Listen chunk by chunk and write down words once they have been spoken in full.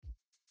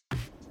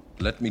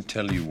Let me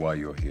tell you why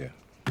you're here.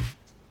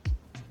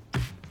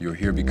 You're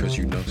here because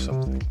you know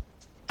something.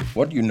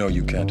 What you know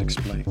you can't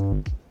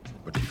explain,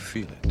 but you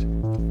feel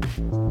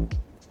it.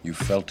 You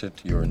felt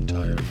it your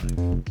entire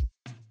life.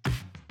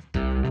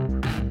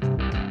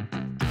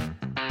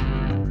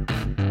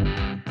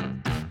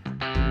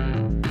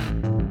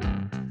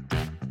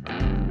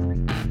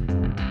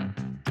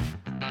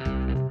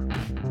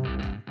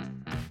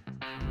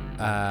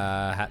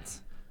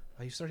 Hats.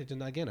 Oh, you started doing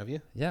that again, have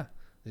you? Yeah.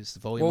 Is the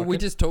volume Well, we working?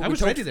 just talked. I we was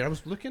talked- ready there. I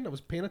was looking. I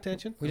was paying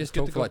attention. We It was just good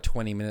talked to for go. like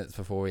 20 minutes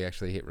before we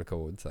actually hit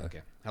record. So.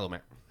 Okay. Hello,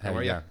 mate. How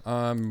are you?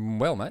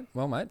 Well, mate.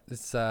 Well, mate.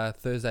 It's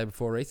Thursday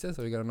before Easter,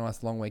 so we got a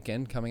nice long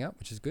weekend coming up,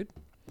 which is good.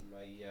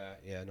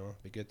 Yeah, no,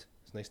 it'd be good.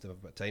 It's nice to have a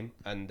bit of time.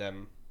 And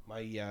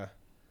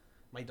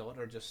my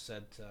daughter just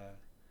said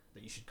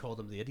that you should call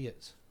them the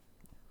idiots.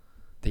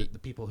 The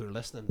people who are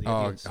listening, the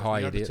idiots. Hi,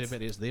 We are idiots. the two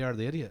idiots. They are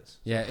the idiots.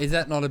 Yeah, is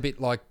that not a bit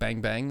like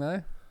Bang Bang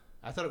though?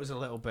 I thought it was a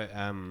little bit.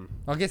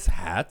 I guess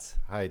hats.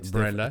 Hey, it's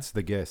Brenda. it's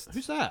the guest.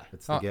 Who's that?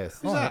 It's the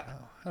guest. Who's that?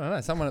 I don't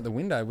know. Someone at the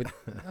window with.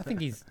 I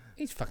think he's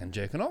fucking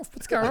jerking off.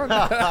 What's going on?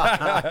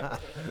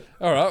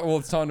 All right. Well,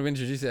 it's time to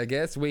introduce our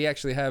guest. We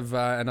actually have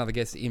another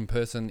guest in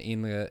person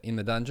in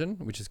the dungeon,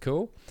 which is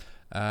cool.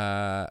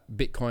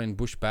 Bitcoin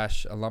Bush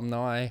Bash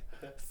alumni,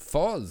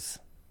 Foz.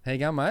 How you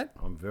going, mate?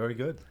 I'm very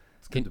good.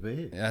 It's good to be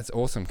here. That's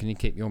awesome. Can you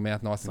keep your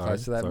mouth nice and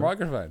close to that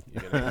microphone?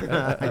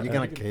 You're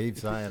going to keep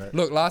saying it.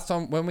 Look, last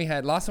time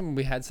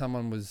we had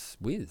someone was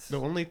Wiz. The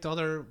only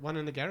other one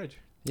in the garage.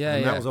 Yeah,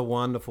 And yeah. that was a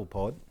wonderful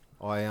pod.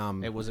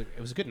 It was a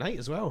good night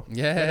as well.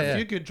 Yeah, We had a yeah.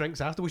 few good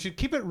drinks after. We should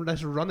keep it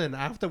this running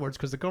afterwards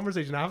because the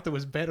conversation after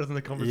was better than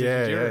the conversation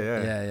Yeah, during.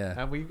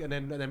 yeah. And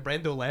then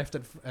Brendo left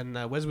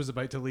and Wiz was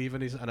about to leave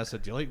and I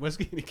said, "Do you like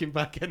whiskey?" And he came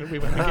back in and we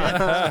went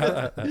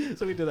again.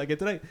 So we did that again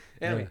tonight.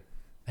 Anyway,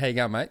 How you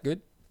going, mate?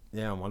 Good.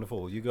 Yeah, I'm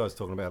wonderful. You guys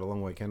talking about a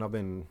long weekend. I've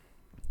been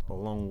a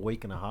long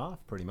week and a half,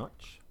 pretty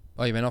much.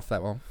 Oh, you've been off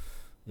that one.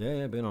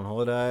 Yeah, been on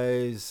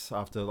holidays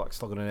after like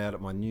slugging it out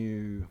at my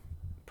new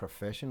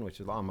profession,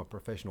 which is I'm a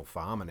professional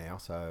farmer now.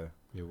 So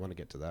you want to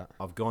get to that.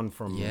 I've gone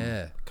from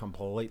Yeah.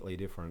 completely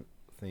different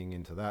thing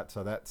into that.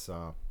 So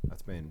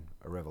that's been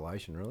a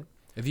revelation, really.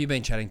 Have you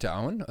been chatting to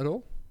Owen at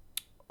all?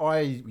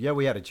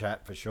 We had a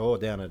chat for sure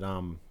down at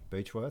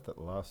Beechworth at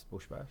the last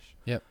Bush Bash.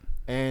 Yep.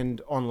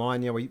 And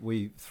online,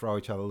 we throw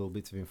each other little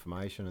bits of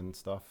information and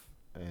stuff.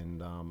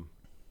 And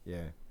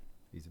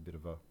he's a bit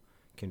of a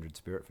kindred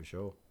spirit for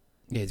sure.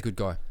 Yeah, he's a good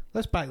guy.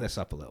 Let's back this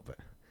up a little bit.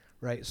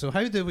 Right. So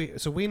how do we?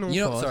 So we know.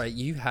 You know, Foz- sorry,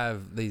 you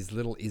have these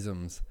little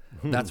isms.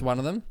 That's one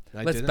of them.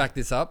 I Let's do back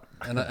this up,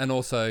 and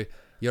also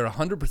you're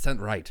 100%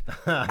 right,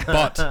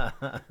 but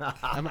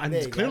I'm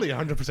clearly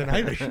 100%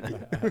 Irish.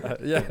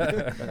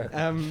 yeah,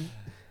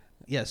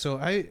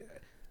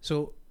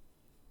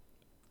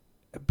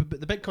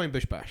 The Bitcoin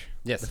Bush Bash.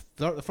 yes,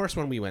 The first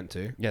one we went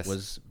to. Yes.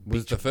 Was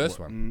the first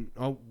one.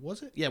 Oh,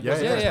 was it? Yeah. Yeah, was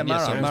the yeah, first one.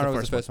 Yes, it Mara was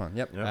first the first one.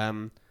 Yep. Yeah.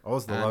 one. I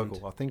was the and-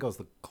 local. I think I was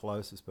the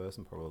closest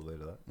person probably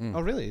to that.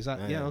 Oh, really? Is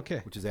that? Yeah.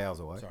 Okay. Which is hours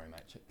away. Sorry,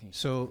 mate.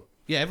 So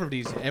yeah,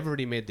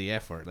 everybody made the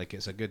effort. Like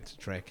it's a good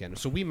trek in.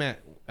 So we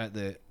met at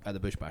the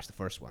Bush Bash, the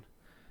first one,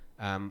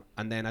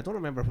 and then I don't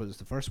remember if it was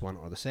the first one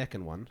or the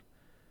second one,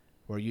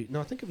 where you. No,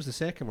 I think it was the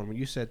second one when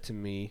you said to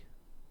me.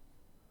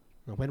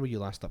 No, when were you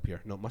last up here?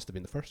 No, it must have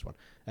been the first one.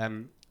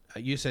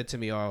 You said to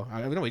me, "Oh,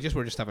 I don't know. We're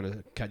just having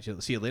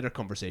a see you later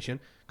conversation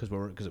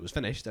because it was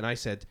finished." And I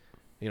said,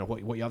 "You know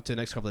what you up to the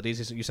next couple of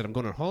days?" You said, "I'm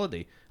going on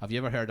holiday. Have you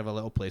ever heard of a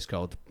little place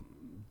called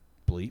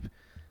Bleep?"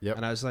 Yep.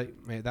 And I was like,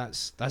 "Mate,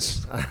 that's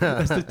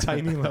the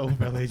tiny little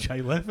village I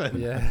live in.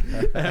 Yeah.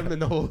 In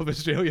the whole of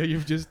Australia.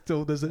 You've just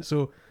told us it.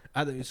 So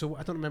I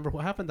don't remember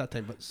what happened that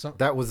time, but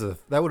That would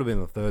have been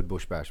the third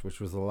Bush Bash, which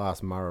was the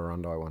last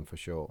Murrurundi one for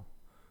sure.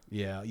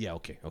 yeah,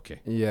 okay.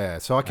 Yeah,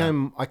 so I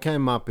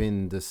came up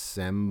in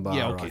December.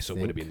 Yeah, okay. I So it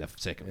would have think. been the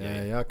second.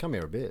 Yeah, I come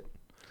here a bit.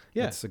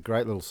 Yeah. It's a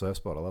great little surf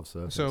spot. I love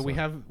surfing. So we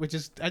have, I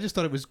just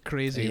thought it was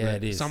crazy Yeah,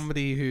 that it is.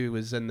 somebody who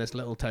was in this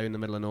little town in the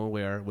middle of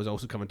nowhere was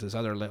also coming to this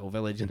other little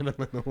village in the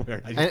middle of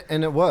nowhere.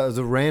 And it was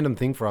a random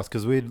thing for us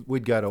because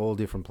we'd go to all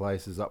different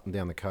places up and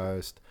down the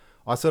coast.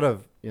 I sort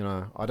of,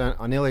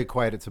 I nearly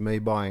equate it to me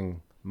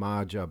buying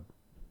Marge a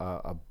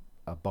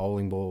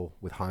bowling ball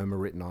with Homer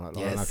written on it.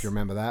 I don't know if you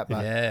remember that,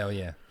 but Yeah, oh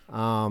yeah.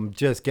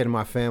 just getting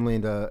my family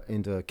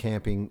into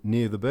camping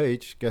near the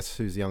beach. Guess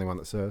who's the only one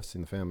that surfs in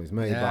the family is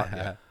me.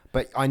 Yeah.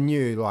 But I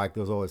knew like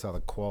there was all these other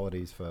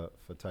qualities for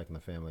taking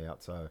the family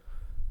out, so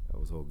it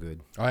was all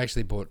good. I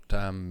actually bought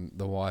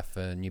the wife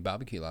a new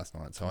barbecue last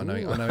night, so I know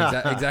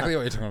exactly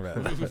what you're talking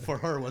about. For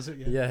her, was it?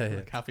 Yeah.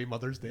 Like Happy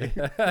Mother's Day.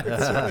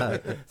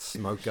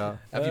 Smoker.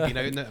 Have you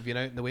been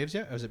out in the waves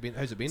yet? How's it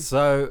been?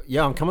 So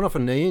yeah, I'm coming off a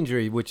knee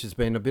injury, which has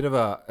been a bit of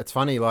a. It's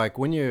funny, like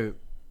when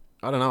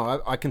I don't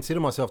know. I consider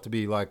myself to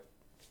be like.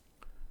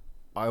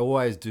 I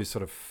always do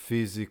sort of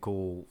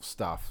physical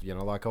stuff,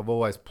 like I've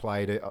always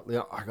played it.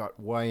 I got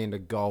way into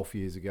golf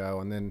years ago,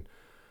 and then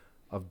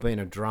I've been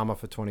a drummer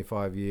for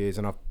 25 years,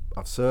 and I've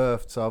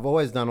surfed. So I've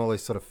always done all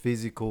these sort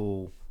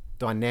of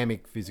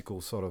dynamic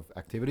physical sort of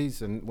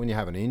activities. And when you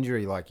have an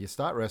injury, like you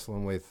start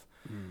wrestling with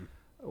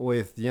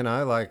with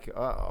like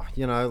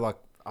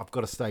I've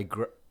got to stay,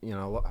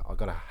 I've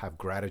got to have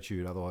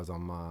gratitude, otherwise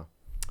I'm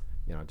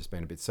just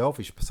being a bit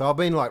selfish. So I've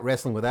been like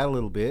wrestling with that a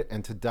little bit,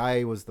 and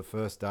today was the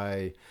first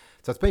day.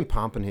 So it's been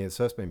pumping here. The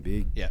surf's been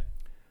big. Yeah.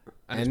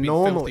 And it's And been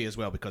normally- filthy as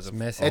well because of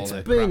messy. all It's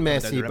the been crap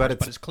messy, down the but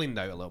rivers, it's- cleaned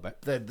out a little bit.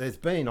 There's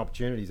been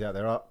opportunities out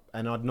there,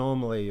 and I'd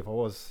normally, if I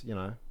was,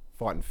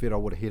 fighting fit, I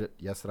would have hit it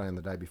yesterday and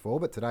the day before.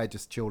 But today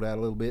just chilled out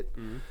a little bit.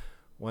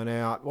 Went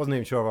out. Wasn't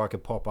even sure if I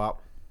could pop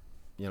up.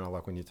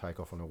 Like when you take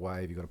off on a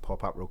wave, you got to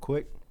pop up real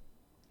quick.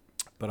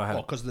 But I had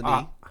because of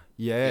the knee.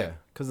 Yeah,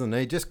 because of the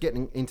knee. Just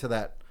getting into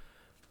that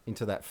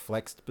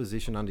flexed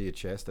position under your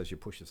chest as you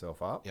push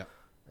yourself up. Yeah.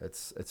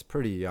 It's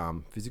pretty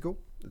physical.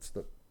 It's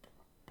the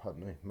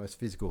most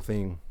physical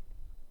thing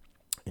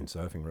in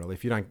surfing, really.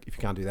 If you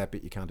can't do that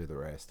bit, you can't do the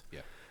rest.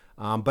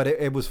 Yeah. But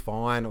it was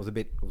fine. It was a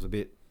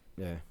bit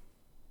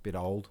bit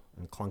old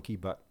and clunky,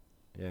 but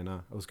it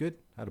was good.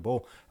 Had a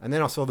ball, and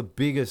then I saw the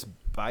biggest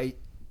bait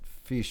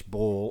fish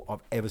ball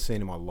I've ever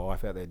seen in my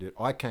life out there, dude.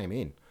 I came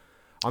in.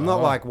 I'm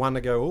not like one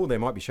to go, oh, there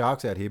might be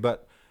sharks out here,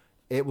 but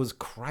it was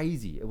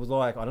crazy. It was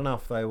like, I don't know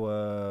if they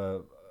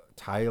were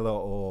Taylor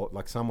or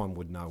like someone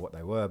would know what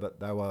they were, but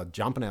they were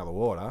jumping out of the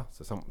water,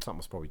 so something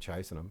was probably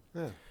chasing them.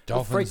 Yeah.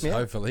 Dolphins, freaked me out.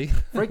 hopefully.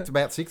 Freaked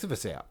about 6 of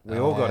us out. We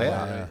all got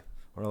out. yeah.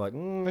 We were like,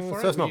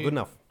 far so it's out not were good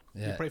enough.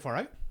 You're Yeah. pretty far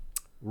out.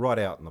 Right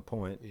out in the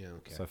point. Yeah.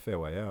 Okay. So fair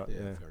way out.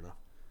 Yeah. Fair enough.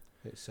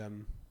 It's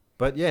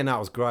But yeah, no, it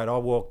was great. I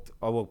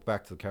walked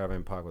back to the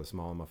caravan park with a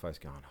smile on my face,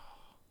 going,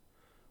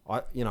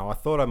 I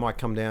thought I might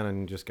come down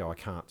and just go, I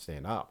can't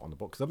stand up on the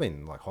book because I've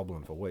been like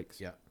hobbling for weeks.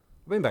 yeah.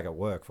 I've been back at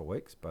work for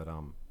weeks, but I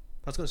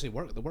was going to say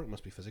work. The work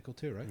must be physical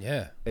too, right?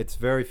 Yeah. it's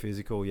very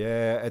physical.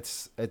 Yeah,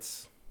 it's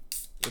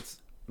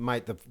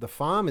mate. The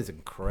farm is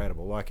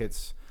incredible. Like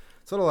it's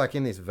sort of like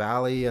in this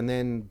valley, and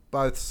then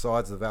both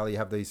sides of the valley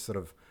have these sort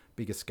of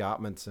big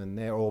escarpments, and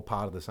they're all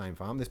part of the same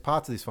farm. There's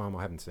parts of this farm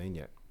I haven't seen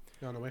yet.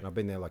 No way. And I've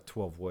been there like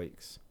 12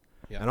 weeks.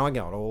 Yeah. And I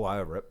go all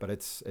over it, but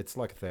it's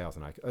like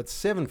 1,000 acres. It's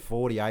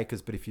 740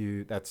 acres, but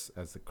that's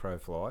as the crow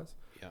flies.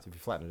 Yeah. So if you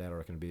flatten it out, I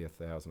reckon it'd be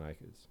 1,000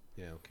 acres.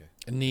 Yeah. Okay.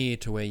 Near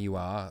to where you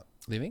are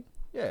living?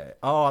 Yeah.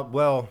 Oh,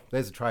 well,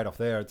 there's a trade-off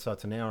there. So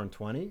it's an hour and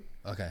 20.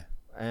 Okay.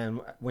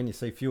 And when you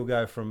see fuel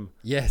go from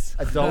Yes.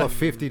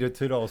 $1.50 to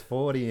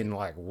 $2.40 in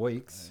like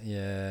weeks.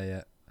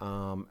 Yeah.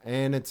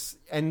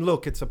 And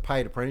look, it's a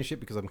paid apprenticeship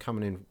because I'm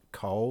coming in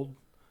cold,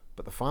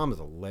 but the farmer's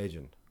a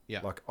legend. Yeah.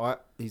 Like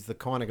he's the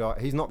kind of guy.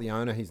 He's not the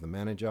owner. He's the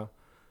manager.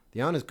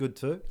 The owner's good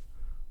too,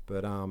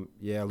 but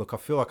look, I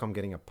feel like I'm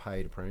getting a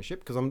paid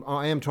apprenticeship because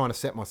I am trying to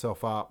set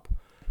myself up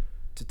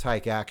to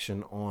take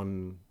action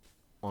on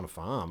a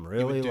farm.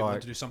 Really, You would want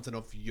like to do something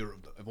of your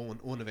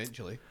own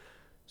eventually.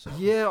 So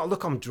yeah.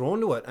 Look, I'm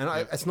drawn to it,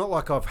 and it's not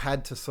like I've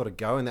had to sort of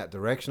go in that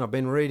direction. I've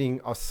been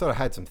reading. I sort of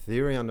had some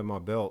theory under my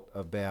belt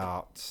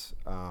about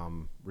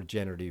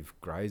regenerative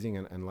grazing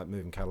and like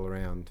moving cattle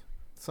around.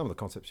 Some of the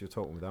concepts you're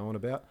talking with Owen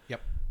about.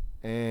 Yep.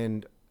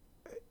 And,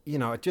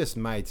 it just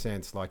made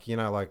sense. Like,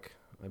 like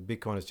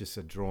Bitcoin is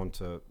just drawn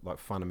to like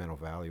fundamental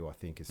value, I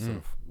think, is sort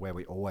of where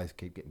we always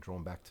keep getting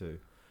drawn back to.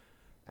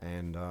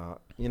 And,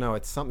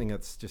 it's something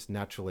that's just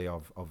naturally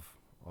I've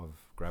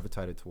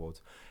gravitated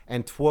towards.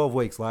 And 12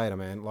 weeks later,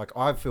 man, like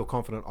I feel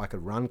confident I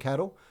could run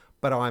cattle,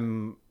 but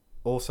I'm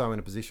also in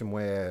a position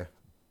where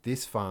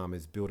this farm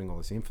is building all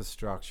this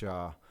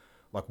infrastructure,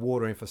 like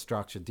water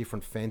infrastructure,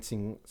 different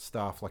fencing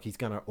stuff. Like he's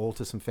going to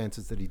alter some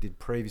fences that he did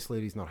previously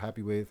that he's not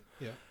happy with.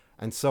 Yeah.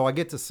 And so I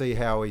get to see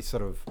how he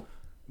sort of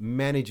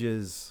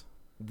manages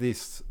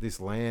this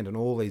land and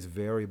all these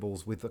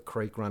variables with the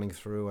creek running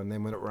through, and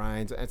then when it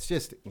rains, it's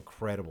just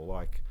incredible.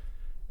 Like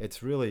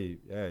it's really,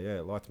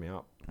 it lights me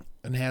up.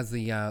 And how's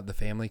the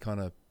family kind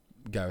of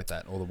go with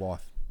that, or the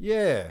wife?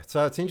 Yeah,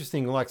 so it's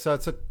interesting. Like, so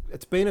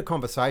it's been a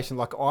conversation.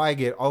 Like,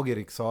 I'll get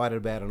excited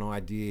about an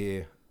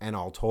idea, and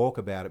I'll talk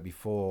about it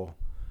before.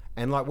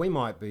 And like, we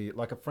might be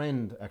like a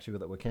friend actually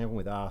that we're camping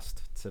with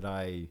asked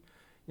today,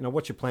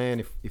 what's your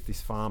plan if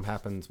this farm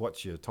happens?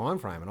 What's your time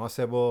frame? And I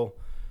said, well,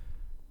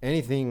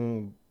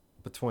 anything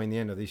between the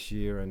end of this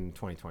year and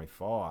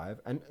 2025.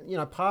 And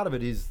part of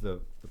it is the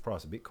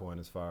price of Bitcoin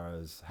as far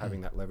as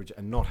having that leverage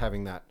and not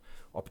having that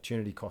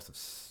opportunity cost of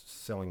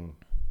selling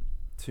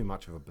too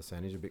much of a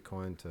percentage of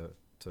Bitcoin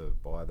to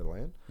buy the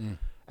land.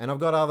 And I've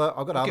got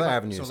other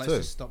avenues too. So let's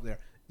just stop there.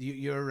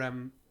 Your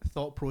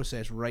thought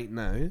process right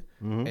now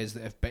is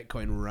that if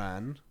Bitcoin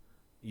ran,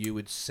 you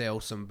would sell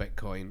some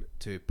Bitcoin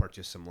to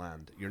purchase some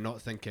land. You're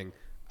not thinking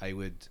I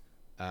would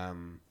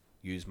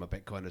use my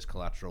Bitcoin as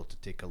collateral to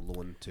take a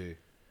loan to.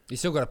 You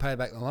still got to pay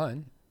back the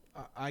loan.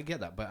 I get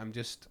that, but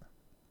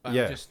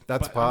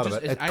that's part of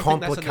it. It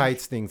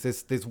complicates things.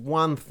 There's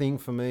one thing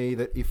for me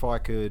that if I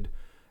could,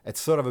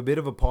 it's sort of a bit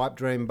of a pipe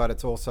dream, but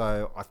it's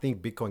also, I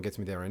think Bitcoin gets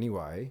me there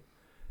anyway.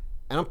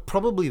 And I'm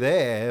probably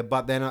there,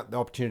 but then the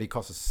opportunity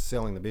cost of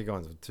selling the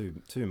Bitcoins was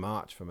too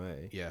much for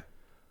me. Yeah.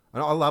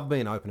 And I love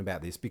being open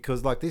about this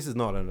because like this is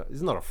not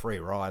a free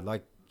ride.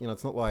 Like,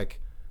 it's not like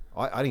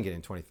I didn't get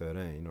in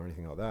 2013 or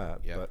anything like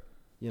that. Yeah. But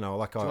Do you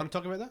want to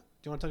talk about that?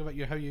 Do you want to talk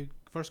about how you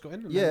first got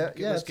in? And Yeah,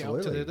 let's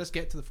absolutely. Let's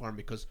get to the farm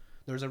because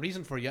There's a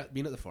reason for you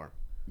being at the farm.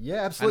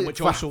 Yeah, absolutely. which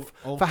For- also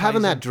all for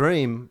having ties that in-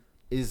 dream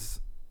is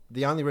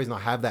the only reason I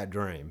have that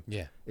dream.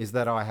 Yeah. Is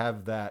that I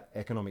have that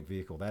economic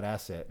vehicle, that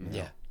asset. Now.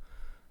 Yeah.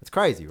 It's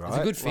crazy, right? It's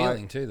a good Like,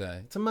 feeling too,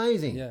 though. it's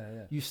amazing. Yeah,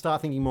 yeah. You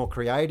start thinking more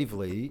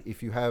creatively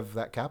if you have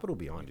that capital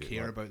behind you.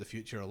 Care Like, about the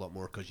future a lot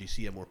more because you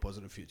see a more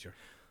positive future.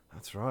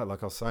 that's right.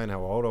 Like I was saying,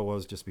 how old I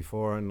was just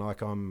before, and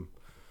like I'm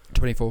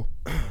 24.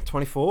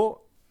 24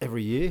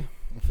 every year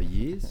for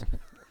years,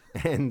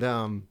 and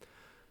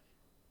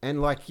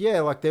like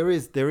yeah, like there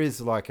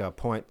is like a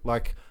point.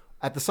 Like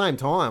at the same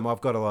time,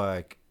 I've got to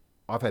like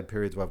I've had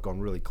periods where I've gone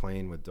really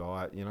clean with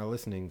diet. You know,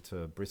 listening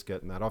to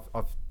Brisket and that,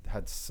 I've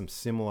had some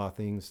similar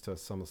things to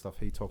some of the stuff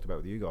he talked about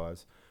with you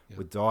guys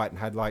with diet, and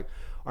had like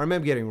I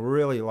remember getting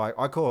really like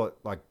I call it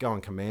like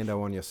going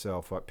commando on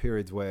yourself. Like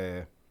periods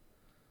where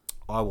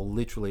I will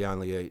literally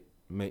only eat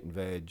meat and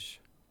veg.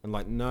 And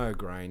like no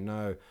grain,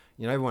 no,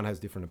 you know, everyone has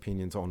different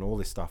opinions on all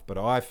this stuff. But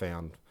I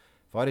found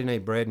if I didn't eat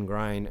bread and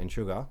grain and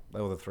sugar,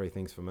 they were the three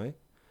things for me.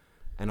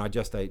 And I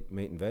just ate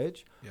meat and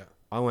veg. Yeah.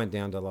 I went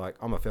down to like,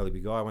 I'm a fairly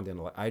big guy. I went down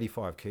to like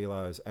 85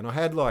 kilos. And I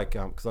had like,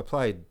 because I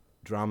played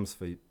drums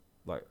for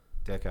like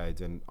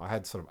decades, and I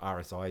had sort of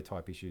RSI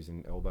type issues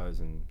in elbows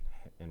and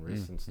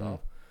wrists and stuff.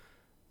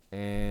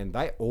 And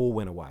they all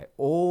went away.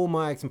 All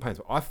my aches and pains.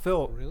 I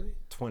felt Really?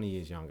 20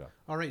 years younger.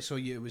 All right. So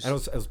you, it was. And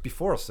it was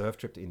before a surf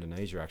trip to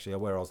Indonesia, actually,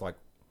 where I was like,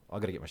 I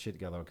got to get my shit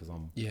together because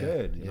I'm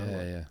dead. You know? Yeah,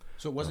 like, yeah.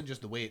 So it wasn't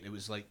just the weight; it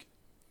was like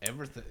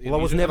everything. Well,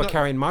 I was never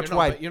carrying much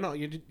weight. You're not.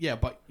 Yeah,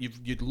 but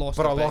you'd lost.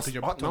 But a I bit lost. 'cause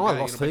you're I, a no, I guy,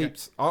 lost you're a big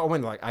heaps. I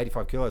went like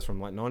 85 kilos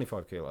from like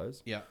 95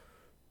 kilos. guy. Yeah.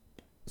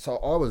 So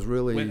I was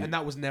really. And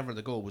that was never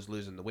the goal. Was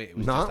losing the weight. It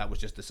was No. just that was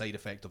just the side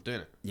effect of doing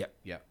it. Yeah.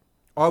 Yeah.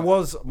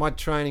 My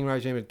training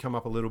regime had come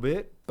up a little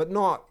bit, but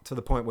not to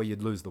the point where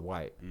you'd lose the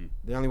weight.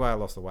 The only way I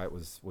lost the weight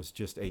was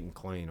just eating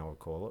clean, I would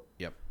call it.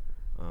 Yep.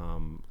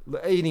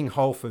 Eating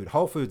whole food.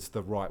 Whole food's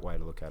the right way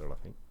to look at it, I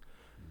think.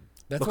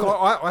 That's Look,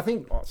 what I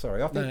think. Oh,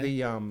 sorry, I think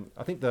No.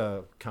 I think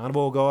the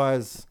carnivore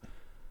guys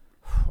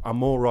are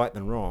more right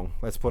than wrong.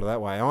 Let's put it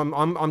that way.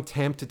 I'm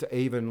tempted to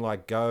even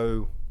like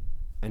go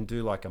and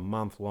do like a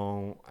month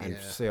long and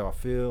see how I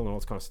feel and all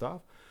this kind of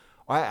stuff.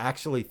 I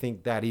actually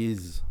think that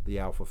is the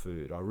alpha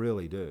food. I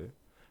really do,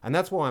 and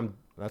that's why I'm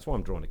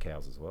drawn to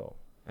cows as well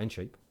and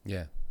sheep.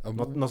 yeah.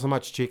 Not so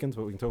much chickens,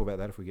 but we can talk about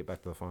that if we get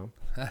back to the farm.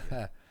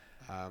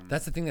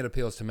 That's the thing that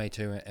appeals to me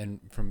too. And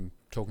from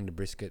talking to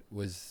Brisket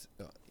was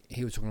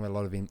he was talking about a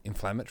lot of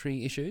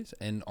inflammatory issues,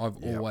 and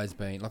I've always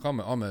been like I'm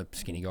a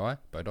skinny guy,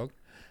 Bodog,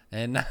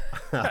 and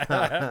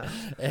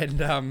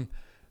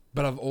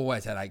but I've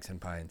always had aches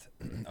and pains.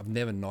 I've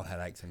never not had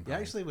aches and pains.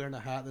 You're actually wearing a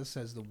hat that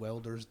says the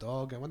welder's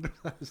dog. I wonder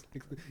if that's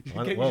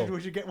like.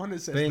 We should get one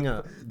that says being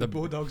the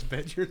Bulldog's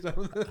bitch or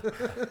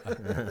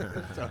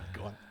something. So,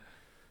 go on.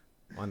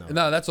 I know.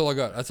 No, that's all I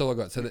got. That's all I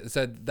got.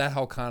 So that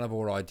whole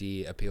carnivore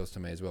idea appeals to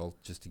me as well,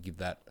 just to give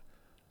that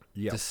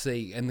Yeah. to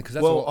see, and because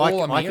that's Well,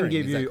 all I'm I hearing can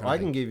give is that you, kind of I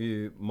can thing. give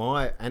you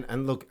my,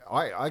 and look,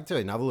 I can tell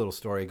you another little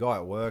story. A guy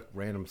at work,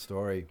 random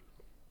story.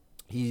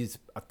 He's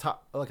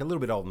like a little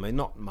bit older than me,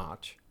 not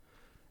much,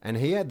 and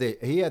he had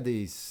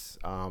these.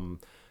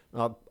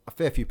 A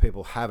fair few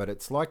people have it.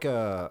 It's like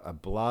a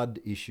blood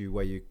issue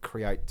where you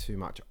create too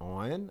much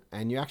iron,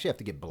 and you actually have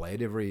to get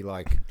bled every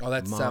like.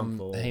 That's month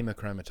or,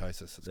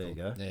 hemochromatosis. It's There you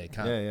called. go. Yeah, you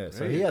can't. Yeah. So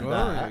There he you had go,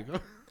 that. there you go.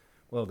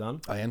 Well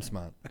done. I am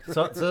smart.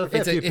 So a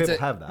fair few people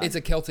have that. It's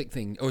a Celtic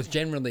thing. It was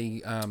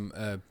generally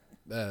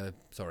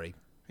sorry.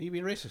 Are you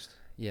being racist?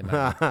 Yeah, maybe.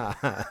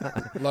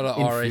 A lot of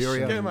Irish,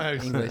 Inferior. Get out of my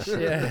house. English.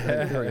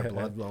 Yeah. Very a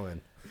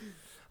bloodline.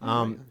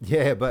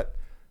 Yeah, but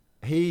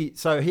he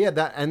had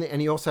that, and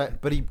he also,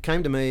 but he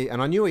came to me,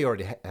 and I knew he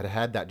already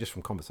had that just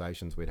from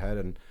conversations we'd had,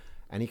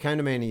 and he came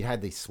to me and he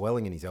had these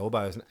swelling in his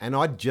elbows, and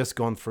I'd just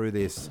gone through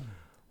this.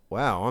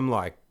 Wow,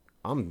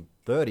 I'm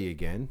 30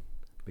 again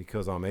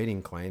because I'm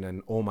eating clean,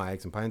 and all my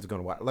aches and pains have gone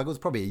away. Like it was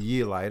probably a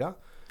year later,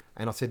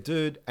 and I said,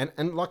 dude, and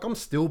like I'm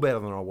still better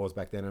than I was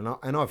back then,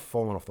 and I've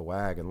fallen off the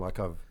wagon, like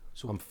I'm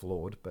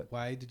flawed, but.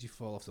 Why did you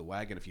fall off the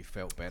wagon if you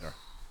felt better?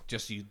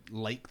 Just you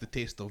like the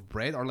taste of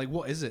bread, or like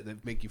what is it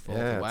that make you fall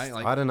off the wagon?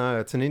 Like, I don't know.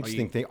 It's an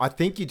interesting thing. I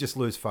think you just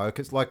lose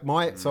focus. Like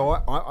so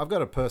I've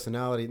got a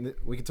personality. And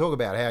we can talk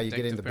about how you get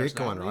Addictive into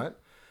Bitcoin, personality. right?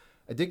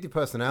 Addictive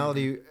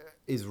personality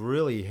is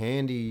really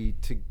handy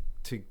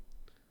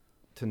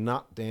to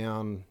nut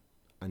down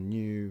a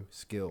new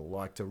skill,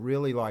 like to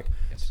really to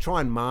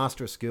try and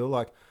master a skill,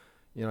 like.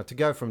 You know, to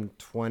go from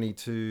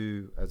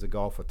 22 as a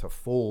golfer to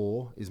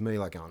 4 is me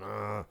like going,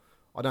 I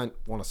don't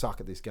want to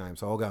suck at this game,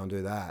 so I'll go and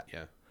do that.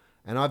 Yeah.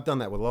 And I've done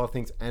that with a lot of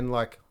things, and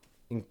like,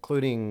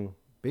 including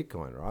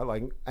Bitcoin,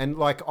 right?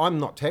 I'm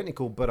not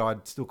technical, but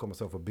I'd still call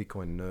myself a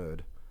Bitcoin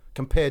nerd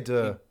compared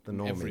to the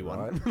normal, Everyone.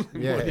 right?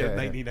 Yeah.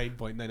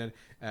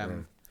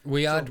 99.99.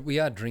 We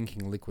are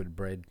drinking liquid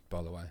bread,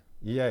 by the way.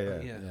 Yeah.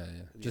 Yeah.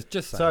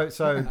 Just saying.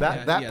 So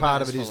that part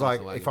that of it is is falling like, off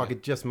the wagon, if I yeah.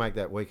 could just make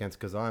that weekends,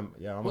 because I'm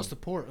What's the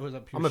port? Was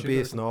that pure I'm a sugar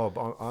beer or something?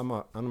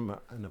 snob. I'm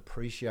an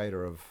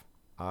appreciator of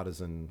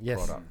artisan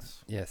Yes.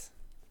 products. Yes.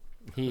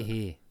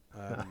 Here.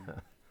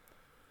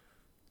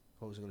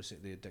 what was I going to say?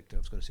 The addictive. I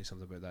was going to say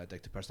something about that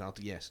addictive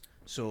personality. Yes.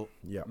 So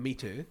Yeah. me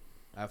too.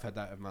 I've had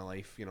that in my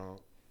life. You know,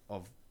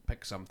 of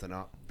pick something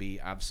up, be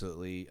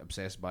absolutely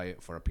obsessed by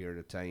it for a period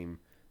of time,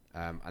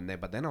 and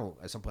then I'll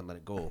at some point let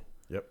it go.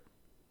 Yep.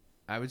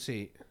 I would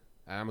say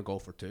I'm a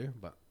golfer too,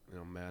 but you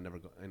know, man, I never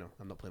got. You know,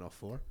 I'm not playing off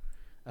 4.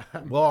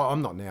 Well,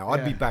 I'm not now.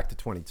 I'd be Yeah. back to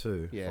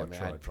 22. Yeah, if I I'd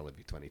tried. probably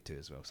be 22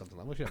 as well. Something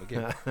like we should have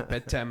a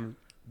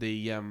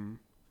game.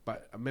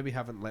 But I maybe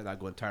haven't let that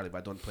go entirely. But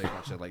I don't play as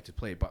much as I'd like to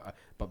play. But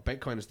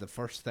Bitcoin is the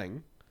first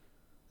thing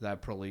that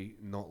I'd probably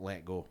not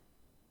let go.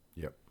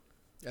 Yep.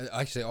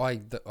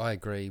 Actually, I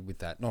agree with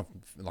that. Not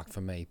like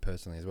for me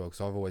personally as well, because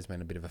I've always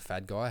been a bit of a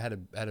fad guy. I had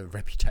a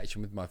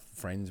reputation with my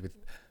friends with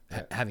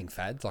having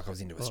fads. Like I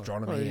was into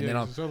astronomy, and then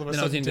I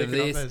was into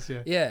this.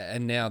 Yeah,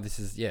 and now this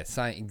is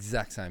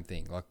exact same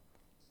thing. Like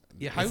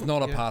it's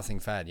not a passing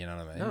fad. You know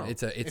what I mean? No.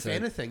 It's if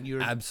anything,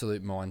 you're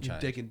absolute mind you're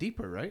change. digging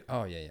deeper, right?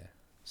 Oh yeah.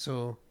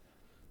 So,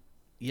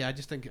 yeah,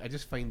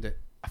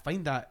 I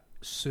find that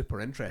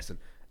super interesting.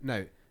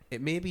 Now, it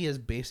may be as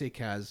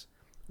basic as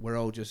we're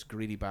all just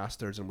greedy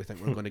bastards and we think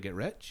we're going to get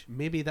rich.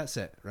 Maybe that's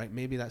it, right?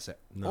 Maybe that's it.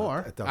 No, or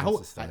it doesn't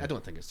sustain I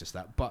don't think it's just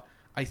that, but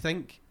I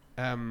think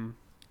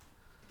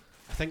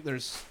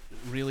there's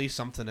really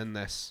something in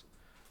this.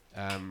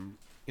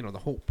 You know, the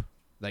hope,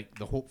 like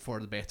the hope for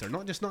the better,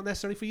 not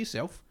necessarily for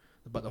yourself,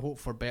 but the hope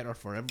for better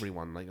for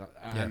everyone. Like,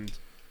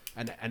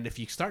 and if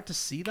you start to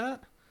see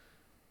that,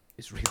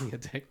 it's really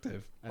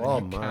addictive. And Oh,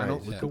 you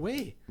cannot mate. look Yeah.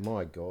 away.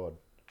 My God,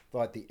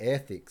 like the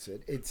ethics.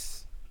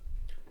 It's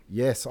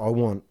yes, I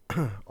want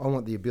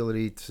the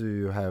ability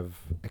to have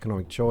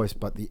economic choice,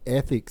 but the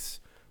ethics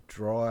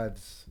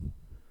drives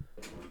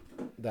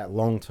that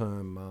long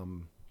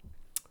term.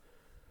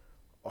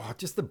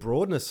 Just the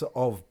broadness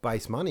of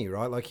base money,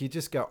 right? Like you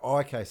just go,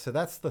 okay, so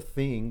that's the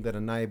thing that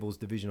enables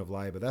division of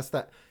labor. That's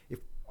that. If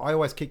I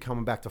always keep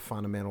coming back to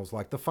fundamentals,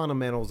 like the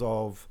fundamentals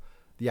of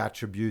the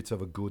attributes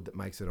of a good that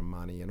makes it a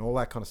money and all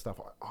that kind of stuff.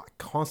 I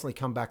constantly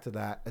come back to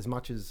that as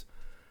much as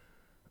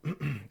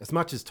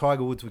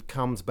Tiger Woods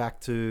comes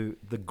back to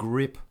the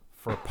grip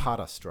for a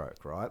putter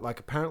stroke, right? Like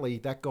apparently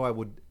that guy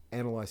would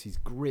analyze his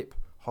grip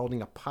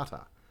holding a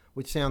putter,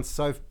 which sounds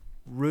so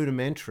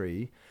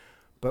rudimentary,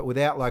 but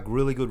without like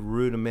really good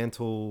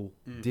rudimental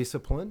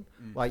discipline,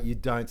 like you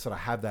don't sort of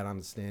have that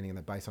understanding and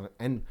the base on it.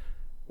 And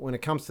when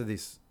it comes to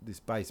this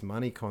base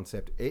money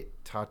concept,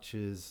 it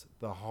touches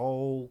the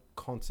whole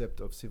concept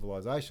of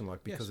civilization,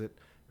 like because it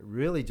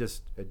really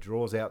just it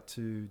draws out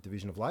to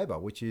division of labor,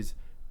 which is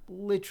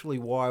literally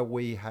why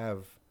we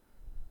have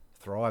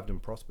thrived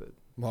and prospered.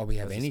 While we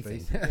have as a anything.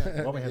 species.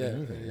 Why we have Yeah,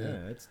 anything? yeah.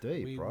 Yeah, it's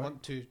deep, We right?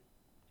 want to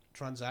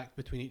transact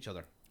between each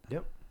other.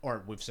 Yep,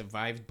 Or we've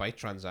survived by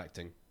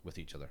transacting with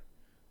each other.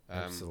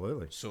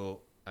 absolutely.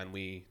 So, and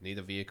we need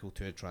a vehicle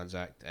to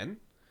transact in,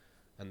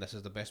 and this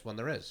is the best one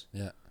there is.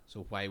 Yeah.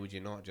 So why would you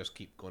not just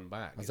keep going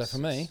back? Is that for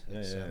me?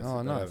 it's, It's Oh,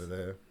 that nice. over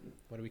there.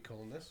 what are we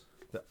calling this?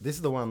 This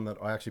is the one that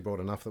I actually brought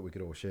enough that we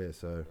could all share.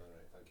 So All right,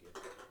 thank you.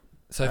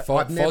 So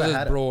I've never Foz had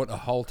has it. brought a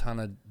whole ton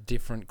of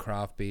different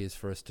craft beers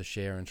for us to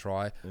share and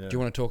try. Yeah. Do you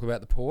want to talk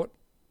about the port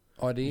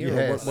idea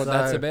Yeah, or what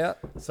that's so- about?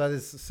 so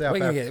there's South We're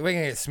gonna Africa.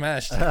 get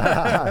smashed.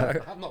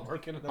 I'm not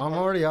working. I'm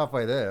already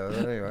halfway there. But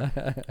anyway,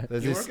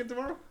 there's You this. working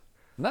tomorrow?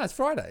 No, it's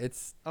Friday.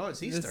 It's Easter.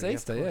 It's Yeah, of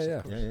Easter. course, Yeah.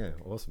 of Yeah,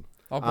 awesome.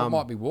 I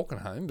might be walking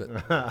home, but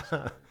It's all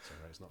right,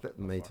 it's not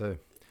Me far. too.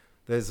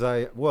 There's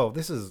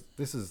this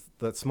is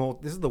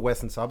the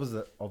western suburbs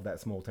of that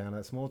small town.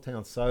 That small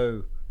town's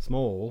so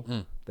small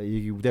that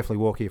you definitely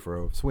walk here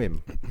for a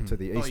swim to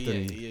the Oh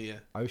eastern yeah.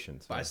 ocean.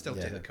 But I still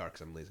yeah. take the car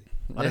because I'm lazy.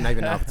 I don't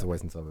even know if it's the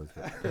western suburbs.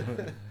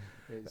 but-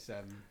 It's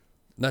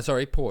no,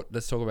 sorry, port.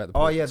 Let's talk about the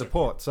Oh port. yeah, the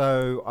port.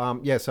 So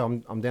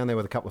so I'm down there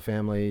with a couple of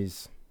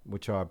families,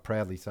 which I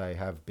proudly say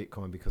have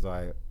Bitcoin because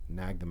I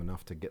nagged them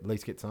enough to at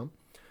least get some,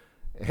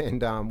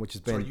 and which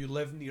has so been you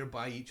live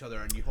nearby each other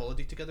and you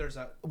holiday together? Is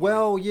that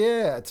well,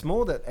 yeah. It's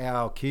more that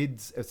our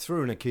kids. It's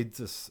through in a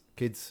kids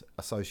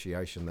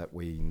association that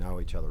we know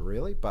each other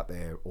really, but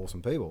they're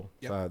awesome people.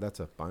 Yep. So that's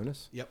a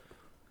bonus. Yep.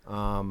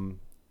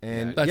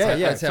 And That's yeah, how,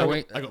 yeah. That's how so,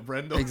 we I got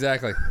Brendo.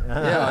 exactly.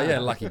 Yeah,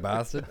 lucky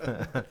bastard.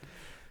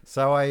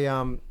 so I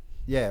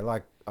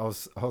like I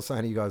was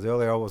saying to you guys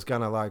earlier, I was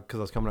gonna because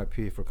I was coming up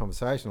here for a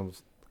conversation,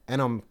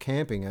 and I'm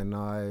camping and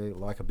I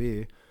like a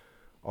beer.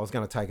 I was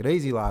going to take it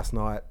easy last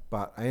night,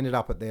 but I ended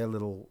up at their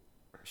little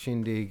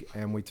shindig,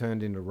 and we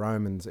turned into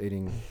Romans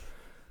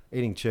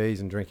eating cheese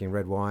and drinking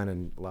red wine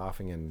and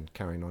laughing and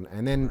carrying on.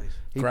 And then Nice.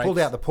 he Grapes. pulled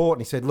out the port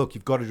and he said, "Look,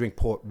 you've got to drink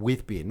port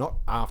with beer, not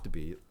after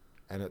beer."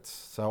 And it's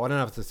so I don't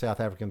know if it's a South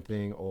African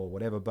thing or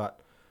whatever, but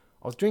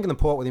I was drinking the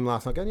port with him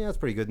last night, going, "Yeah, that's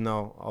pretty good."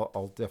 No,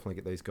 I'll definitely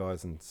get these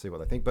guys and see what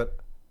they think. But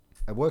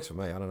it works for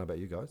me. I don't know about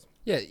you guys,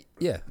 Yeah.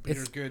 Beer's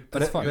It's good.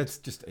 But it's fun. It's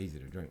just easy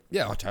to drink.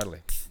 yeah. Oh,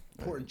 totally.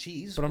 Port and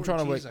cheese. But I'm Port trying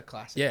and to cheese work- is a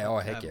classic. Yeah, oh,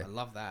 heck yeah. I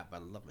love that, but I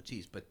love my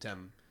cheese. But Oh,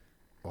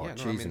 Yeah, no, I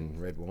cheese mean-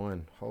 and red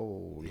wine.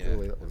 Holy yeah,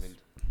 moly, that was.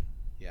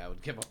 I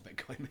would give up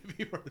Bitcoin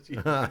maybe for the cheese.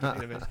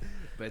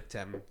 But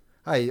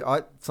Hey,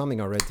 something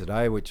I read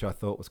today, which I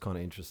thought was kind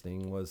of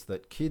interesting, was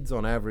that kids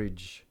on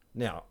average.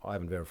 Now, I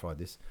haven't verified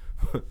this,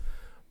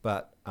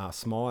 but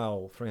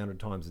smile 300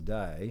 times a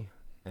day,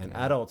 and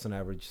adults on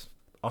average,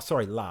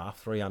 laugh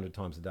 300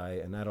 times a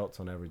day, and adults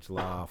on average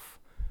laugh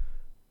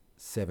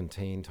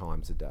 17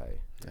 times a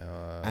day.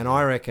 And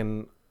I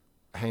reckon,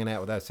 hanging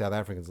out with those South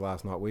Africans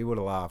last night, we would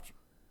have laughed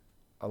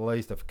at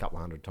least a couple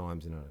of hundred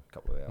times in a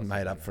couple of hours.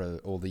 Made up for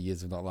all the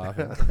years of not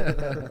laughing.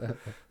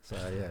 So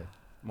yeah,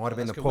 might have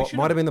been the That's cool. port.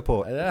 Might have been the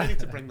port. We need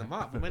to bring them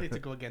up. We might need to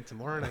go again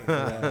tomorrow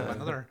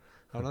night.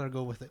 Another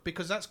go with it,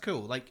 because that's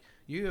cool. Like,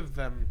 you have,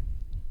 I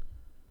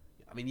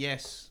mean,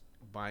 yes,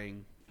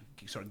 buying,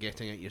 sort of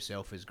getting it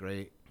yourself is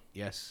great.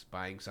 Yes,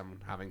 buying some,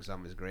 having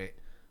some is great.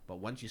 But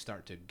once you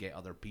start to get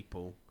other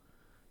people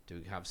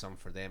to have some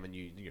for them, and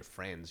your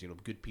friends,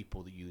 good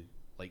people that you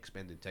like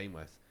spending time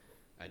with,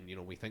 and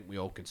we think we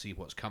all can see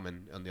what's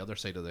coming on the other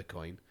side of the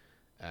coin.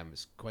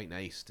 It's quite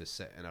nice to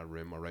sit in a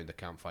room around a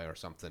campfire or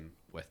something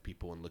with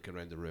people and look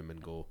around the room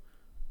and go,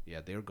 yeah,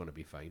 they're going to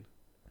be fine,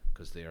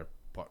 because they're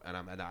part, and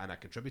I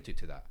contributed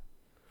to that.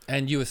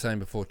 And you were saying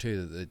before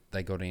too that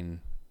they got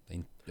in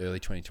early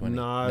 2020.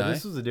 No,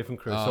 this was a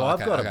different cruise. Oh, so I've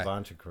okay, got okay. a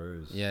bunch of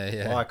crews.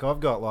 Yeah. Like I've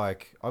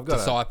got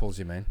Disciples,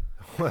 you mean?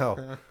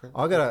 Well,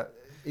 I got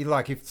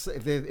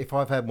if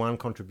I've had one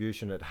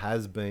contribution, it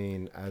has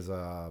been as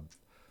a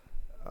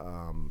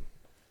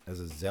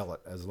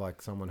zealot, as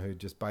like someone who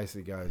just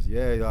basically goes,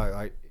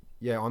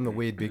 I'm the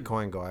weird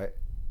Bitcoin guy.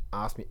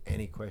 Ask me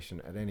any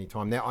question at any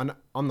time. Now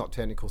I'm not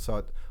technical,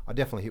 so I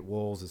definitely hit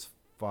walls as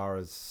far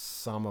as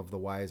some of the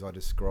ways I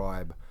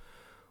describe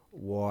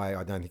why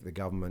I don't think the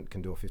government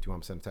can do a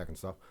 51% attack and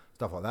stuff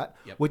like that.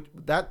 Yep. Which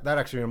that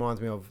actually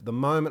reminds me of the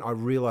moment I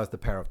realized the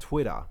power of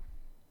Twitter.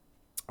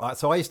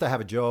 So I used to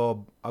have a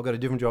job. I've got a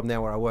different job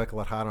now where I work a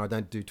lot harder. I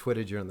don't do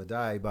Twitter during the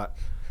day,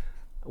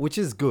 which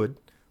is good.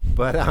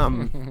 But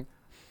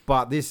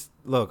but this,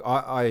 look,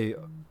 I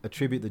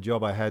attribute the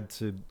job I had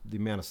to the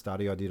amount of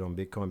study I did on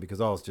Bitcoin,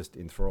 because I was just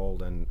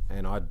enthralled, and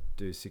I'd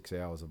do 6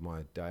 hours of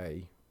my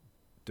day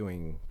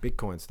doing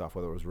Bitcoin stuff,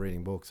 whether it was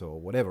reading books or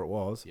whatever it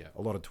was. Yeah.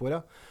 A lot of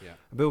Twitter. Yeah.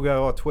 People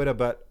go, oh, Twitter,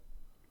 but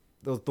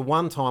the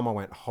one time I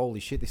went, holy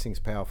shit, this thing's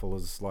powerful,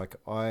 is like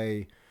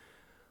I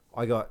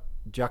got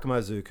Giacomo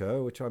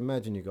Zucco, which I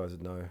imagine you guys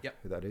would know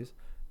who that is,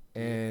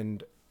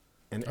 and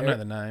I know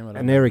the name.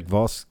 and Eric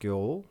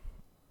Voskuil,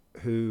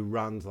 who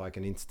runs like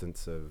an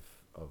instance of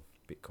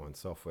Bitcoin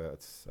software.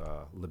 It's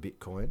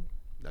LeBitcoin.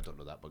 I don't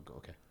know that, but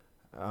okay.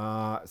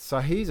 So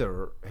he's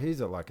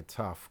a like a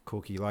tough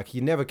cookie. Like,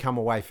 you never come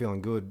away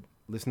feeling good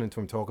listening to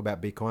him talk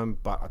about Bitcoin.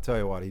 But I tell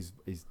you what, he's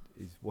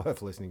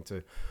worth listening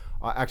to.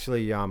 I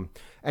actually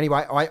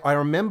anyway, I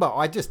remember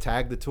I just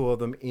tagged the two of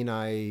them in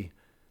a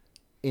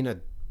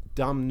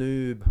dumb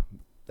noob.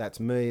 That's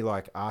me,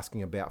 like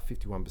asking about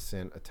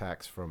 51%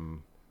 attacks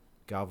from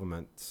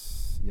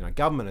governments.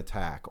 Government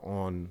attack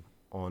on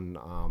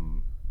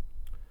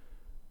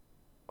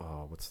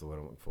what's the word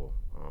I'm looking for?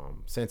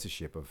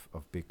 Censorship of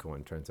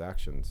Bitcoin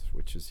transactions,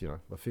 which is, a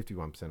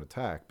 51%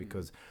 attack,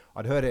 because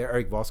I'd heard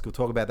Eric Voskuil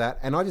talk about that,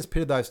 and I just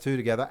pitted those two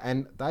together,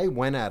 and they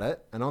went at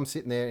it, and I'm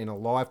sitting there in a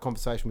live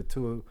conversation with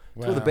two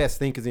of the best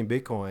thinkers in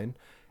Bitcoin,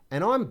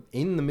 and I'm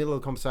in the middle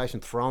of the conversation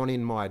throwing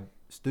in my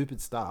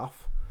stupid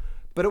stuff,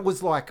 but it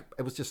was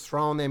just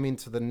throwing them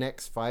into the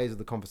next phase of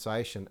the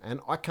conversation,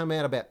 and I come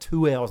out about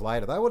 2 hours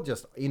later. They were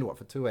just into it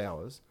for 2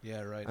 hours.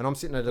 Yeah, right. And I'm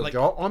sitting at a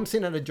job. I'm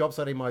sitting at a job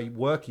site in my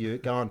work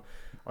unit, going,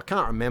 I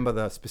can't remember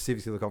the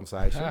specifics of the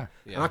conversation. Yeah.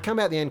 And I come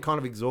out the end kind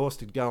of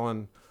exhausted,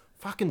 going,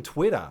 "Fucking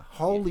Twitter,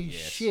 holy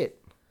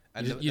shit!"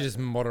 And You just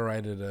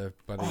moderated a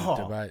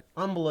bloody debate.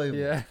 Unbelievable.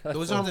 Yeah.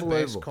 those are the best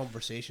Unbelievable.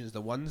 conversations.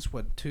 The ones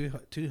with two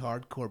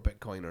hardcore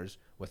Bitcoiners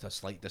with a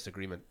slight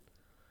disagreement.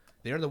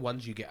 They're the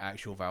ones you get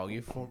actual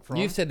value from.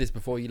 You've said this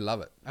before. You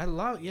love it. I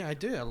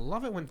do. I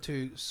love it when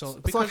two. So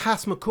It's like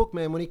Hass McCook,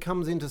 man, when he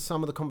comes into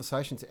some of the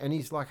conversations and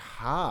he's like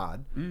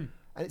hard. And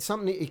it's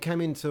something he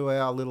came into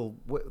our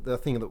the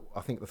thing that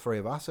I think the three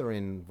of us are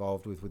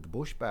involved with the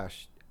Bush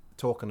Bash,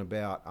 talking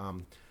about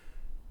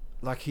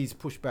like he's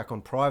pushed back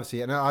on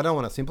privacy. And I don't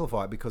want to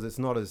simplify it, because it's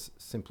not as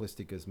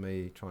simplistic as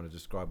me trying to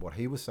describe what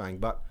he was saying,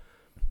 but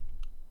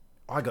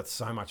I got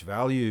so much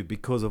value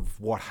because of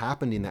what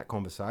happened in that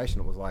conversation.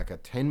 It was like a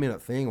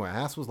 10-minute thing where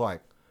Hass was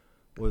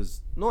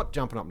not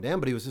jumping up and down,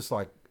 but he was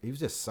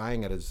just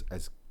saying it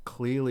as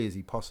clearly as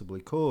he possibly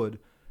could.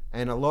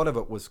 And a lot of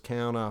it was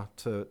counter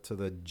to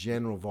the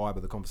general vibe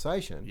of the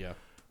conversation. Yeah.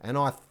 And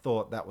I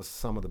thought that was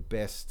some of the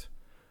best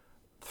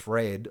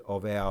thread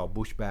of our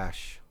Bush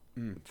Bash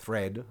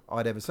thread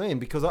I'd ever seen,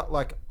 because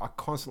I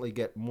constantly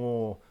get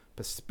more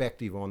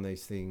perspective on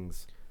these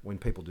things when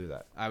people do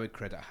that. I would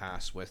credit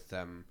Haas with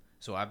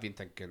so I've been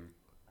thinking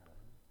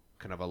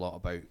kind of a lot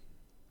about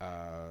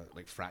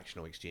like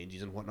fractional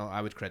exchanges and whatnot.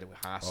 I would credit with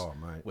Haas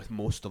with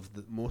most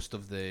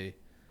of the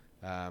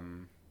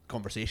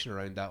conversation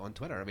around that on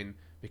Twitter. I mean,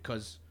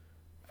 because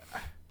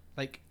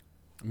like,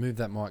 Move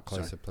that mic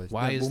closer, please.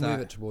 Why is we'll that? move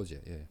it towards you.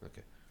 Yeah.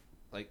 Okay,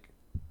 like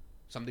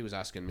somebody was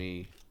asking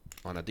me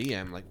on a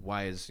DM, like,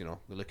 why is you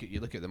look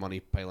at the money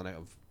piling out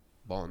of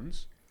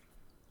bonds,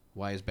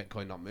 why is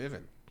Bitcoin not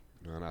moving?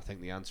 And I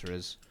think the answer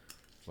is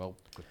Well,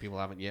 because people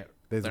haven't yet.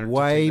 There's learned to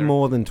way take their-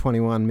 more than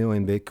 21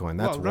 million Bitcoin.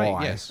 That's well, right,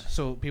 why. yes.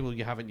 So people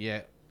you haven't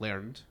yet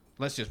learned.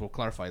 We'll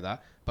clarify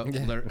that. But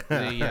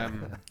Yeah.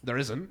 there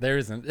isn't. There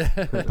isn't.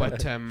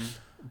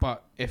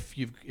 But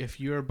if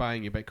you're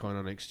buying your Bitcoin on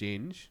an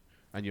exchange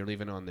and you're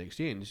leaving it on the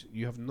exchange,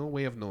 you have no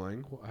way of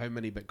knowing how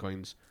many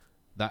Bitcoins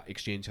that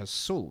exchange has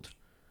sold.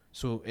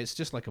 So it's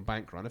just like a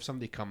bank run. If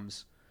somebody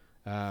comes,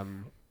 if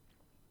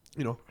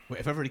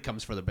everybody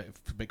comes for the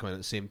Bitcoin at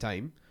the same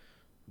time,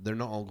 they're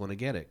not all going to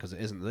get it because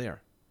it isn't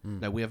there.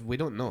 Now we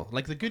don't know.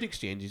 Like the good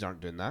exchanges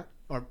aren't doing that,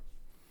 or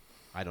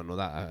I don't know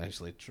that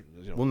actually.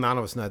 Well, none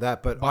of us know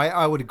that, but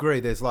I would agree.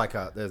 There's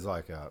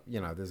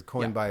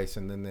Coinbase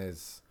and then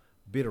there's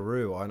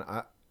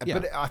Bitaroo.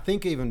 But I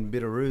think even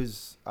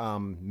Bitaroo's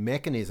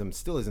mechanism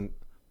still isn't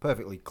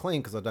perfectly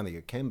clean because I don't think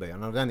it can be,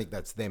 and I don't think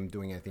that's them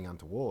doing anything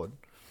untoward.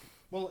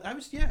 Well, I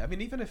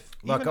mean, even if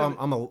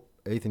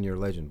Ethan, you're a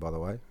legend, by the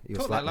way.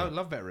 Totally, I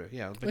love Bitaroo.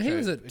 Yeah, Well, he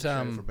was at big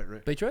shout out for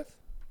Bitaroo. Beechworth.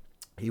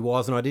 He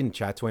was, and I didn't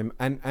chat to him.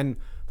 And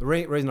the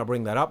reason I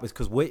bring that up is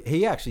because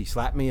he actually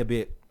slapped me a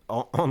bit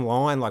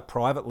online, like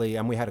privately,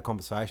 and we had a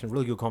conversation, a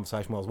really good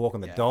conversation while I was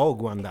walking the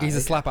dog one day. He's a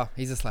slapper.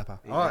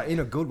 Oh, in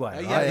a good way.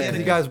 Right? yeah,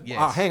 He goes, yes.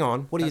 "Oh, hang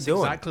on, what are you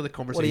doing?" Exactly the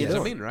conversation. What are you I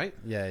doing? mean, right?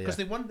 Yeah. Because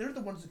they're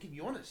the ones that keep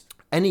you honest.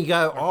 And he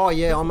go, "Oh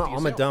yeah, I'm a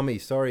yourself. dummy.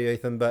 Sorry,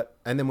 Ethan."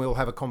 And then we'll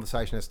have a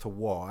conversation as to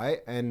why.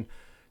 And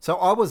so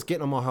I was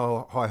getting on my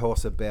high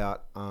horse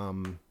about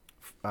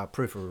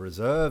proof of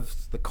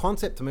reserves. The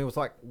concept to me was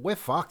like, we're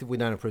fucked if we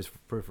don't have proof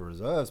of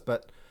reserves.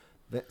 But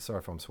sorry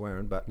if I'm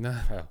swearing, but No.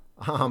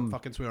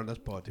 Fucking swear on this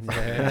pod.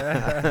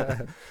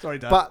 Sorry,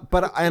 Dad.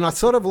 but and I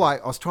sort of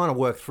like I was trying to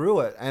work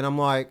through it, and I'm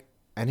like,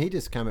 and he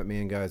just came at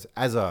me and goes,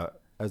 as an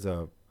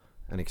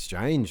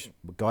exchange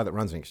guy that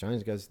runs an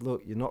exchange, goes,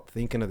 look, you're not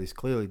thinking of this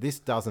clearly. This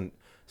doesn't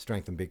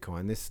strengthen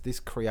Bitcoin.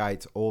 This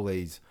creates all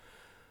these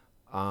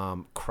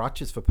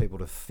crutches for people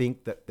to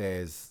think that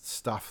there's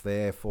stuff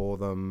there for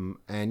them,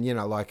 and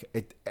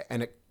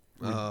it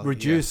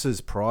reduces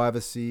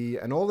privacy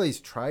and all these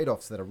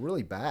trade-offs that are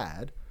really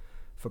bad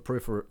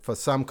for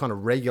some kind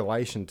of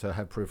regulation to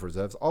have proof of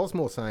reserves. I was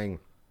more saying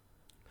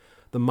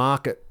the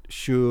market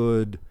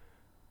should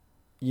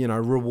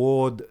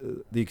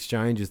reward the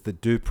exchanges that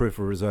do proof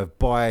of reserve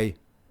by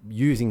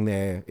using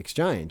their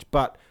exchange.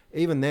 But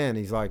even then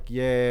he's like,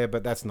 yeah,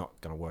 but that's not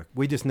going to work.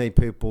 We just need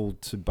people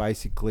to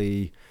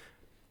basically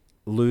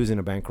lose in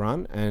a bank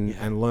run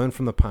and learn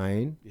from the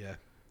pain. Yeah,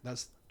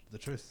 that's the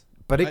truth.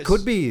 But it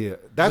could be.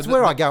 That's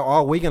where I go.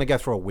 Oh, we're going to go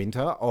through a winter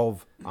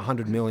of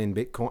 100 million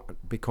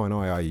Bitcoin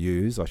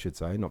IOUs, I should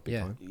say, not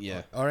Bitcoin.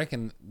 Yeah. I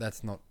reckon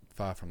that's not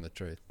far from the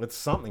truth. It's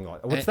something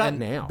like. What's that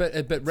now? But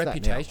What's that now?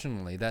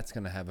 reputationally, that's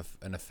going to have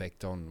an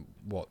effect on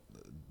what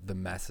the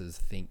masses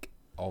think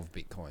of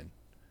Bitcoin.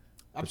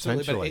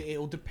 Absolutely, but Potentially.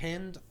 it'll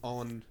depend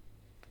on,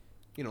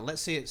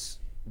 let's say it's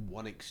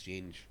one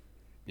exchange,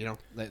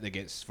 that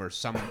gets for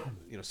some,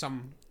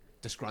 some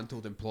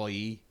disgruntled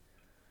employee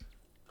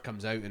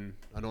comes out and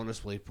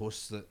honestly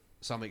posts that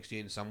some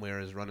exchange somewhere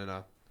is running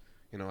a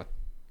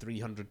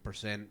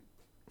 300%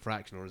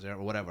 fractional reserve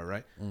or whatever,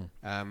 right?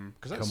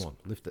 Because Come on,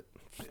 lift it.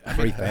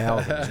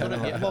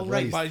 3,000. well,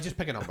 right, but just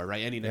pick a number,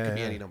 right? It could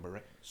be any number,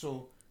 right?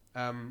 So,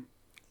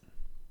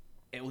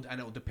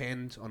 it'll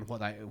depend on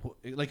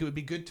it would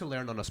be good to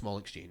learn on a small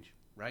exchange,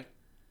 right?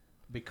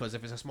 Because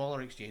if it's a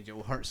smaller exchange, it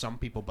will hurt some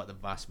people, but the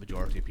vast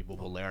majority of people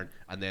will learn,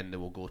 and then they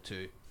will go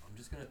to. I'm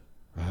just going to.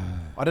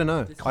 I don't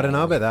know. I don't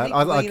know about that.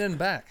 Leaning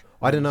back.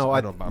 I don't know.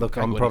 Look,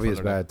 I'm probably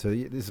as bad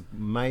too. This is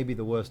maybe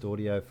the worst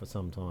audio for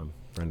some time,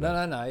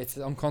 Brendan. No.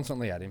 I'm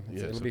constantly at him.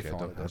 It'll be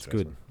fine. That's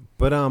good.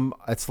 But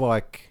it's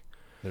like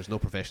There's no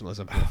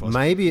professionalism.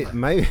 maybe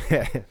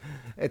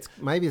it's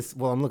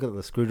well. I'm looking at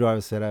the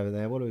screwdriver set over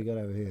there. What do we got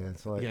over here?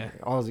 It's like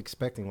I was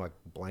expecting like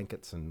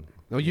blankets and.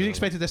 No, you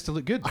expected this to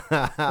look good.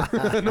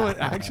 No, it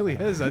actually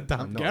is.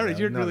 Damn, Garage,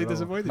 you're really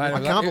disappointed. Mate, I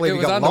can't believe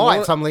you got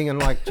lights. I'm thinking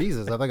like,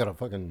 Jesus, have they got a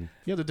fucking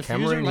Yeah, the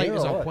camera diffuser in light here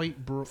is or a what? white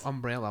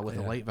umbrella with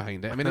a light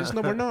behind it. I mean,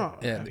 we're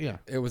not. Yeah.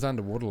 It was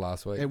underwater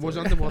last week. It was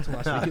underwater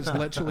last week. It's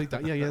literally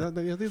that.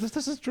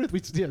 This is truth.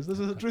 This is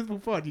a truthful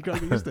pod. You got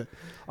to get used to it.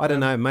 I don't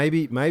know.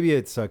 Maybe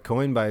it's a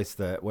Coinbase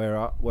that where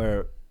I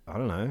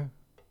don't know,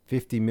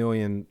 50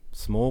 million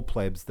small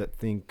plebs that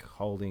think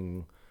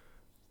holding,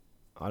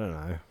 I don't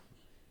know,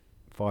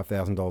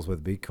 $5,000 worth of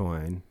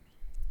Bitcoin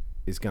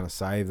is going to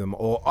save them,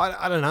 or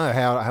I don't know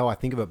how I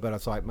think of it, but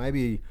it's like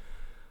maybe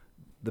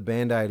the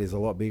Band-Aid is a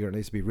lot bigger. It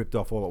needs to be ripped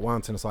off all at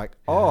once, and it's like,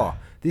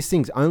 this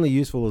thing's only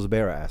useful as a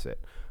bearer asset.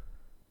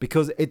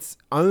 Because it's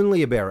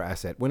only a bearer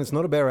asset. When it's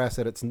not a bearer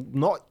asset, it's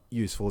not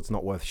useful. It's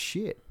not worth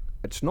shit.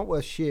 It's not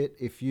worth shit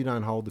if you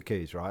don't hold the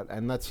keys, right?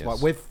 And that's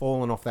like we've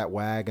fallen off that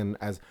wagon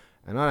I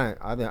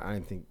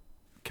don't think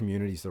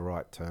community's the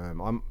right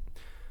term. I'm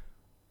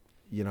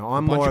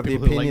more of the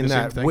opinion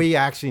that we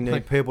actually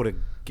need people to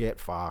get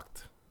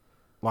fucked,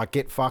 like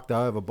get fucked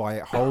over by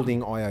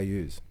holding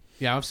IOUs.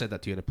 Yeah, I've said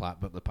that to you in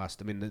the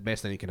past. I mean, the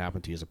best thing that can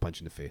happen to you is a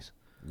punch in the face.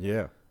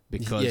 Yeah,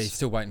 Because he's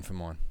still waiting for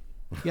mine.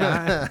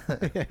 yeah.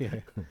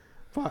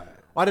 But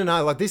I don't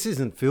know. Like, this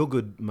isn't feel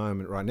good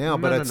moment right now,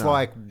 but it's no.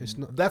 like It's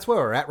not. that's where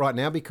we're at right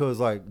now because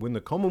like when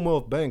the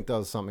Commonwealth Bank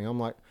does something, I'm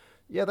like,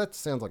 yeah, that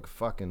sounds like a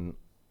fucking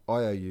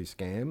IOU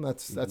scam.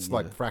 That's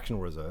like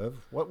fractional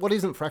reserve. What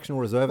isn't fractional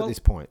reserve Well, at this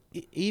point?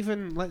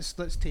 Even let's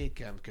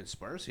take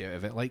conspiracy out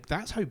of it. Like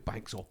that's how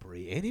banks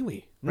operate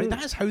anyway, right?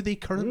 That is how they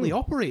currently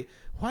operate.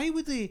 Why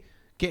would they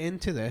get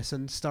into this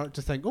and start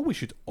to think, oh, we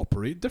should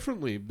operate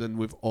differently than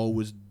we've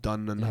always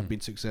done and have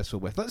been successful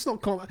with? That's not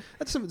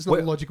that's something that's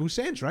not logical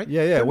sense, right?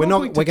 Yeah, They're we're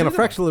going do to that.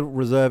 fractional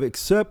reserve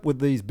except with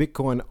these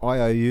Bitcoin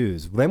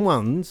IOUs. Them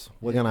ones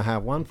we're going to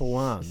have one for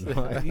one.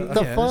 Like,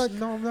 the Yeah, fuck? it's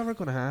never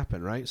going to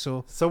happen, right?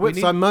 So So we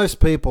so most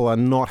people are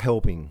not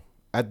helping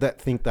at that.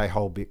 Think they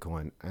hold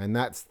Bitcoin, and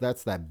that's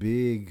that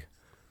big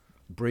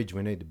bridge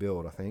we need to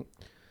build. I think.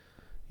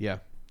 yeah.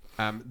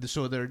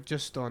 So they're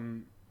just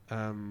on.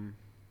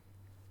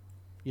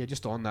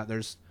 Just on that.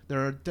 There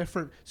are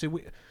different. So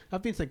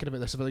I've been thinking about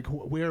this about like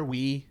where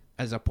we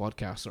as a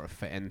podcast sort of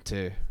fit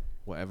into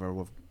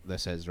whatever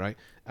this is, right?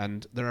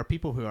 And there are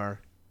people who are,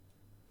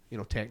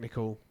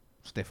 technical,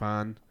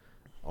 Stefan,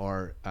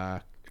 or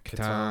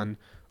Catan,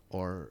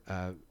 or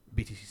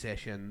BTC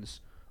Sessions,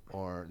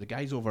 or the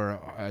guys over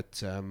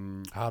at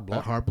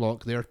Hard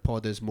Block. Their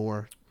pod is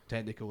more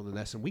technical than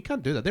this, and we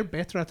can't do that. They're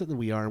better at it than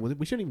we are, and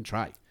we shouldn't even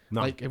try.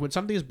 No. Like when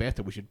somebody is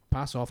better, we should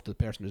pass off to the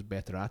person who's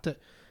better at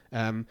it.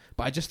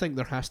 But I just think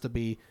there has to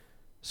be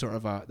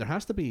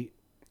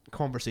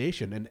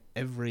conversation in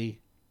every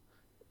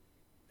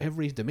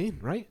domain,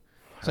 right?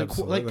 It's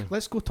Absolutely. like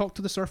let's go talk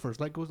to the surfers.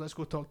 Let's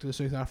go talk to the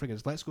South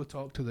Africans. Let's go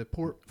talk to the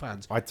port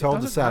fans. I told it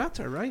the doesn't South.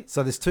 matter, right?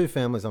 So there's two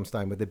families I'm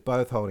staying with. They're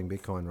both holding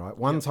Bitcoin, right?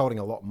 One's holding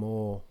a lot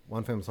more.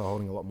 One family's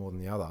holding a lot more than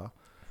the other,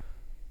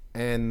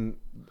 and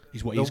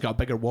He's got a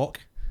bigger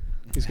walk.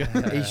 He's got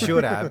he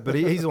should have, but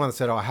he's the one that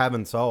said, I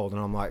haven't sold. And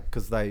I'm like,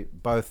 because they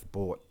both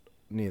bought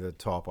near the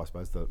top, I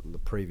suppose, the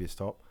previous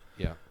top.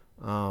 yeah.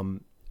 And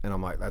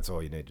I'm like, that's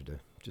all you need to do.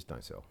 Just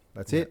don't sell.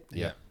 That's it.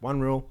 Yeah.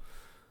 One rule.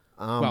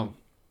 Well,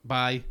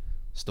 buy,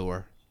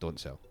 store, don't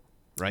sell.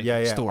 Right?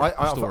 Yeah. Store.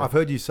 I've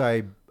heard you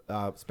say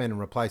spend and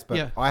replace, but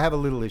Yeah. I have a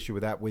little issue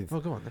with that with Oh,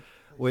 go on then.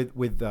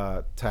 with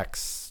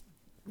tax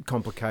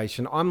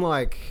complication. I'm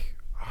like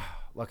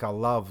I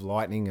love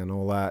Lightning and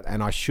all that,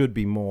 and I should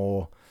be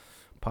more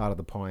part of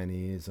the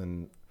pioneers.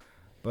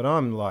 But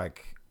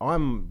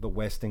I'm the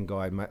Western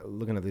guy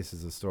looking at this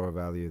as a store of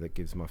value that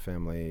gives my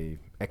family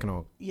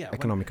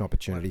economic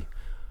opportunity.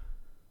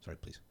 Sorry,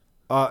 please.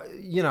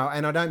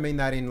 And I don't mean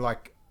that in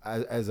like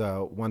as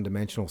a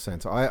one-dimensional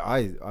sense.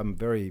 I'm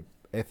very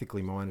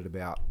ethically minded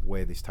about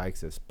where this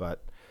takes us,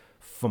 but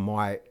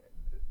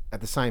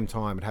at the same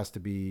time, it has to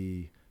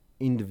be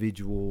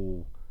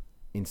individual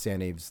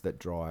incentives that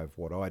drive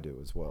what I do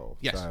as well.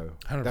 Yes. So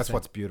 100%. that's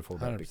what's beautiful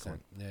about 100%.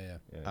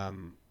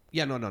 Bitcoin.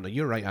 Yeah. No.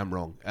 You're right. I'm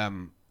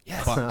wrong.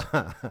 Yes.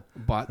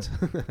 But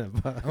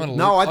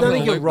No, I don't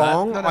think you're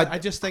wrong. No, I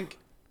just think.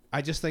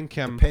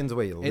 Depends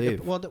where you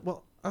live.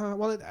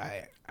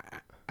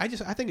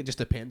 I think it just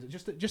depends.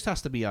 It just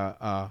has to be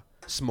a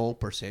small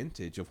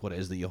percentage of what it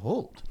is that you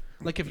hold.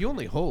 Like if you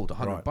only hold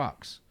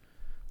 $100,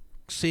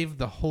 save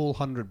the whole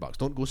 $100.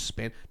 Don't go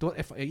spend. Don't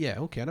if yeah.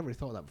 Okay, I never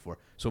thought of that before.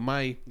 So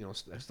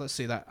let's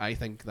say that I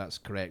think that's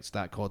correct.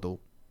 Stack, hodl,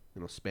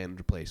 spend,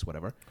 replace,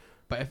 whatever.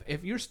 But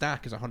if your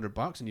stack is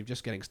 $100 and you're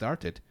just getting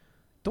started,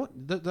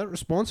 that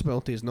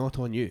responsibility is not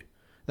on you.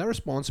 That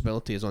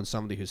responsibility is on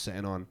somebody who's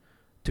sitting on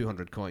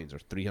 200 coins or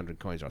 300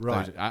 coins or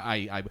 1,000.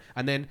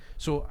 And then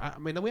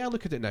the way I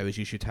look at it now is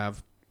you should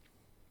have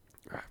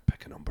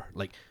pick a number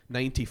like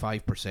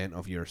 95%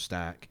 of your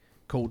stack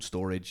cold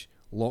storage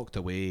locked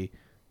away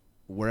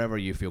wherever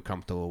you feel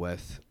comfortable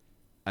with,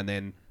 and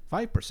then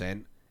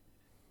 5%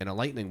 in a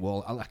Lightning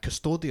wallet, a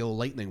custodial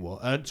Lightning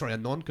wallet. A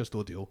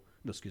non-custodial.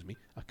 No, excuse me,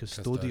 a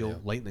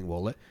custodial Lightning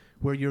wallet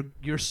where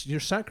you're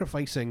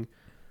sacrificing,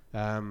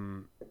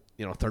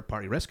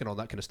 third-party risk and all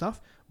that kind of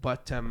stuff,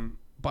 but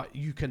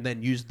you can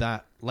then use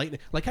that Lightning.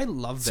 Like I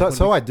love that.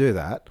 So I do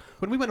that.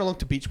 When we went along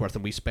to Beechworth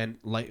and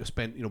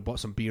we bought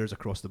some beers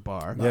across the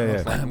bar.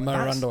 Yeah.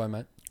 Marundaway,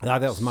 mate. No,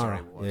 that was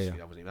Mara. Sorry, Yeah.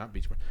 that wasn't even at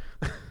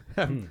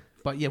Beechworth.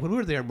 But yeah, when we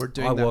were there and we're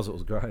doing It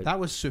was great. that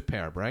was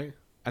superb, right?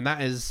 And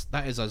that is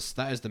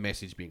the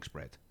message being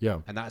spread. Yeah.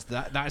 And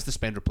that is the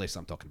spend replace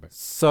I'm talking about.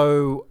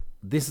 So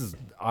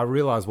I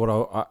realize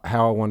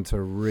how I want to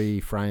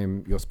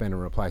reframe your spend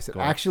and replace. It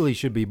actually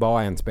should be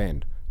buy and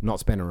spend,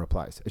 not spend and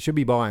replace. It should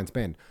be buy and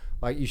spend.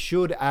 Like you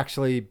should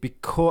actually,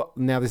 because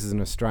now this is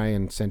an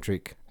Australian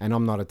centric, and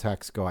I'm not a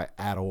tax guy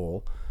at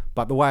all,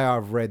 but the way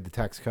I've read the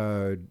tax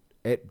code,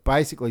 it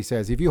basically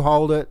says if you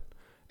hold it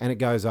and it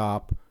goes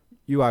up,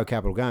 you owe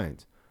capital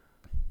gains.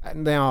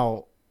 And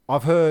now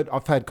I've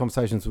had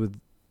conversations with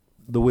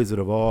the Wizard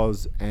of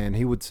Oz, and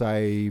he would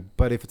say,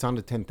 but if it's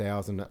under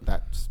 10,000,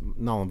 that's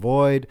null and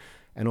void.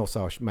 And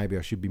also, maybe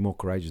I should be more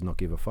courageous, not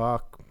give a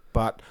fuck.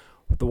 But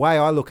the way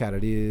I look at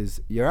it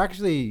is,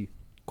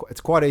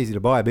 it's quite easy to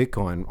buy a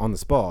Bitcoin on the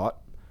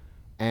spot.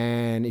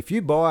 And if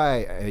you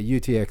buy a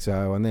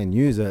UTXO and then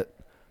use it,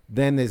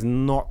 then there's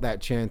not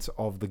that chance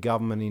of the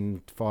government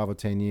in 5 or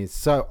 10 years.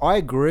 So I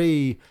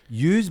agree,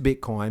 use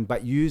Bitcoin,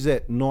 but use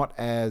it not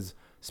as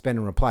spend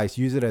and replace,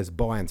 use it as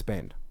buy and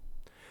spend.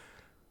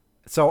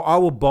 So I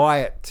will buy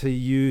it to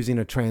use in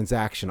a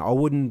transaction. I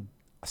wouldn't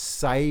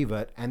save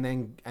it and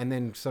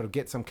then sort of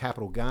get some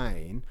capital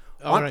gain.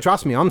 Right.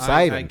 Trust me, I'm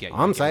saving. I get you,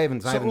 I'm I get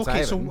you.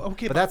 saving.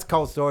 Okay, But that's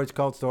cold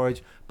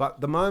storage.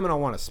 But the moment I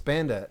want to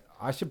spend it,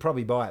 I should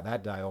probably buy it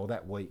that day or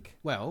that week.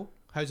 Well,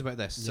 how's about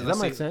this? Does that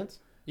make sense?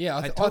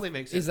 Yeah, It totally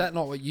makes sense. Is that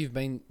not what you've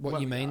been?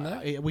 What you mean though?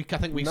 I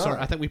think we No.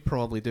 I think we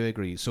probably do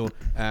agree. So,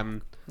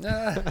 he's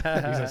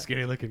a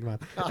scary looking man.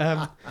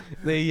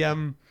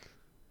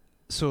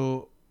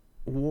 So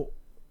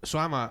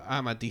I'm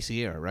a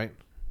DCer, right?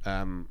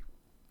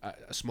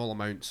 Small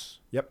amounts.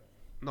 Yep.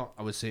 No,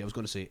 I was going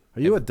to say.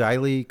 Are you a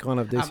daily kind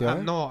of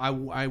DCI? No,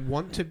 I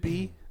want to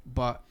be,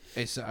 but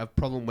it's a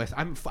problem with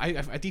I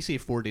DCA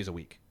 4 days a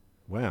week.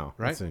 Wow,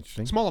 Right, that's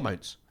interesting. small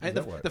amounts. Does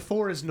that work? The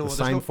 4 is no The there's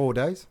same no, 4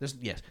 days? There's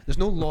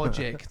no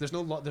logic. there's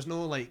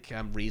no like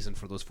reason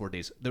for those 4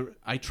 days.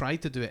 I try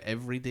to do it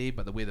every day,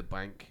 but the way the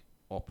bank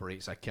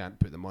operates, I can't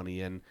put the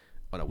money in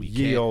on a weekend.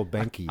 Ye old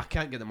banky. I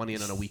can't get the money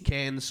in on a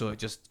weekend, so it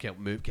just kept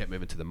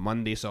moving to the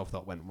Monday. So I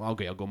thought, well,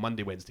 okay, I'll go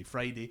Monday, Wednesday,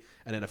 Friday,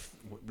 and then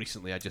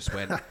recently I just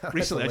went.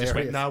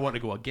 hilarious. Now I want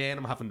to go again.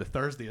 I'm having the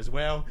Thursday as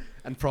well,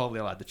 and probably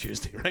I'll add the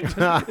Tuesday. Right? It's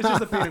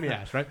just a pain in the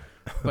ass, right?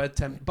 But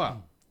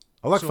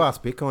I like So-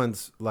 fast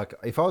Bitcoins. Like,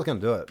 if I was going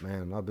to do it,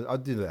 man,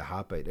 I'd do the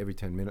heartbeat every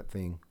 10-minute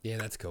thing. Yeah,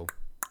 that's cool.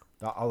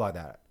 I like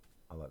that.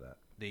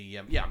 the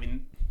I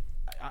mean,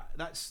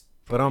 that's.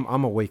 But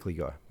I'm a weekly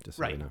guy, just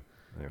so Right. you know.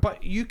 Anyway.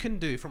 But you can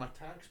do, from a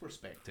tax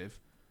perspective,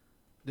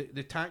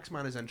 the tax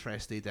man is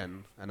interested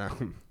in, and I'll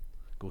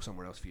go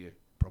somewhere else for you,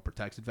 proper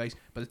tax advice,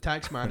 but the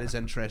tax man is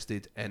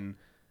interested in,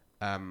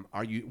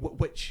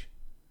 which,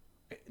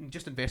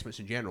 just investments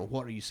in general,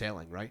 what are you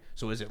selling, right?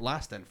 So is it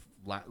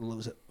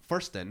was it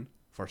first in,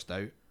 first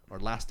out, or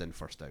last in,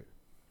 first out?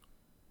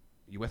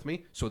 You with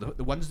me? So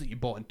the ones that you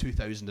bought in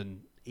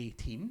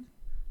 2018,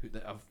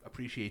 that have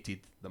appreciated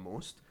the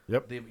most,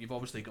 Yep. you've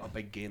obviously got a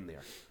big gain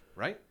there,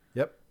 right?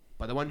 Yep.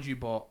 But the ones you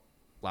bought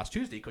last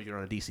Tuesday because you're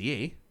on a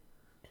DCA,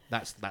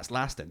 that's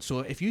last in. So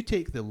if you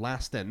take the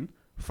last in,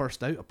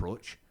 first out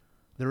approach,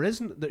 there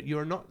isn't that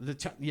you're not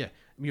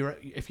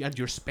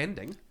you're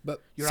spending.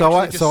 But You're So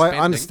actually just I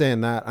spending.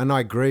 understand that, and I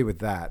agree with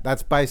that.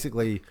 That's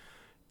basically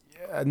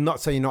not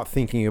so you're not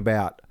thinking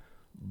about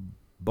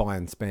buy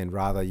and spend.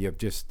 Rather, you're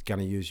just going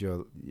to use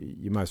your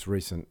most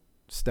recent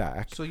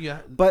stack. So yeah,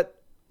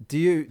 But do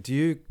you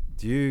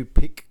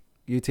pick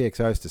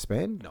UTXOs to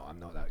spend? no, I'm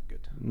not that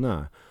good.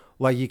 No.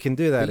 Like, you can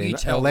do that But you in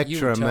tell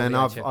Electrum, the and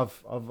HL.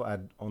 I've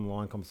had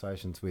online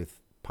conversations with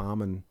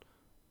Parman.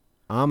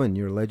 Armin,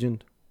 you're a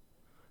legend.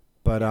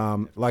 But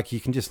like, you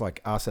can just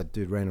like ask that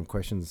dude random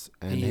questions,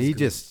 and He is he good.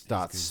 just He's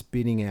starts good.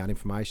 spitting out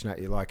information at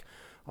you. Like,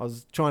 I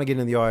was trying to get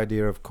into the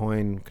idea of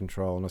coin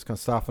control and this kind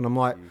of stuff, and I'm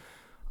like,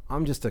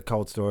 I'm just a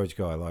cold storage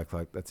guy. Like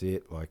that's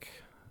it. Like,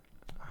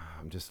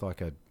 I'm just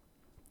like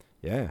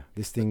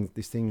this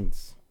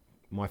thing's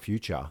my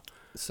future.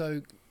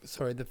 so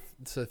sorry,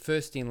 so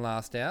first in,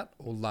 last out,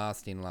 or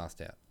last in,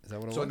 last out? Is that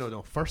what it So was?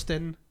 no, first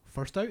in,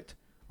 first out,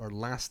 or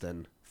last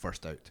in,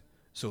 first out.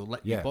 So you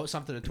Yeah. bought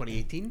something in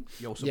 2018.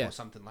 You also Yeah. bought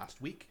something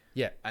last week.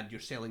 Yeah. And you're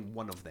selling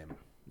one of them.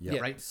 Yeah.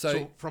 Yeah, Right. so-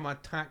 So from a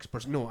tax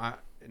person,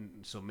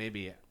 so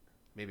maybe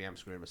I'm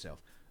screwing myself,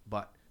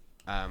 but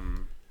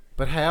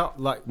But how?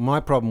 Like, my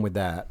problem with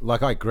that,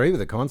 like, I agree with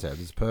the concept.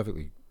 It's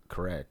perfectly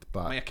correct.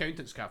 But my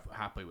accountant's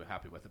happy with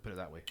it. Put it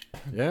that way.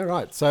 yeah,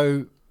 right.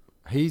 So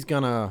he's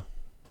gonna,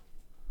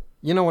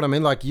 you know what I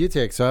mean? Like,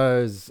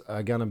 UTXOs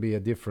are gonna be a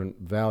different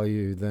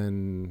value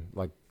than,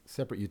 like,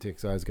 separate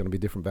UTXO is gonna be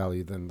different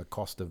value than the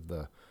cost of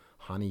the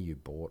honey you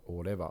bought or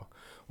whatever.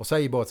 Or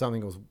say you bought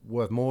something that was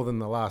worth more than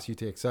the last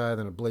UTXO,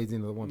 then it bleeds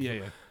into the one.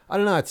 Yeah. I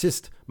don't know. It's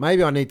just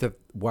maybe I need to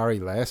worry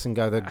less and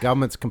go. The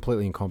government's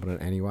completely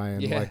incompetent anyway,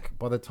 and Yeah. like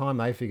by the time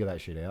they figure that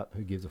shit out,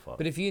 who gives a fuck?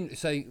 But is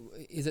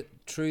it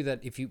true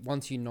that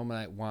once you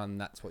nominate one,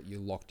 that's what you're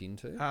locked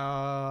into?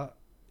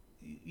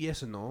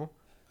 Yes and no.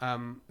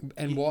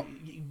 And what?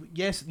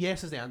 Yes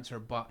is the answer,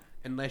 but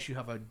unless you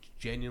have a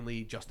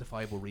genuinely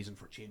justifiable reason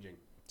for changing,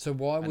 So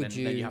why and would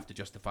then you have to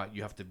justify.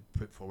 You have to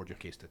put forward your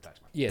case to the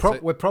taxman. Yeah.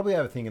 We're probably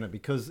overthinking it,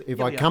 because if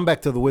Yeah, I yeah. come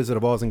back to the Wizard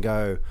of Oz and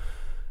go,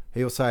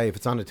 he'll say if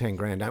it's under 10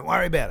 grand, don't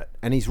worry about it,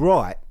 and he's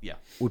right. Yeah.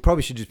 We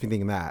probably should just be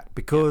thinking that,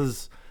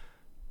 because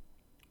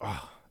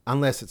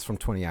unless it's from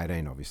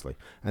 2018, obviously,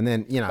 and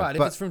then But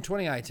if it's from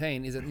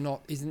 2018,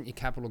 isn't your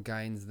capital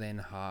gains then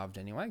halved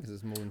anyway because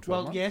it's more than 12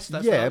 Well, months?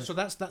 yes, Yeah. so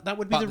that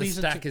would be But the the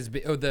reason. stack is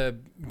or the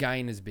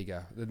gain is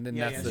bigger. Then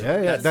Yeah, that's yeah.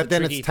 the, yeah, that's the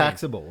then tricky it's thing.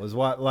 taxable as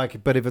well.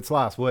 Like, but if it's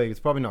last week, it's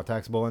probably not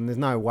taxable, and there's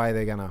no way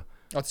they're gonna.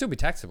 Oh, it'd still be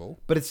taxable.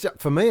 But it's just,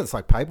 for me, it's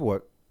like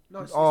paperwork.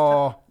 no,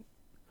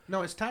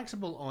 it's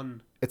taxable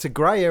on. It's a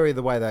grey area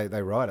the way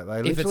they write it.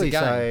 They If it's a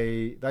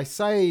literally game. they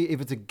say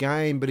if it's a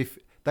game, but if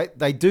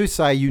they do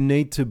say you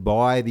need to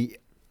buy the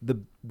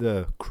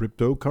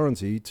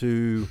cryptocurrency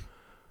to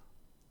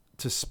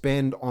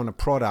spend on a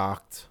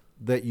product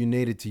that you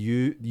needed to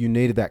you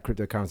needed that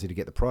cryptocurrency to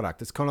get the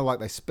product. It's kind of like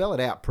they spell it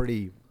out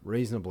pretty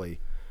reasonably.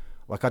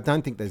 Like I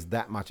don't think there's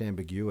that much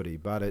ambiguity,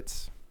 but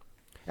it's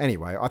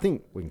anyway. I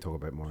think we can talk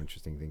about more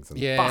interesting things than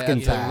fucking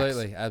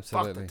absolutely, tax.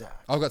 absolutely. Fuck the tax.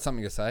 I've got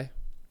something to say.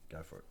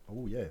 Go for it.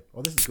 Oh yeah.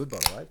 Oh, this is good by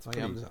the way. It's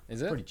pretty,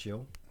 Is it? pretty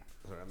chill.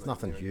 It's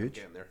nothing huge.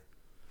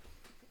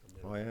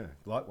 Oh yeah,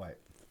 lightweight.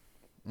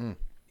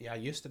 Yeah, I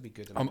used to be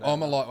good. I'm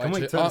a lightweight. Can we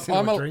too. turn this into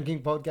I'm a a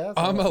drinking podcast?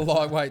 I'm a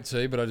lightweight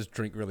too, but I just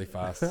drink really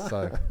fast.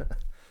 So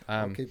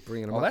I'll keep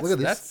bringing them oh, up. Look at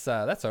this.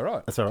 That's all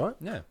right. That's all right.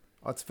 Yeah.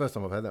 Oh, it's the first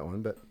time I've had that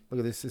one, but look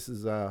at this. This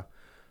is a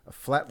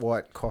flat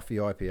white coffee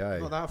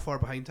IPA. Not that far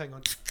behind. Hang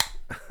on.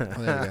 Oh,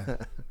 there you go.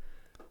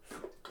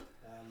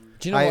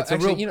 Do you know Hey, what? it's a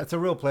Actually, real, you know, it's a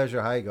real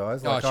pleasure. Hey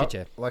guys, Oh, shit,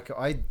 yeah. Like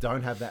I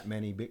don't have that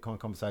many Bitcoin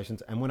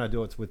conversations, and when I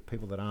do, it's with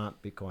people that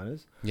aren't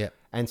Bitcoiners. yeah.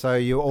 And so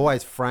you're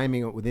always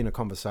framing it within a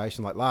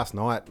conversation. Like last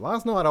night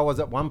I was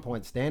at one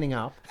point standing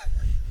up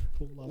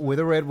with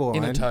a red wine.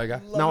 In a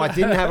toga. No, I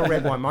didn't have a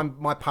red wine.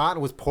 My partner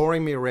was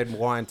pouring me a red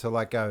wine to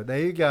like go, there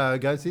you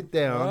go sit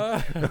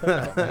down. We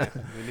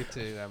need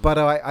to. But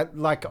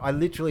I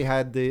literally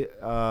had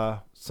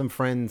some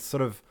friends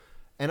sort of,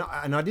 and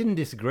I didn't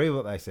disagree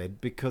with what they said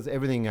because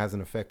everything has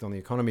an effect on the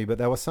economy. But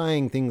they were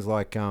saying things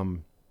like they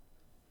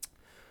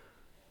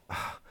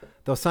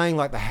were saying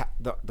like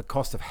the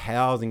cost of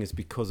housing is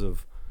because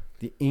of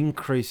the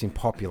increase in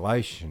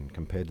population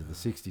compared to the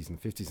 60s and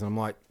 50s. And I'm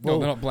like, Well, well,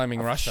 they're not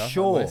blaming Russia. at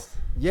Sure. least.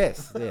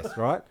 Yes,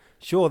 right.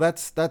 Sure,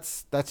 that's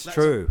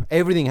true.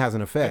 Everything has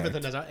an effect.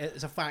 Everything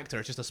is a factor.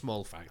 It's just a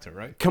small factor,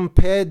 right?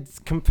 Compared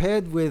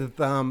with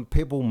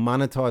people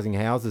monetizing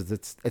houses,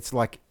 it's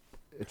like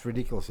it's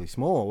ridiculously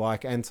small.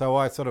 Like, and so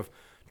I sort of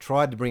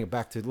tried to bring it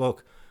back to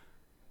look,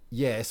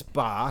 yes,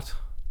 but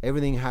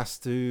everything has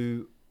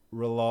to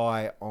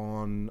rely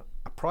on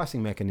a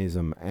pricing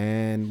mechanism,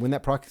 and when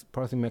that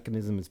pricing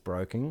mechanism is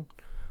broken,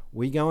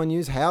 we go and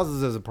use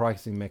houses as a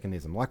pricing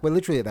mechanism. Like we're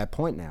literally at that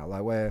point now,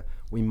 like where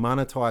we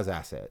monetize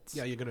assets.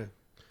 Yeah, you're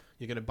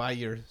gonna buy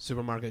your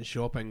supermarket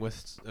shopping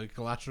with a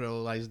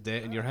collateralized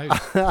debt in your house.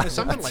 It's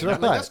something like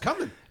that. Like, that's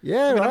coming.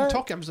 Yeah, I mean, right. I'm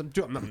talking.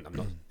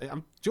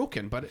 I'm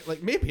joking, but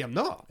like maybe I'm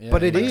not. Yeah.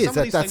 But it Like, is. some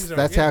of these things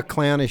That's are- how yeah.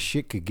 clownish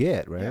shit could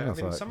get, right? Yeah, I It's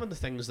mean, like- some of the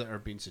things that are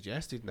being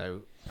suggested now.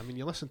 I mean,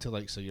 you listen to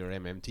like your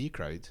MMT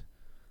crowd.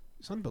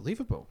 It's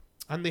unbelievable,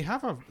 and they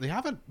have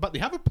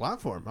a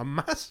platform, a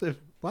massive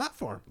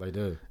platform. they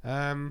do.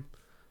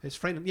 It's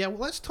frightening. Yeah, well,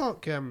 let's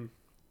talk.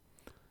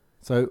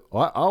 So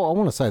I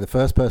want to say the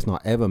first person I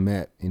ever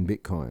met in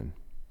Bitcoin,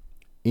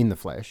 in the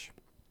flesh,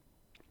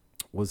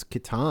 was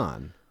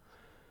Kitan,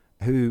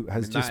 who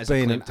has that just is a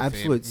been claim an to fame.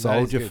 absolute That is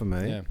soldier good. for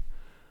me. Yeah.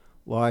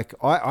 Like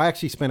I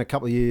actually spent a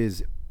couple of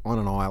years on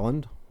an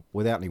island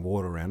without any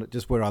water around it,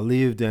 just where I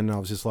lived, and I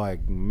was just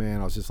like,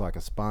 man, I was just like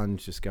a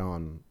sponge, just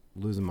going,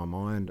 losing my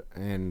mind.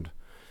 And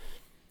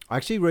I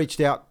actually reached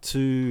out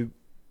to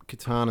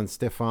Kitan and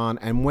Stefan,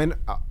 and when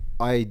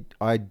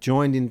I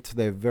joined into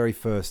their very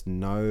first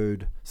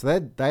node, so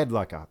they had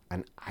like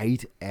an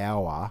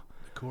 8-hour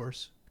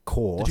Course.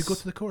 course. Did you go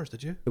to the course?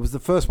 Did you? It was the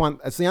first one.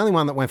 It's the only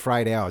one that went for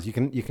 8 hours. You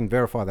can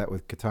verify that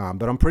with Catan,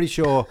 but I'm pretty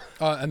sure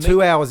And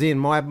 2 hours in,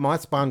 my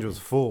sponge was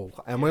full,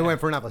 and we went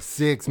for another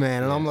 6,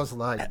 man. And I'm just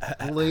like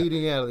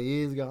bleeding out of the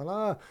ears,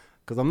 going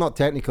because I'm not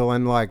technical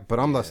and like, but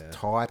I'm just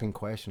typing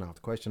question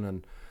after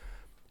question,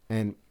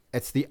 and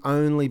it's the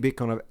only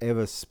Bitcoin I've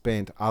ever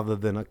spent, other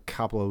than a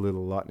couple of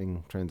little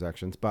Lightning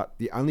transactions. But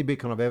the only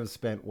Bitcoin I've ever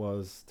spent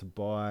was to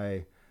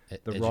buy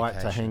the right to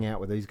education. hang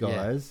out with these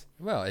guys.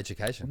 Well,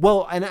 education.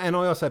 Well, and I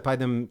also paid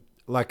them,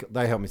 like,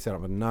 they helped me set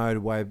up a node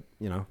way,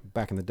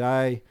 back in the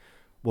day.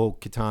 Well,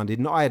 Catan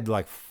didn't. I had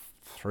like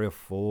 3 or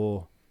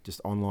 4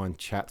 just online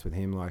chats with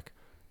him, like,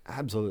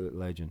 absolute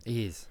legend.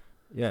 He is.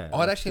 Yeah.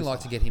 I'd actually like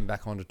to get him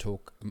back on to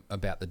talk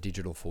about the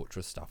Digital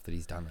Fortress stuff that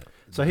he's done.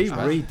 So he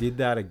redid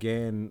that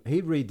again.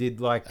 He redid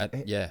like At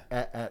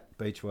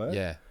Beechworth.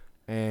 Yeah.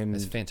 And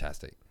It's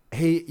fantastic.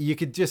 you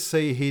could just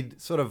see he'd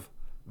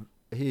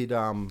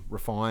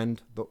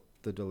refined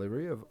the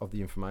delivery of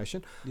the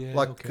information. Yeah,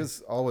 Like, okay.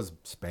 because I was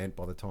spent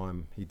by the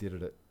time he did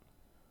it at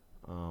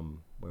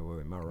where were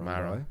we, Murray?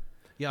 Murray.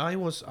 Yeah, I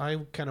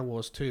kind of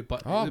was too.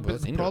 But, Oh, but but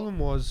it's the into problem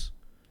was.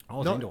 I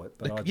was not- into it,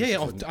 but like, I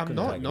just I'm couldn't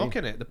not take it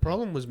knocking it. The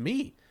problem was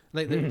me.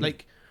 Like,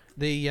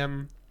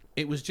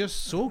 it was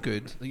just so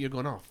good that you're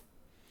going off.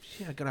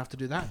 Shit, I'm gonna have to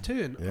do that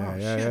too, and Yeah, I'm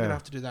yeah. gonna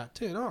have to do that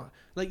too. And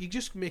like you're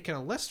just making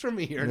a list for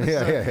me here, and,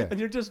 Yeah. and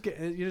you're just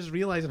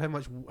realizing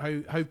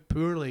how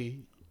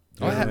poorly.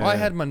 I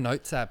had my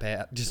notes app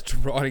out, just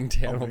writing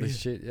down all this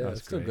shit. Yeah, That's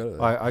it's still great. good at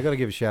that. I got to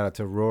give a shout out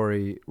to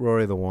Rory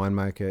the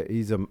winemaker.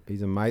 He's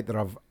a mate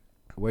that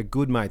we're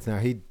good mates now.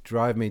 He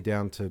drove me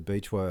down to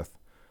Beechworth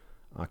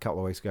a couple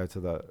of weeks ago to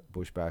the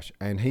Bush Bash,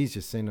 and he's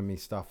just sending me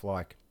stuff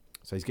like,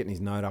 so he's getting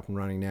his node up and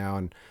running now,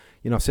 and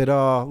I said,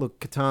 oh look,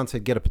 Catan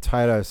said get a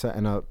potato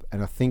and a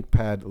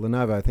ThinkPad,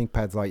 Lenovo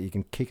ThinkPad's like you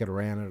can kick it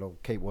around and it'll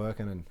keep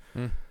working,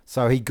 and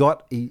so he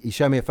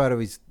showed me a photo of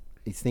his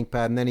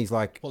ThinkPad, and then he's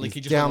like, Well, he's like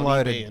he just went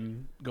on eBay downloaded.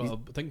 and got a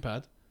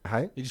ThinkPad.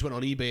 Hey? He just went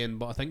on eBay and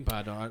bought a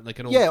ThinkPad or like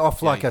an old... Yeah,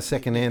 off like a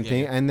second-hand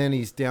thing, yeah. and then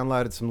he's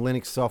downloaded some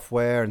Linux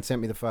software and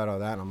sent me the photo of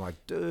that, and I'm like,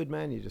 dude,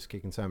 man, you're just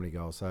kicking so many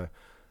goals. So,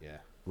 Yeah.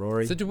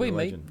 Rory. So did you're we a meet?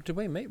 legend. Did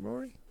we meet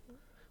Rory?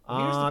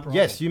 Here's the problem.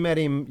 Yes, you met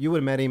him. You would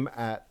have met him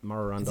at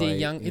Murrurundi. Is he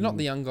young? You're not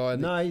the young guy.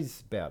 No,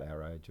 he's about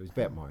our age. He's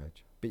about my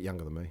age. A bit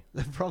younger than me.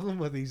 The problem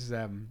with these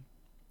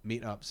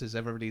meetups is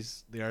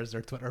there's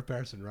their Twitter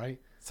person, right?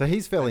 So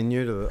he's fairly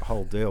new to the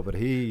whole deal, but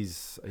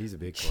he's a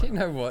big You one.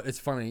 know what? It's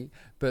funny,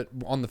 but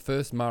on the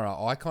first Murra,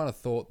 I kind of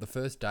thought the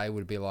first day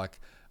would be like,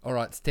 all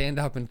right, stand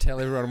up and tell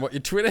everyone what your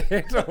Twitter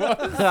handle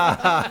was.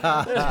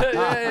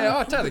 yeah,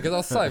 oh, totally, because I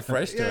was so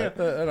fresh to it.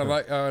 And I'm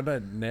like, oh, I know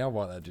now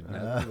why that didn't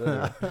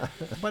happen.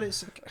 But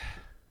it's...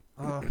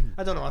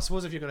 I don't know. I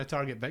suppose if you're going to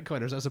target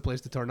Bitcoiners, that's a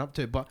place to turn up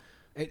to. But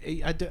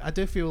I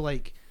do feel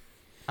like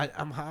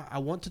I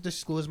want to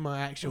disclose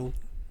my actual,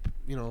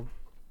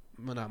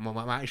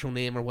 my actual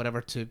name or whatever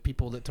to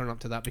people that turn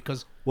up to that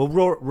because... Well,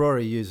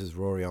 Rory uses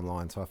Rory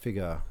online, so I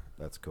figure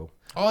that's cool.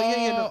 Oh,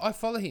 yeah, no. I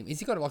follow him. Has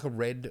he got like a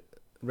red...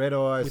 Red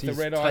eyes. With the He's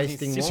red eyes,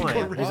 tasting he's wine.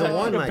 got He's a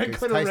winemaker. He's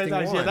tasting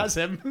wine. Yeah, that's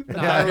him.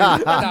 No,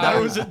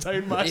 Narrows it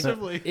down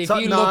massively. If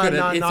you look at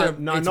it,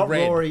 it's not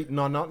red. Rory.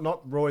 No,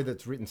 not Rory.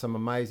 That's written some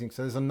amazing.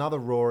 So there's another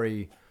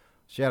Rory.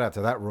 Shout out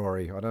to that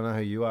Rory. I don't know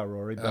who you are,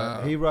 Rory,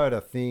 but he wrote a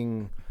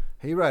thing.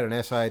 He wrote an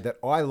essay that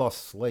I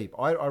lost sleep.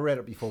 I read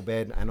it before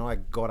bed, and I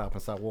got up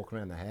and started walking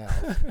around the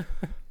house.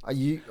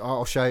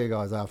 I'll show you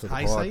guys after the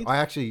pod. Highside? I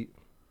actually.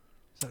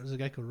 There's a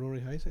guy called Rory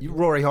Highside.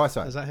 Rory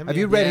Highside. Is that him? Have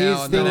Yeah. you read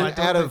Yeah, his no, thing I don't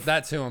out of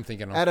That's who I'm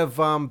thinking of.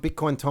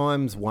 Bitcoin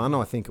Times 1,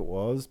 I think it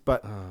was.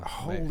 But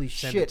holy mate,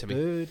 send it shit, to me.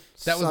 dude!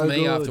 That was So me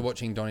good. after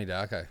watching Donnie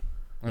Darko.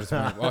 I just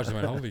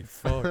went, holy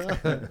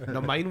fuck. No,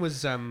 mine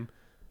was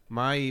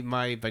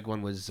my big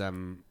one was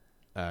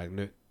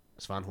Knut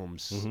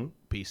Svanholm's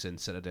piece in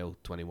Citadel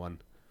 21.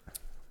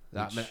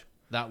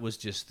 That was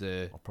just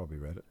the... I'll probably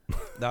read it.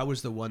 That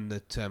was the one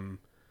that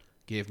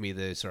gave me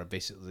the sort of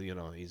basically,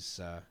 he's...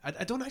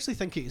 I don't actually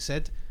think it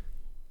said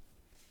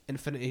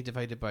infinity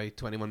divided by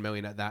 21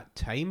 million at that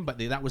time, but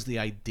that was the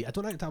idea. I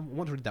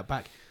want to read that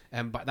back,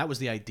 but that was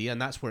the idea,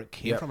 and that's where it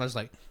came from. I was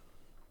like,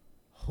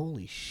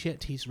 holy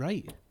shit, he's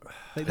right.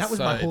 Like that was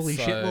my holy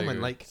shit moment.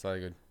 Good, Like so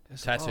good.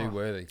 Tattoo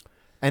worthy.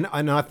 And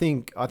I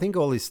think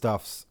all this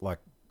stuff's like,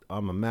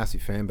 I'm a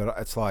massive fan, but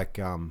it's like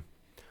I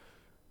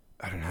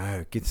don't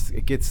know,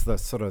 it gets the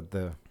sort of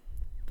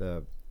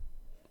the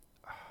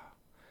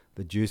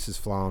juices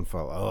flowing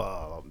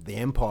for the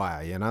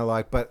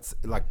empire, but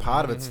like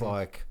part of it's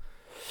like,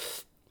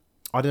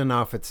 I don't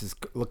know if it's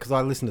because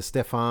I listen to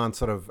Stefan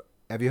sort of.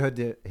 Have you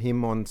heard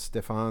him on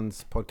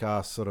Stefan's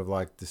podcast sort of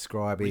like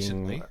describing...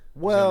 Recently?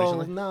 Well,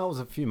 Recently? no, it was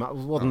a few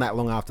months. It wasn't that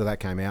long after that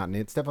came out.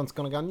 And Stefan's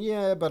kind of going,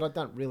 yeah, but I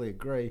don't really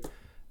agree.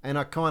 And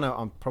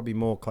I'm probably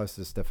more close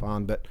to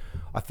Stefan, but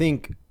I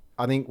think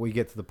we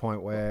get to the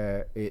point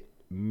where it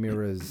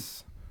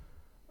mirrors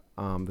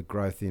the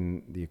growth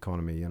in the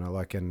economy,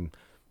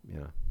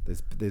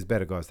 there's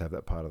better guys to have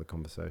that part of the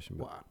conversation.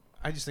 But. Well,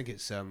 I just think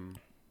it's a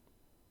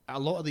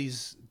lot of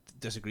these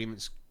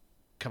disagreements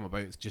come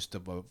about just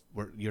about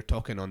where you're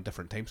talking on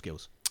different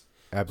timescales.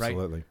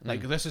 Absolutely.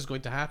 Right? Like this is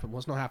going to happen. Well,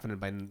 it's not happening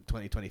by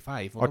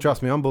 2025. Oh,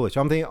 trust me, I'm bullish.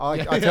 I'm thinking.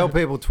 I tell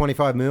people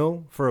 25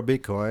 mil for a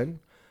Bitcoin,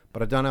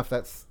 but I don't know if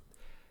that's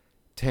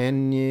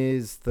 10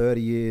 years,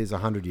 30 years,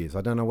 100 years. I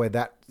don't know where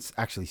that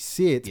actually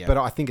sits, but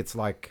I think it's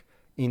like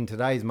in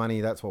today's money,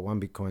 that's what one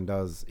Bitcoin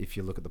does. If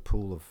you look at the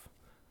pool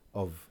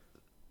of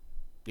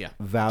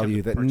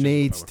value that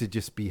needs to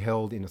just be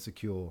held in a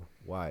secure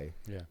way.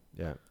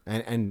 Yeah,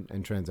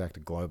 and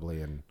transacted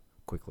globally and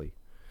quickly.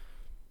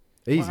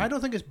 Easy. Well, I don't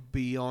think it's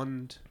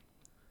beyond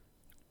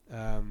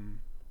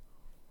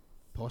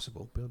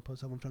possible. Beyond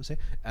possible, I'm trying to say.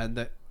 And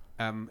that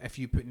if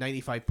you put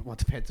 95, well, it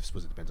depends. I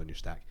suppose it depends on your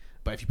stack.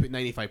 But if you put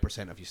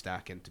 95% of your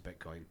stack into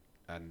Bitcoin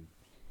and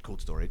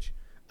cold storage,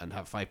 and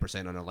have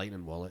 5% on a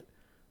Lightning wallet,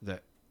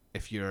 that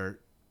if you're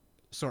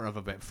sort of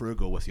a bit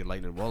frugal with your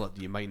Lightning wallet,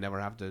 you might never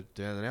have to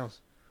do anything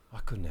else. I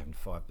couldn't have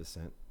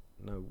 5%.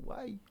 No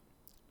way.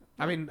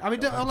 I mean,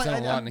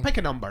 pick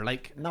a number.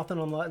 Like Nothing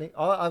on Lightning.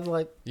 I'm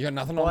like, You got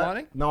nothing on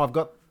Lightning? no, I've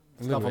got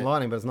A stuff little on bit.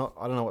 Lightning, but it's not.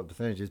 I don't know what the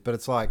percentage is, but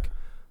it's like,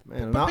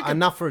 man, But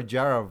enough for a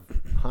jar of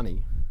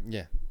honey.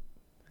 Yeah.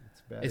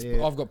 That's about It's,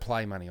 it. I've got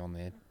play money on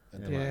there.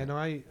 at the yeah, moment. no,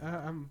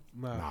 I'm.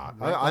 Nah,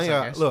 right, I think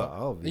that's,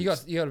 look, You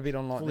got a bit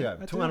on Lightning. yeah,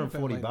 I do $240 have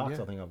Lightning, bucks.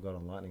 yeah. I think I've got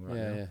on Lightning right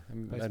Yeah, now. yeah.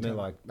 That's me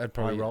like That'd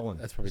probably rolling.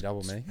 That's probably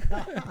double me.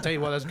 tell you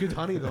what, that's good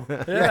honey though.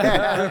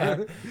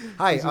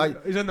 Hey,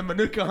 He's in the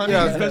Manuka honey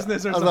Yeah,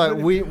 business or I was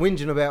something. like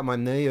whinging about my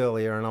knee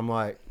earlier, and I'm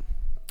like,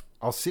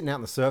 I was sitting out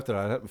in the surf today.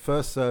 I had the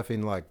first surf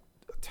in like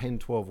 10,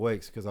 12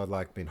 weeks because I'd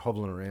like been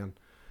hobbling around,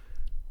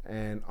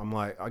 and I'm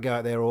like, I go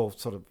out there all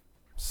sort of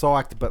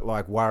psyched, but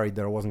like worried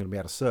that I wasn't going to be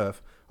able to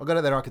surf. I got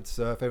out there, I could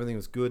surf, everything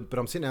was good, but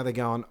I'm sitting out there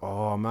going,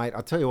 oh mate,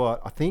 I tell you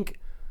what, I think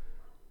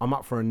I'm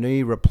up for a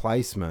knee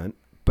replacement,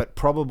 but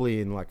probably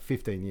in like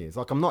 15 years.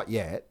 Like I'm not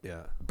yet,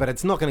 Yeah. but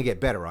it's not going to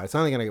get better, right? It's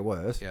only going to get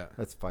worse. Yeah.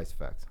 Let's face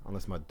facts.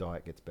 Unless my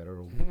diet gets better,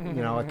 or,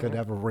 I could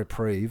have a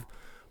reprieve.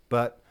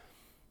 But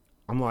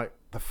I'm like,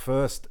 the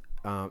first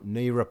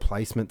knee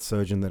replacement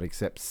surgeon that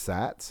accepts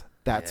SATs.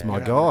 That's my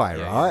They're guy,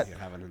 having- right?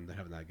 They're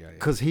having that guy. Yeah.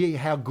 Because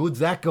how good's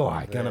that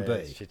guy gonna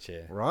be, Shit,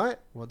 yeah. right?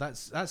 Well,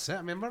 that's it.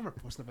 I mean, I remember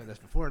posting about this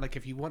before. Like,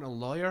 if you want a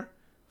lawyer,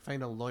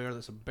 find a lawyer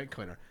that's a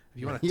Bitcoiner. If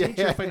you want a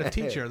teacher, find a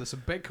teacher that's a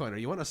Bitcoiner.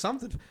 You want a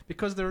something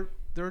because they're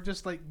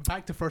just like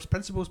back to first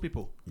principles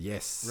people,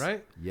 Yes.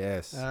 right?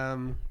 Yes.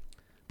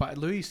 But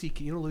Louis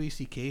C.K., Louis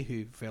C.K.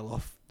 who fell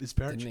off his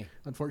perch, Didn't he?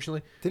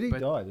 unfortunately. Did he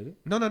but- die? Did he?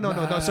 No.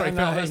 Sorry, No,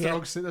 fell. That's he- the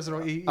wrong. That's the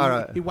wrong. He All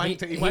right.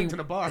 wanked in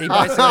a bar. He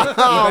basically,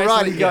 Oh,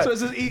 right, he basically- got-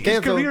 so his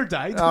Cancelled. career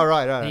died. Oh,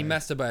 right. he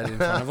masturbated in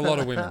front of a lot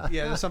of women.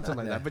 Yeah, something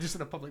like that. But just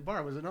in a public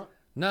bar, was it not?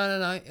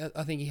 No.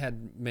 I think he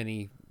had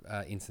many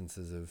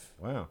instances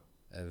Wow.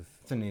 of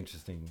It's an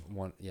interesting.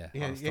 one. Yeah.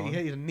 Yeah, Last he time.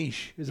 had a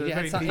niche. Is He a had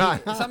very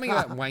something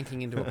about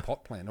wanking into a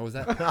pot plant, or was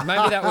that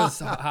maybe that was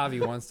Harvey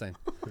Weinstein?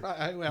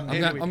 well,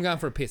 I'm going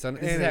for a piss. This is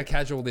how Anyway.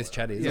 casual this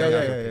chat is. Yeah, I'm yeah,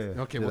 going for a piss.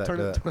 Okay, Do well,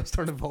 that. let's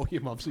turn the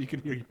volume up so you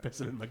can hear you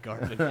pissing in my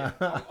garden.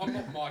 I'm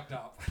not mic'd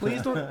up.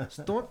 Please don't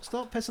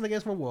stop pissing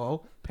against my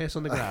wall. Piss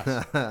on the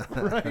grass.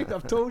 Right?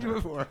 I've told you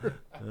before.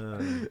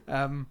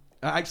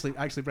 Actually,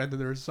 Brendan,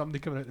 there is somebody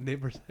coming out the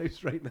neighbour's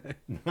house right now.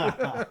 I'll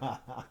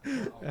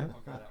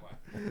go that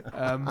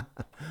way.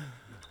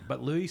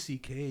 But Louis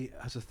C.K.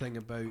 has a thing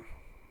about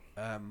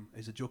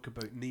is a joke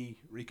about knee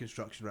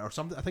reconstruction or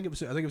something. I think it was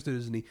to do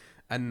his knee,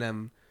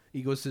 and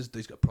he goes to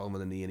he's got a problem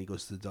with the knee, and he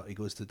goes to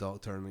the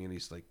doctor, and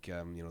he's like,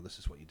 this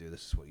is what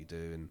you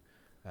do,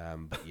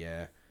 and but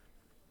yeah,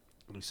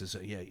 and he says,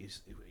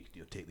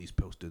 take these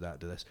pills, do that,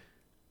 do this,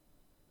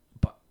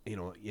 but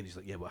and he's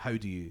like, yeah, well, how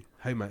do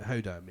I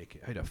make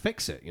it? How do I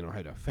fix it?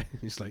 How do I fix?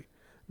 He's like,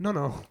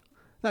 no,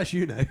 that's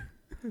you now.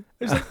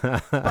 It's like,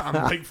 but I'm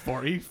like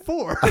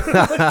 44.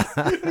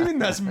 What do you mean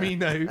that's me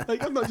now?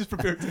 Like, I'm not just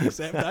prepared to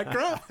accept that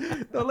crap.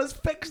 No, let's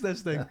fix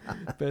this thing.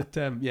 But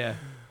yeah.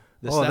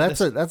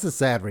 That's a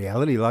sad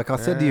reality. Like I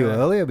said to you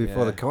earlier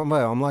before the yeah.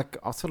 combo, I'm like,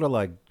 I was kind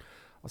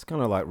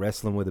of like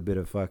wrestling with a bit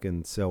of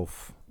fucking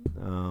self.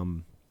 I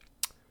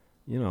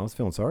was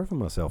feeling sorry for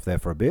myself there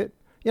for a bit.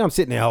 I'm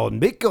sitting there holding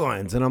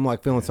Bitcoins and I'm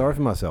like feeling sorry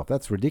for myself.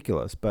 That's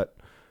ridiculous. But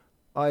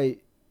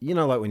like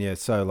when you're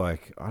so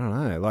like, I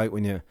don't know, like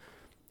when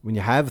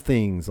you have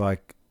things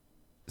like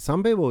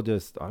some people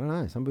just, I don't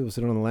know, some people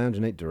sit on the lounge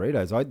and eat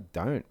Doritos. I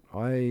don't.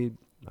 I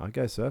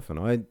go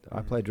surfing.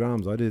 I play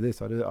drums. I do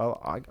this.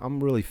 I'm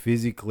really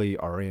physically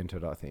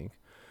oriented, I think.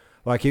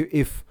 Like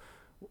if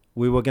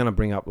we were going to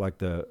bring up like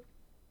the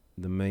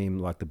meme,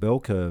 like the bell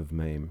curve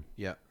meme.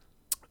 Yeah.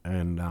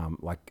 And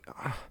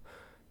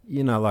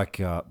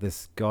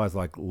there's guys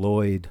like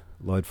Lloyd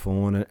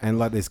Fawn and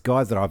like there's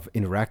guys that I've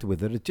interacted with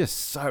that are just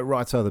so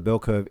right side of the bell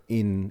curve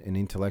in an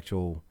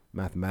intellectual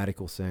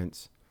mathematical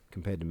sense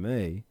compared to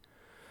me,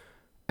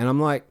 and I'm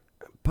like,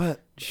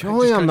 but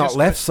surely I'm not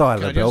left side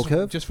of the bell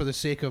curve. Just for the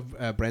sake of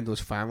Brendo's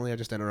family, I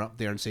just interrupt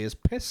there and say his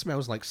piss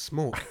smells like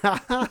smoke.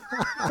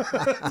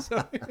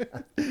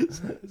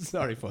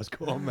 Sorry, Fuzz,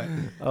 go on, mate.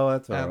 Oh,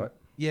 that's all right.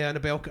 Yeah, and a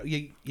bell curve.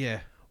 Yeah.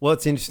 Well,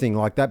 it's interesting.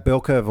 Like that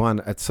bell curve one,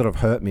 it sort of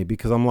hurt me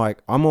because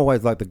I'm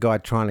always like the guy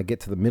trying to get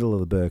to the middle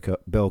of the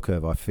bell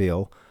curve. I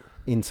feel,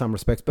 in some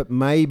respects, but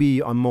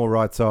maybe I'm more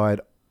right side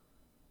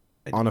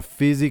on a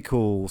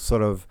physical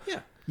sort of.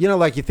 Yeah.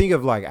 Like you think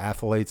of like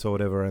athletes or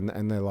whatever,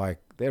 and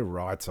they're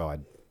right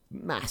side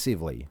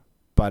massively,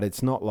 but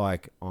it's not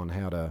like on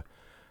how to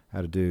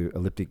do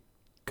elliptic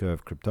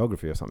curve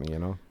cryptography or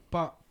something,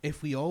 But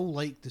if we all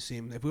like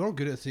if we all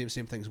good at the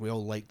same things, we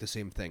all like the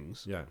same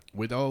things. Yeah.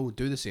 We'd all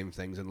do the same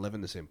things and live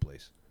in the same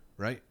place,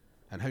 right?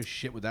 And how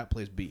shit would that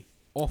place be?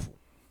 Awful,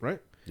 right?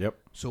 Yep.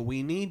 So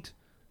we need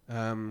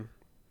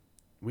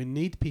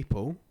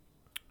people.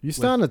 You're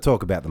starting to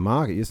talk about the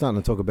market. You're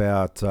starting to talk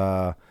about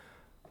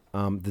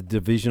the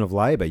division of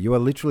labor. You are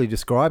literally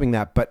describing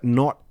that, but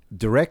not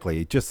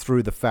directly, just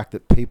through the fact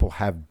that people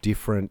have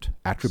different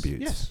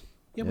attributes. Yes.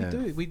 Yeah,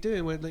 Yeah. we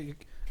do. We're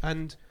like,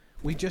 and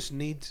we just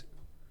need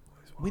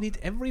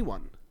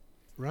everyone,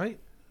 right?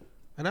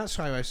 And that's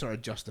how I sort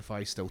of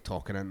justify still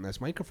talking in this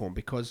microphone,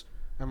 because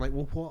I'm like,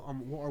 well,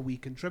 what are we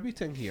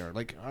contributing here?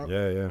 Like,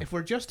 if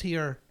we're just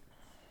here,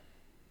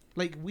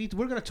 like we're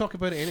going to talk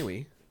about it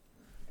anyway.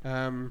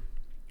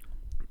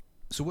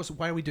 So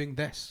why are we doing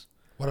this?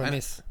 What do I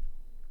miss?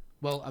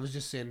 Well, I was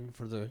just saying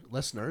for the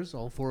listeners,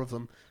 all four of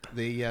them,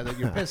 that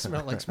your piss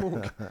smelled like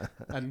smoke.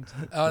 And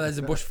There's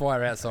a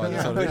bushfire outside.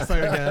 yeah, That's what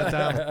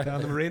it is.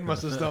 down the rain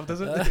must have stopped,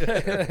 doesn't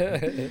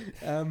it?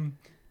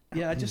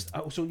 I just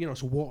so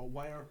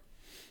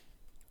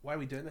why are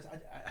we doing this?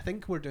 I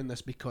think we're doing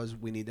this because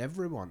we need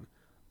everyone,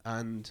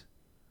 and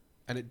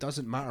it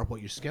doesn't matter what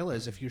your skill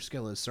is. If your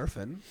skill is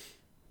surfing,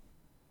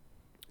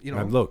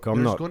 Look,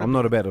 I'm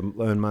not about to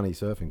earn money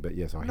surfing, but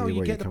yes, I hear no, where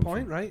you get the come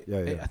point, from. right?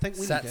 Yeah. I think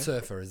we Sat need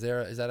surfer. Is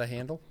that a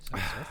handle?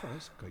 surfer.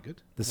 That's quite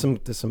good. There's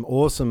some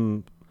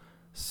awesome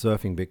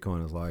surfing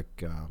Bitcoiners. Like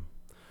I'm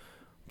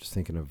just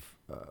thinking of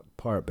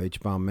Pirate Beach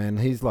Bum, man.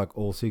 He's like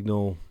all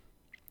signal.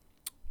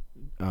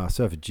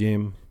 Surfer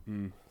Jim.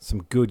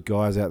 Some good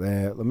guys out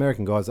there,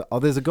 American guys.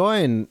 There's a guy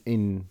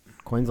in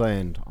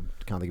Queensland. I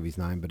can't think of his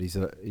name, but he's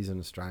an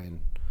Australian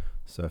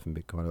surfing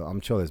Bitcoin.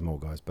 I'm sure there's more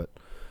guys, but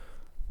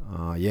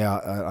yeah,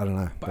 I don't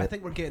know. But I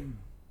think we're getting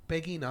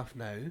big enough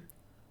now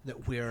that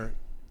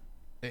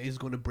it is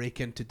going to break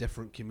into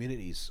different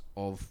communities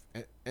of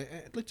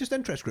like just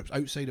interest groups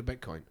outside of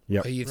Bitcoin.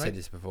 Yep. Oh, you've Right. said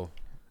this before.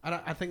 And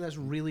I think that's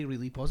really,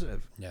 really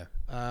positive. Yeah.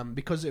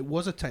 Because it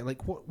was a time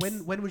like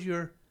when was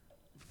your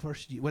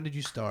first year? When did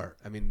you start?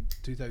 I mean,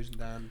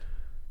 2018,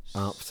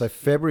 So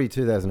February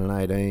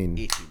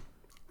 2018.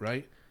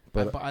 right?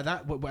 But- But at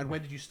that,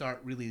 when did you start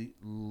really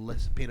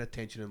paying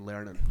attention and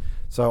learning?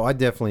 So I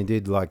definitely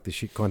did like the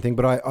shitcoin thing,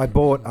 but I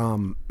bought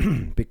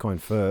Bitcoin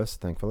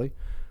first, thankfully.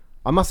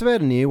 I must have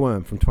had an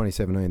earworm from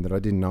 2017 that I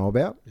didn't know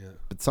about, Yeah.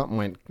 but something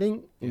went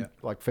ding in Yeah.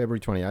 like February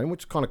 2018,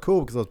 which is kind of cool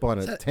because I was buying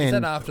it Is at that, 10. is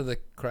that after the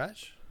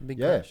crash? Big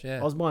yeah, crash? Yeah.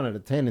 I was buying it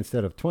at 10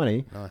 instead of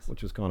 20, Nice.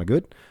 which was kind of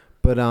good.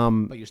 But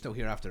But you're still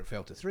here after it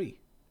fell to 3.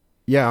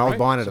 yeah, I was Right?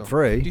 buying it So, at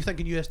 3. Do you think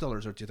in US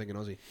dollars or do you think in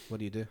Aussie? What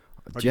do you do? Or do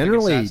you think in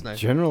Generally, sats now?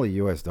 generally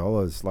US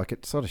dollars. Like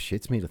it sort of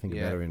shits me to think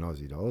Yeah. about it in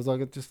Aussie dollars. Like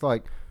it's just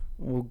like,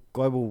 well,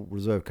 global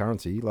reserve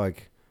currency.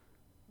 Like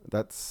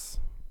that's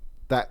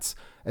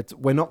it's.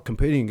 We're not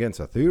competing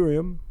against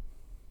Ethereum,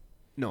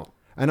 No.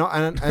 and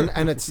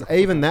it's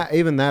even that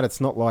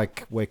it's not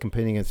like we're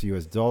competing against the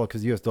US dollar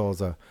because US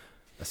dollars are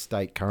a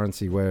state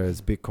currency,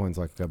 whereas Bitcoin's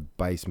like a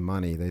base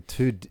money.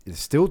 It's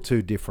still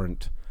two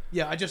different.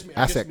 Yeah, I just mean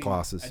Asset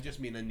classes. I just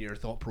mean in your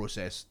thought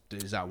process,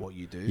 is that what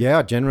you do? Yeah,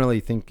 I generally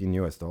think in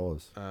US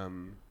dollars.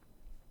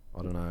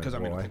 I don't know Because I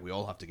mean, I why. think we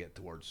all have to get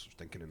towards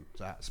thinking in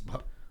sats,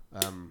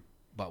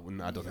 but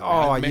when I don't think.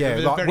 Oh, yeah,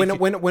 there's like, very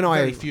when I-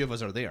 very few of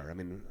us are there. I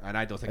mean, and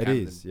I don't think It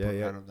I'm is, yeah.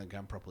 I don't think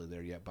I'm properly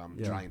there yet, but I'm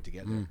Yeah. trying to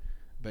get there.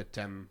 But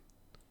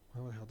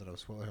what the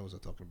hell was I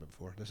talking about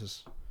before? This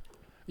is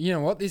You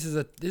know what? This is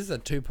a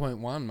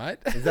 2.1, mate.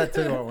 Is that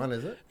 2.1?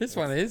 Is it? This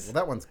one is. Well,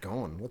 that one's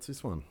gone. What's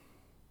this one?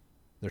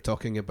 they're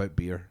talking about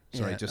beer.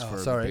 Sorry, Yeah. just Oh, for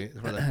sorry.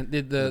 for the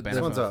Did the benefit This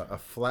of- one's a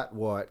flat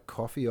white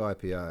coffee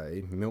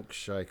IPA,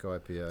 milkshake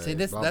IPA. See,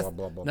 that's blah, that's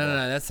blah, blah, no,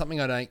 blah. that's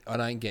something I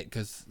don't get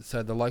because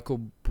so the local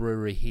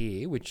brewery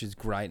here, which is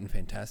great and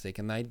fantastic,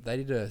 and they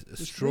did a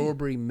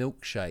strawberry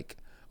milkshake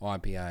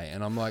IPA,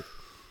 and I'm like,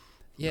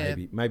 yeah,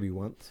 Maybe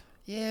once.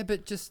 yeah,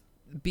 but just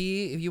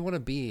beer. If you want a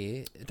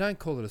beer, don't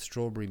call it a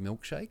strawberry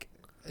milkshake.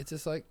 It's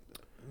just like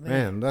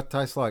Man, that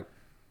tastes like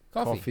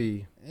coffee.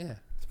 coffee. Yeah,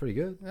 It's pretty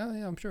good. oh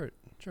yeah, I'm sure it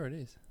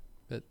is,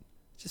 but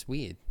it's just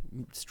weird.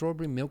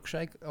 Strawberry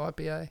milkshake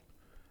IPA.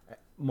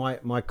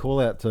 My call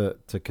out to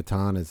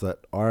Catan is that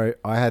I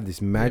had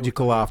this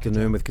magical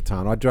afternoon with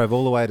Catan. I drove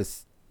all the way to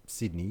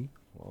Sydney.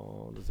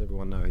 Oh, does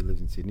everyone know he lives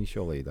in Sydney?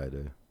 Surely they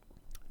do.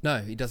 No,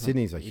 he doesn't.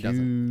 Sydney's a he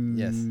doesn't.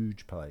 huge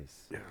Yes.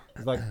 place.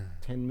 There's like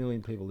 10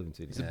 million people live in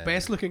Sydney. He's the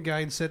best looking guy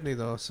in Sydney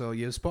though, so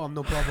you spot him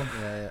no problem.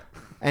 Yeah.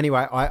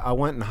 Anyway, I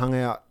went and hung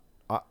out.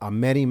 I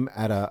met him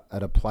at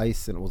a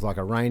place, and it was like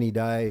a rainy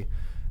day.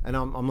 And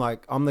I'm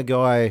like, I'm the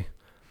guy.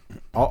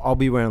 I'll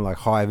be wearing like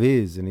high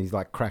vis, and he's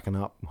like cracking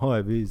up.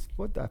 High vis,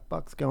 what the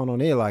fuck's going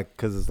on here? Like,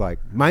 because it's like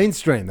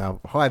mainstream. The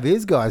high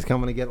vis guys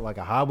coming to get like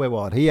a hardware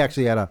wallet. He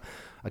actually had a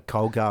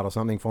cold card or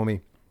something for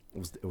me.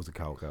 It was a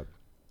cold card.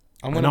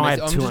 I'm And I had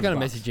just 200 going to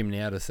bucks. message him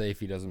now to see if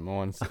he doesn't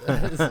mind,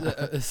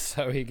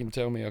 so he can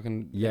tell me I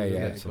can. Yeah, go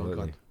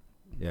absolutely. on.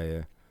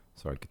 Yeah.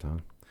 Sorry, Catan.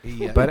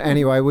 He, But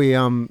anyway, we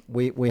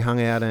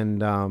hung out,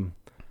 and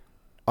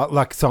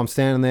so I'm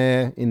standing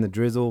there in the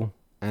drizzle,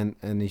 and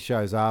he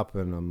shows up,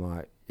 and I'm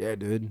like, yeah,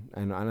 dude,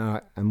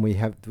 and we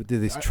did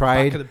this Back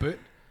trade. of the boot.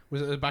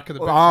 Was it the back of the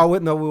boot? Oh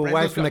no, we were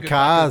away Brendan's from got the a good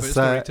back of the cars. boot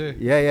So, story too.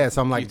 yeah.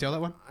 So I'm Can you like, tell that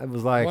one? it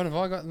was like What have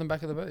I got in the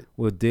back of the boot?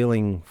 we're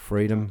dealing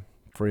freedom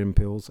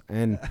pills,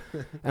 and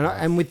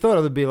we thought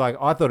it would be like,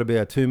 I thought it'd be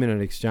a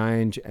 2-minute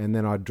exchange, and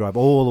then I'd drive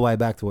all the way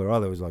back to where I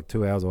was like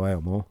 2 hours away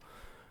or more,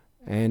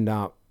 and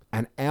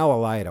an hour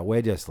later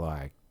we're just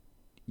like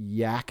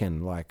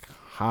yakking like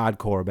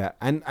hardcore about,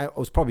 and it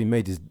was probably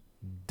me just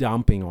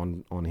dumping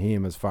on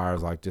him as far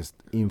as like just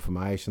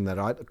information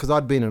that because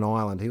I'd been in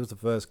Ireland. He was the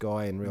first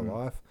guy in real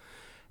life,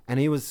 and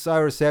he was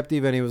so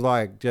receptive, and he was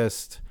like,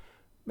 just,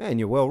 man,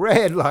 you're well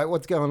read, like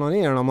what's going on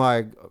here? And I'm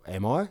like,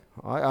 am I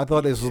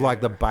thought this was like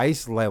the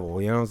base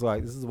level, you know. I was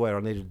like, this is where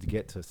I needed to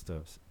get to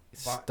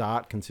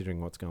start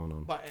considering what's going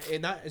on. But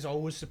and that has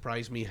always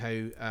surprised me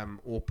how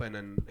open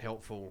and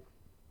helpful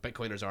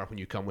Bitcoiners are when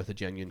you come with a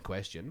genuine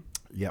question.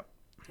 Yep.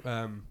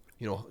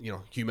 You know,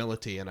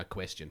 humility and a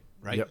question,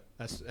 right? Yep.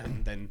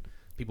 And then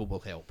people will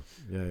help.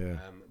 Yeah.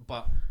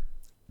 But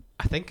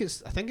I think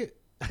is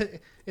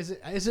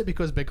it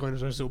because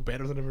Bitcoiners are so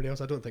better than everybody else?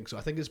 I don't think so.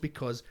 I think it's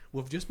because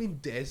we've just been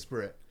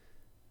desperate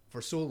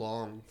for so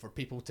long for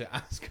people to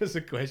ask us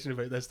a question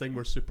about this thing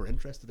we're super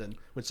interested in.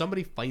 When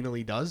somebody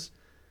finally does,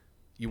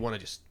 you want to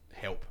just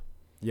help.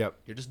 Yep.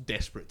 You're just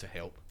desperate to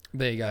help.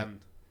 There you go.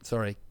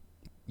 Sorry.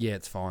 Yeah,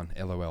 it's fine.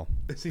 LOL.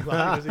 Is he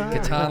laughing? Is he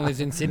laughing? Catan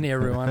lives in Sydney,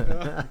 everyone.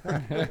 That's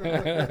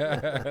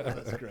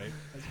great.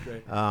 That's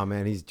great. Oh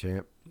man, he's a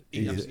champ.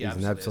 He's an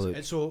absolutely absolute. is.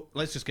 And so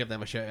let's just give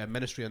them a shout.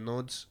 Ministry of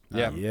Nodes.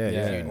 Yeah. Yeah.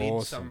 If you need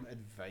Awesome. some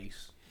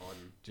advice on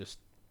just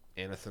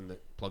anything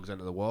that plugs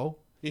into the wall,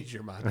 He's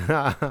your man.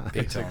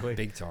 Big time.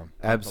 Big time.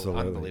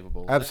 Absolutely.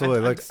 Unbelievable. Absolutely.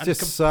 And- Like, and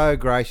just so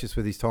gracious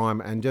with his time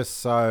and just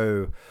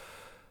so.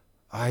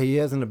 He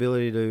has an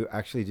ability to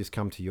actually just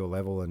come to your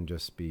level and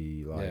just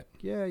be like,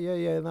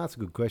 yeah, that's a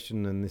good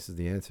question, and this is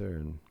the answer,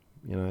 and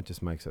it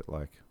just makes it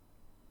like,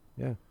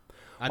 yeah.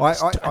 And I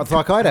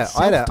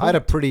had a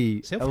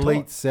pretty Self-taught.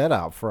 elite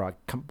setup for a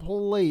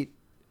complete.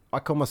 I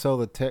call myself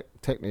a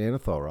tech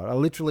Neanderthal, right? I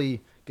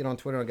literally get on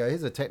Twitter and go,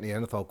 "Here's a tech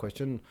Neanderthal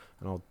question,"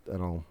 and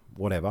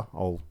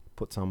I'll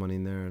put someone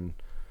in there,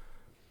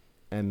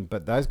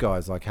 but those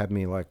guys like had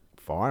me like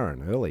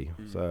firing early.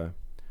 So,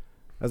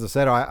 as I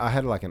said, I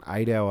had like an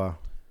 8-hour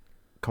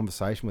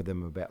conversation with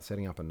them about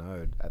setting up a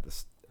node at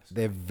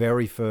their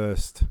very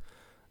first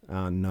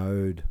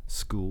node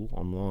school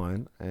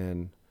online,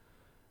 and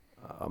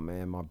oh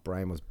man, my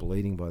brain was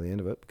bleeding by the end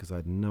of it because I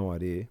had no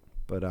idea.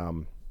 But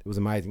it was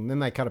amazing. Then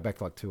they cut it back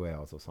to like 2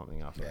 hours or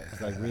something after that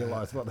because they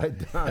realised what they'd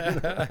done.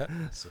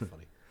 That's so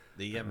funny.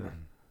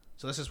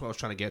 So this is what I was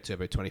trying to get to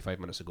about 25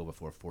 minutes ago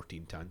before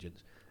 14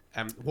 tangents.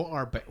 What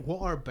are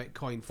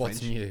Bitcoin?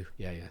 What's new?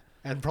 Yeah.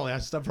 And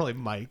probably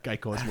Mike. I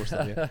caused most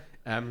of it.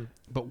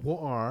 But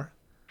what are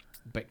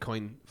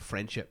Bitcoin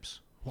friendships?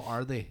 What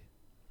are they?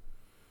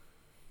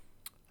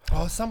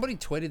 Oh, somebody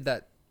tweeted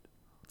that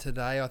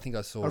today. I think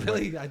I saw. Oh,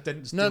 really? I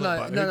didn't steal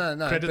No. it,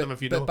 Credit them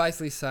if you know. But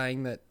basically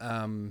saying that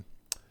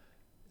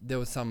there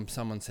was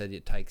someone said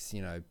it takes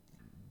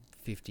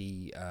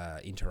 50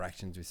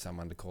 interactions with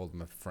someone to call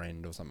them a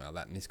friend or something like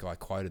that, and this guy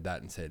quoted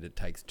that and said it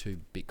takes 2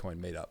 Bitcoin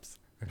meetups.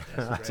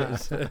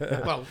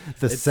 Well,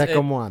 The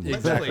second one.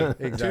 literally,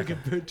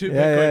 Exactly. two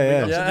Yeah, Bitcoin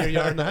yeah, meetups in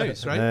your yard in the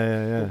house, right?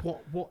 Yeah.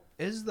 What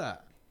is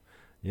that?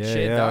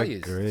 Shared I values.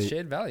 agree.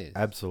 Shared values.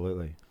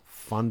 Absolutely.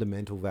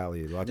 Fundamental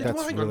value. Like Well,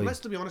 that's hang on, really let's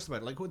be honest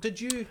about it. Like, what did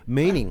you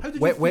meaning. How did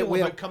you Where- feel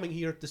where- about coming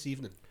here this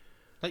evening?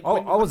 Like,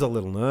 I was a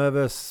little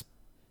nervous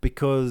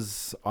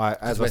because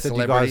as I we're said to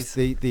you guys,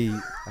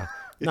 celebrities.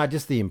 no,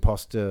 just the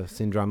imposter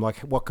syndrome. Like,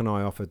 what can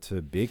I offer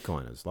to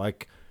Bitcoiners?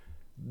 Like,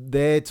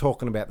 they're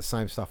talking about the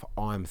same stuff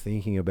I'm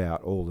thinking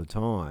about all the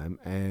time,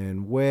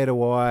 and where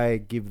do I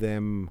give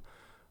them?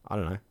 I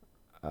don't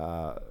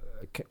know.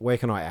 Where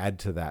can I add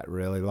to that?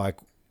 Really, like,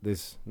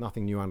 there's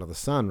nothing new under the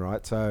sun,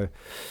 right? So,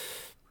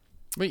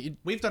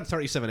 We've done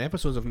 37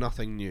 episodes of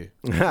nothing new,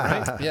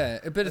 right? yeah,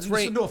 but it's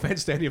no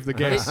offense to any of the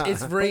guests.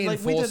 it's But, like, we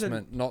didn't-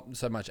 reinforcement, not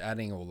so much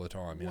adding all the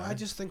time. You Well, know? I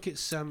just think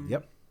it's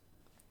Yep.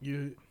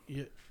 you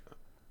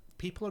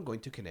people are going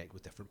to connect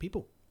with different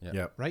people, Yeah.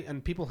 Yep. right?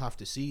 And people have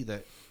to see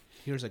that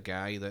here's a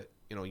guy that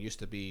used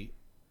to be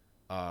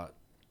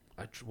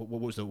what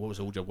was the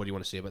old job? What do you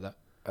want to say about that?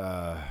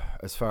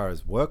 As far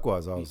as work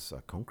was, I was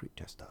a concrete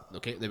tester.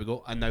 Okay, there we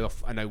go. And now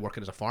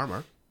working as a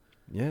farmer,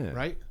 Yeah.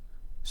 right?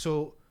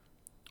 So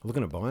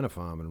Looking at buying a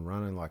farm and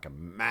running like a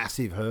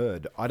massive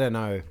herd. I don't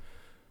know.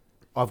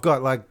 I've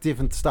got like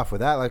different stuff with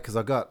that, like because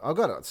I've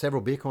got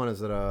several Bitcoiners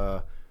that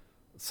are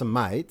some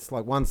mates.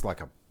 Like one's like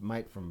a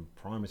mate from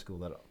primary school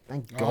that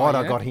thank God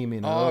I yeah? got him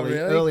in Oh, really?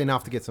 early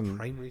enough to get some.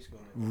 primary school.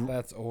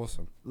 That's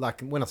awesome.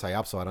 Like when I say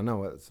upside, I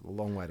know it's a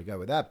long way to go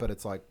with that, but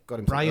it's like got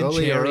him Brian some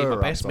earlier Cherry, my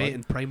best upside. mate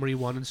in primary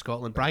 1 in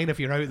Scotland. Brian,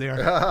 if you're out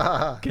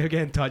there, get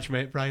in touch,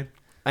 mate. Brian.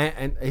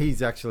 And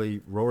he's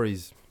actually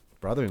Rory's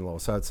brother-in-law,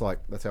 so it's like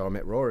that's how I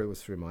met Rory,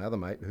 was through my other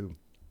mate, who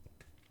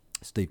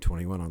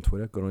Steve21 on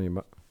Twitter. Good on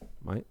you,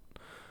 mate.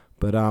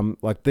 But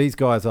like these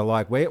guys are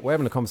like we're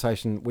having a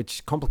conversation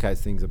which complicates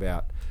things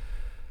about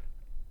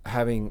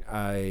having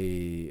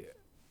a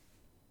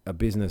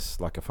business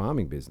like a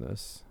farming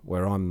business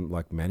where I'm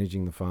like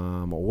managing the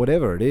farm or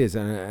whatever it is,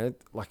 and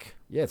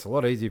it's a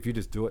lot easier if you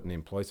just do it and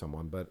employ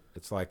someone, but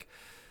it's like.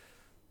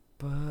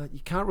 But you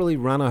can't really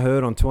run a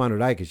herd on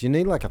 200 acres. You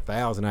need like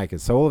 1,000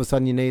 acres. So all of a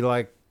sudden you need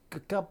like a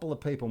couple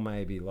of people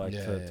maybe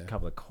to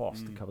cover the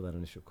cost, to cover that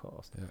initial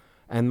cost. Yeah.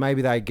 And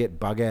maybe they get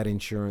bug out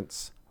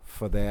insurance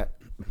for that.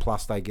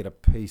 Plus they get a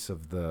piece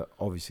of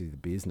obviously the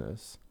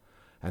business.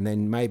 And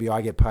then maybe I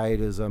get paid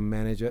as a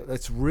manager.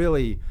 It's a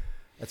really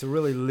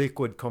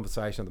liquid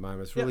conversation at the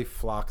moment. It's really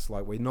flux.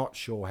 Like we're not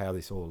sure how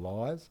this all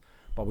lies,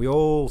 but we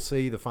all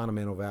see the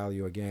fundamental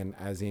value again,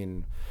 as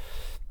in,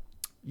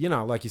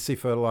 like you see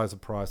fertilizer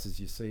prices,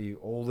 you see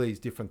all these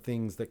different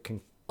things that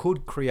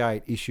could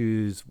create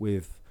issues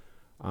with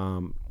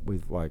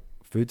like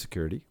food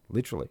security,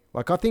 literally.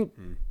 Like I think,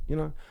 I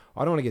don't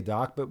want to get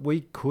dark, but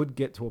we could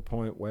get to a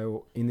point where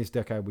in this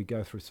decade we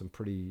go through some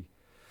pretty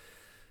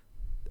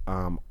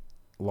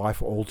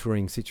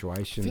life-altering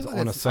situations like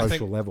on a that's-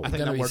 social level. I think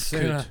Gonna that be word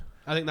sooner. could.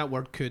 I think that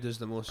word could is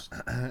the most.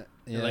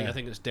 Yeah. Like I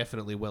think it's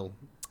definitely will.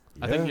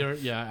 I think you're.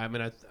 Yeah. I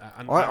mean,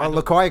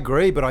 I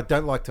agree, but I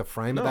don't like to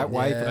frame it No. that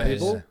way Yeah, for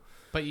people.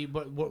 yeah.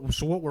 But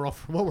what we're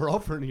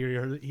offering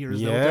here is the Yeah,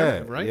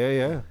 alternative, right?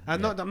 yeah.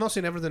 I'm not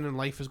saying everything in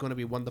life is going to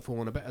be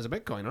wonderful as a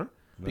Bitcoiner,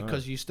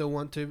 because you still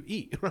want to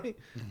eat, right?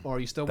 Or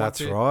you still want That's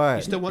to. right.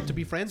 You still want to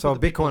be friends. So a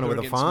with the people Bitcoiner who with are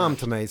a getting farm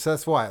smashed. to me. So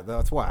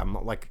that's why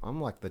I'm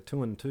like the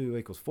 2 and 2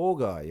 equals 4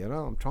 guy.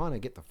 I'm trying to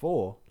get to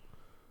 4,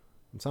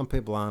 and some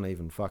people aren't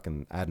even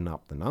fucking adding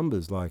up the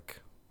numbers.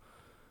 Like,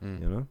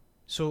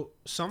 So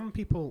some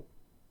people.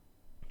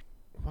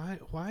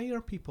 Why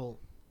are people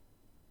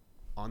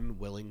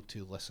unwilling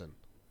to listen?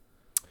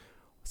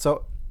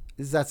 So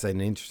that's an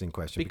interesting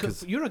question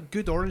Because you're a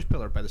good orange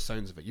pillar by the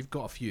sounds of it. You've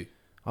got a few.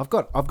 I've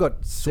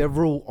got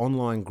several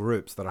online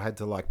groups that I had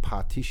to like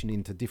partition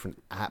into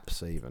different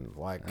apps, even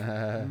like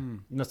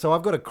So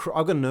I've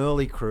got an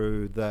early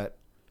crew that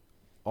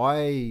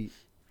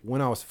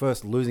when I was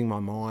first losing my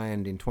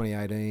mind in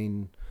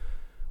 2018,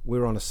 we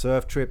were on a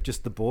surf trip,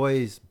 just the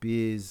boys,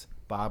 beers,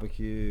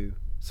 barbecue,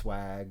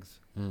 swags,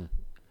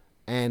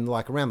 and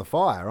like around the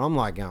fire, I'm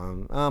like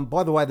going,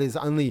 by the way, there's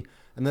only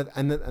and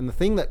the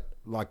thing that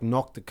like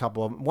knocked a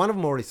couple of one of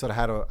them already sort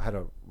of had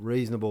a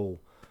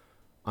reasonable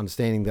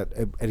understanding that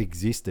it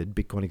existed,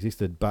 Bitcoin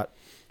existed, but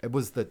it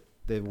was that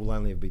there will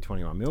only be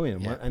 21 million.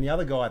 Yeah. And the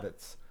other guy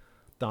that's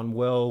done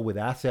well with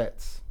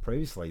assets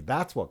previously,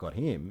 that's what got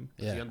him.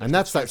 Yeah. And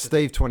that's that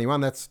Steve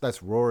 21.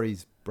 That's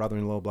Rory's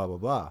brother-in-law. Blah blah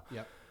blah.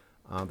 Yep.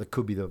 That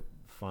could be the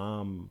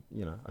farm,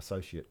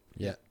 associate.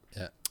 Yeah.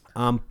 Yeah.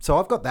 So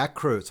I've got that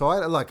crew. So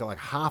I had like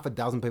half a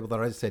dozen people that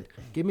I just said,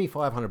 give me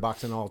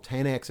 $500 and I'll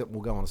 10x it.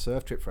 We'll go on a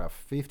surf trip for our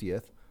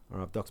 50th.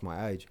 Or I've doxed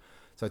my age.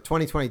 So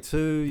 2022,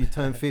 you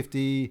turn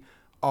 50.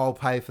 I'll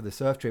pay for the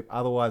surf trip.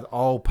 Otherwise,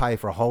 I'll pay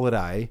for a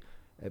holiday.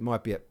 It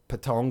might be at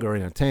Patonga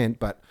in a tent,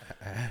 but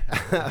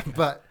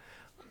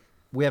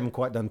we haven't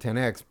quite done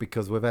 10x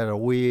because we've had a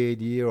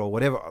weird year or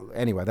whatever.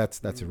 Anyway,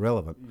 that's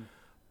irrelevant.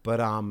 But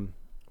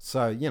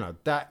so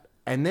that,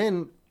 and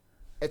then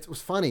it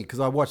was funny because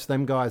I watched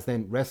them guys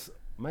then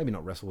maybe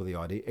not wrestle with the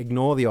idea,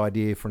 ignore the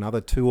idea for another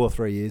 2 or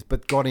 3 years,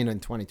 but got in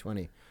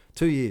 2020.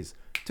 2 years.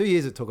 2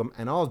 years it took them,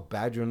 and I was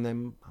badgering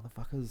them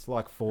motherfuckers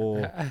like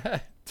for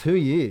 2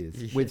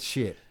 years with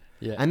shit.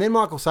 Yeah. And then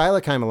Michael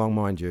Saylor came along,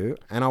 mind you,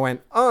 and I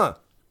went,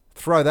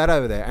 throw that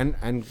over there.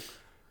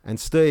 And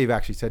Steve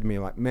actually said to me,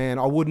 like, man,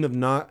 I wouldn't have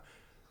known.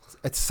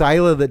 It's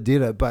Saylor that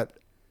did it, but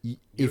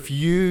if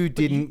you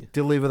didn't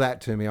deliver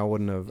that to me, I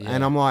wouldn't have. Yeah.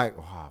 And I'm like,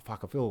 oh,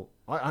 fuck,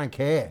 I don't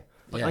care.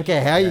 I don't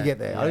care how you get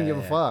there. I don't give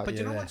a fuck. But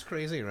you know what's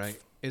crazy, right?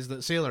 Is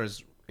that Sailor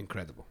is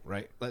incredible,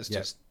 right? Let's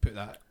just put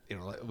that,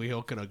 like, we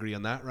all can agree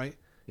on that, right?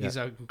 He's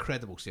an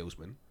incredible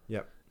salesman.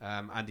 Yep.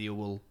 And he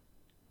will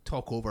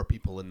talk over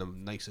people in the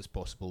nicest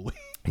possible way.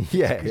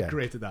 Yeah. He's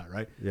great at that,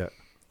 right? Yeah.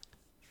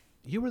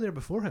 You were there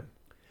before him.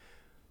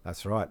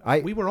 That's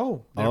right. We were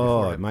all there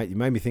before him. Mate, you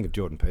made me think of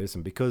Jordan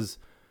Peterson because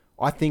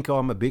I think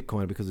I'm a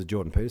Bitcoiner because of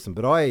Jordan Peterson.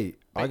 But I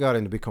got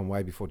into Bitcoin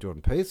way before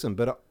Jordan Peterson.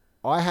 But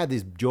I had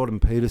this Jordan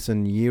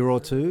Peterson year or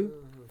two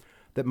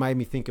that made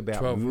me think about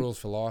 12 Rules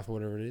for Life or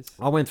whatever it is.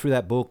 I went through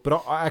that book,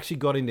 but I actually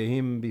got into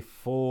him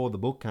before the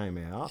book came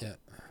out. Yeah.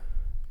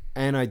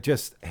 And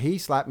he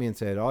slapped me and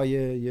said, oh,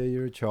 yeah,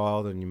 you're a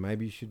child and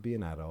maybe you should be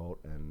an adult.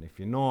 And if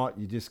you're not,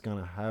 you're just going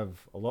to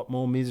have a lot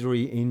more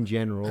misery in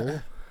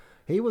general.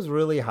 He was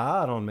really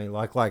hard on me,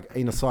 like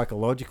in a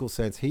psychological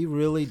sense. He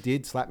really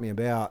did slap me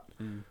about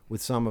with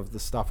some of the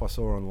stuff I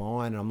saw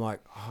online. And I'm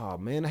like, oh,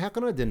 man, how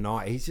can I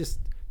deny? He's just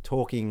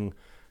talking.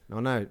 I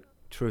know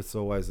truth's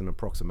always an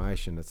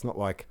approximation. It's not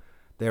like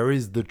there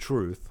is the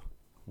truth.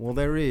 Well,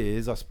 there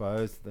is, I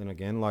suppose. Then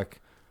again,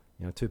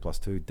 2 +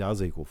 2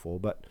 does equal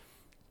 4. But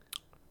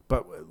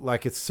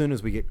like as soon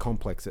as we get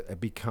complex, it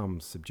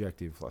becomes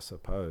subjective, I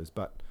suppose.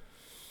 But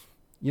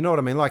you know what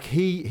I mean? Like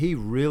he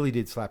really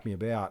did slap me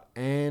about.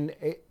 And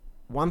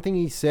one thing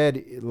he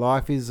said,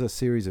 life is a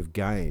series of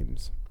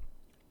games.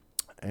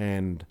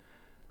 And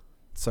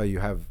so you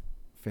have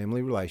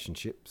family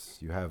relationships,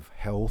 you have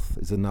health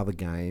is another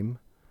game,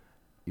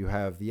 you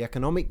have the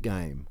economic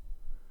game.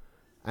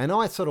 And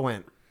I sort of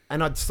went,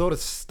 and I'd sort of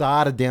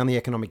started down the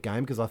economic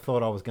game because I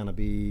thought I was going to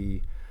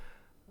be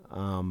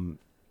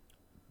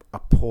a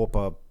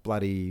pauper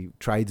bloody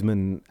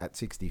tradesman at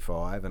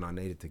 65 and I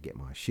needed to get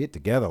my shit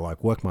together,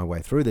 like work my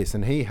way through this.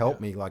 And he helped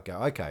me like go,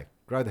 okay,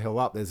 grow the hell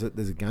up. There's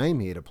a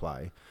game here to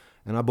play.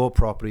 And I bought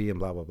property and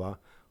blah, blah, blah.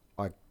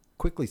 I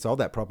quickly sold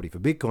that property for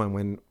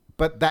Bitcoin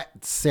but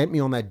that sent me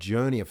on that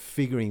journey of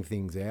figuring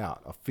things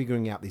out, of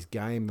figuring out this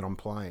game that I'm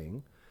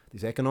playing,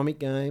 this economic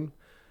game.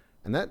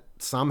 And that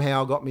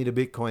somehow got me to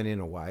Bitcoin in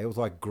a way. It was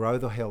like grow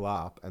the hell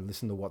up and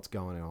listen to what's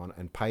going on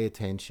and pay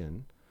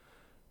attention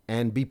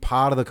and be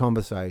part of the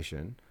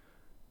conversation.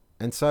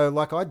 And so,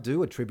 like, I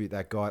do attribute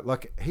that guy.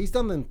 Like, he's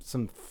done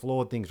some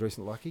flawed things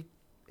recently. Like,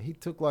 he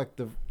took, like,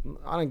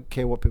 I don't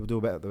care what people do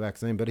about the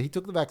vaccine, but he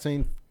took the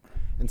vaccine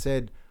and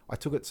said, I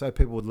took it so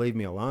people would leave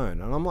me alone.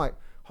 And I'm like,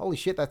 holy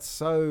shit, that's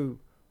so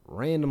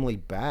randomly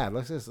bad.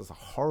 Like, this is a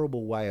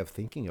horrible way of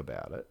thinking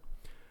about it.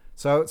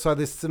 So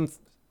there's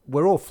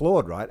we're all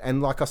flawed, right?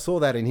 And, like, I saw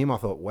that in him. I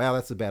thought, wow,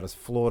 that's about as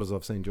flawed as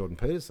I've seen Jordan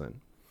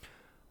Peterson.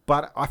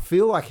 But I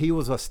feel like he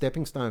was a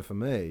stepping stone for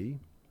me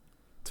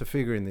to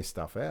figuring this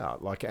stuff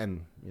out. Like,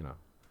 and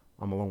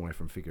I'm a long way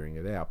from figuring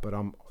it out, but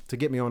to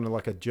get me on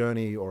like a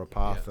journey or a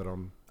path that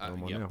I'm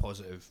on now.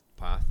 Positive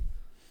path.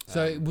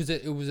 So was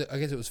it? I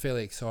guess it was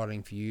fairly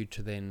exciting for you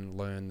to then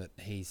learn that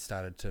he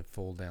started to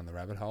fall down the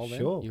rabbit hole. Then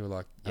Sure, you were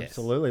like, yes.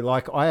 Absolutely.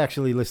 Like I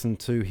actually listened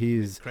to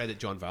his. Credit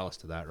John Vallis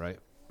to that, right?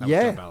 That was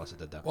Yeah. John Vallis that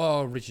did that.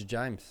 Well, Richard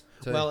James.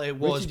 So, Well, it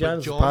was, Richard but James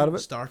was John part of it?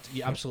 started.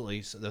 Yeah,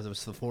 absolutely. So there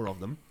was the 4 of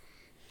them.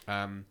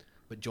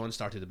 But John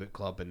started the book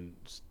club and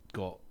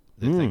got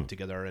thing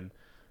together, and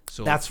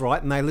so That's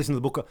right, and they listen to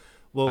the book.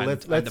 Well, And-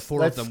 let's and the four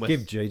of let's them with-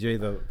 give Gigi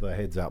the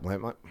heads up.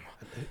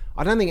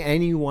 I don't think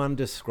anyone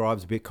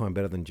describes Bitcoin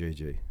better than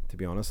Gigi, to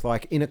be honest.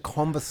 Like in a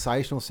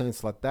conversational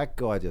sense, like that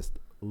guy just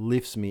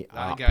lifts me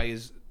that up. guy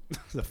is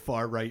the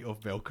far right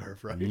of bell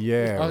curve, right?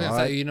 Yeah, I was gonna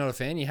right? say you're not a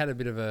fan. You had a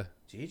bit of a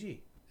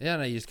Gigi. yeah.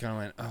 No, you just kind of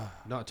went. Oh,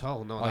 Not at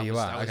all. No, Oh, that you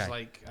was, are? I was Okay.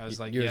 like, I was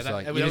like, you yeah, was that,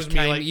 like, that you was just me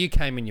came. like, You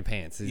came in your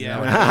pants. Is yeah,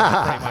 that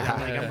pretty much. I'm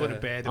like, I'm going to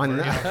bed. I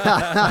know.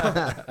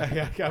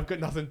 I've got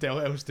nothing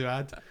else to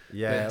add.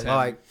 Yeah, But,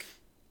 like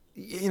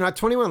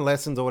 21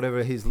 Lessons or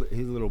whatever his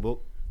little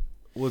book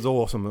was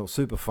awesome. It was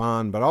super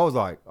fun, but I was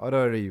like, I'd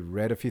already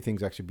read a few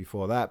things actually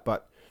before that,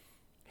 but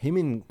him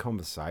in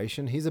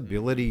conversation, his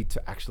ability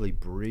to actually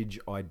bridge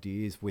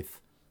ideas with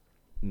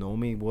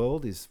normie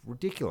world is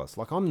ridiculous.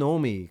 Like I'm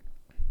normie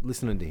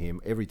listening to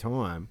him every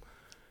time,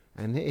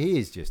 and he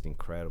is just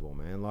incredible,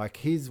 man. Like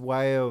his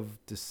way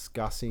of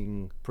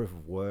discussing proof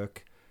of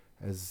work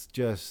has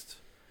just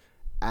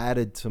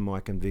added to my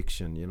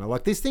conviction.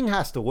 Like this thing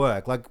has to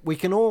work. Like we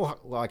can all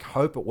like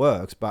hope it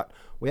works, but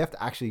we have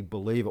to actually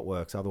believe it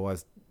works.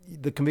 Otherwise,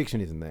 the conviction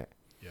isn't there.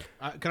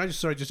 Yeah. Can I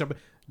just jump in?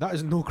 That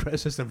is no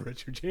criticism of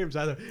Richard James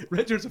either.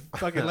 Richard's a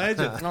fucking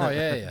legend. Oh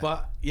yeah.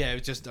 But yeah, it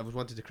was just I was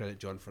wanted to credit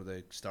John for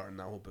the starting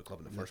that whole book club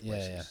in the first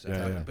place. Yeah, It's,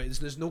 yeah. But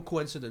there's no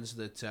coincidence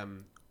that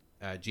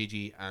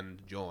Gigi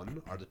and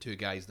John are the two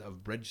guys that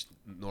have bridged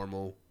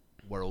normal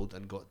world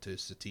and got to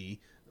CT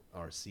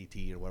or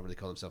CT or whatever they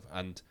call themselves,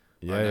 and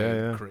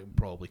are now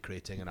probably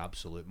creating an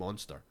absolute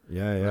monster.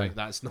 Yeah. Right?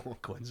 That's no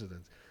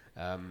coincidence.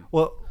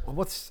 Well,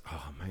 what's...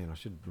 Oh, man, I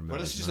should remember.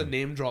 Well, this is his just a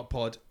name. name drop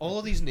pod. All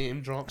of these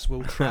name drops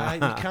will try.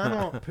 You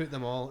cannot put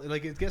them all.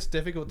 Like it gets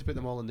difficult to put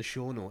them all in the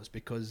show notes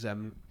because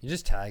You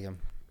just tag him.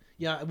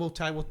 yeah, we'll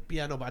tag.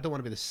 Yeah, no, but I don't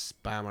want to be the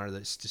spammer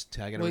that's just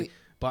tagging Well, away.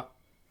 But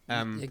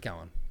You're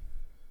going.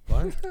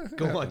 what?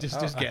 Go on,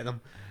 just get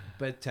them.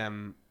 But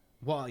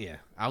well, yeah,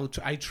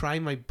 I try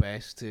my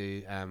best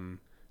to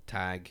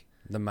tag.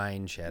 The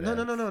main shadow.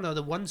 No.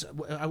 The ones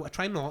I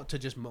try not to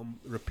just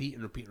repeat.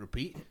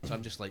 So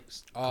I'm just like,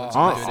 Oh,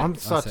 constantly doing I'm it.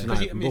 such see. an 'Cause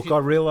you- I open mean, if book. you- I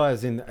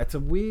realise it's a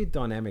weird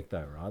dynamic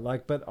though, right?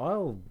 Like, but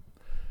I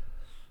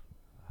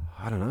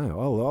don't know.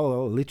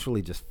 I'll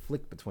literally just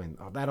flick between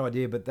that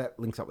idea, but that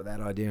links up with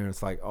that idea, and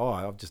it's like,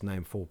 I've just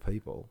named 4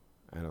 people,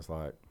 and it's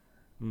like,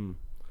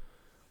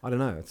 I don't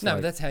know. It's No, like,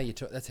 but that's how you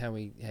that's how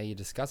you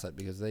discuss it,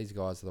 because these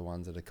guys are the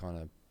ones that are kind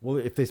of well,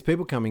 if there's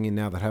people coming in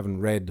now that haven't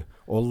read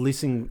or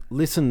listened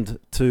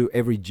to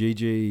every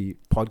GG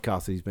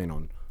podcast he's been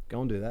on,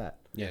 go and do that.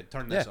 Yeah,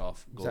 turn this Yeah,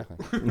 off. Go.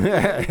 exactly.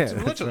 It's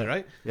literally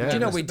right. Yeah. Do you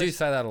know we do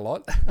say that a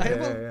lot?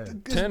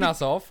 Turn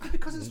us off.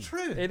 Because it's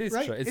true. It is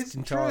right? true. It's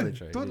entirely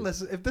true. Don't It is.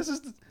 listen. If this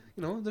is,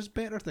 there's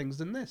better things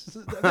than this.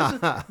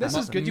 This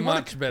is good. You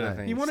want Much better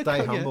things. You want to Stay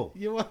come, humble.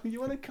 You want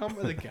to come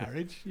to the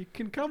garage? You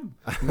can come.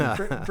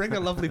 Bring a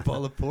lovely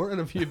bottle of port and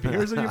a few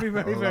beers, and you'll be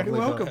very, very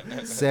welcome.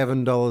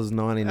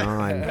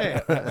 $7.99.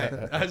 Hey,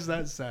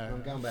 that's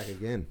I'm going back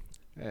again.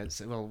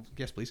 well,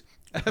 yes, please.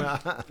 In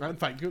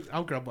fact,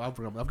 I'll grab. I've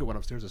got one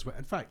upstairs as well.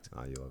 In fact,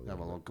 Oh,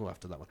 I'll go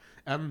after that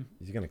one.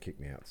 He's going to kick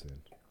me out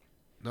soon.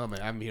 No,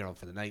 mate, I'm here on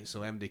for the night, so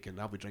MD can.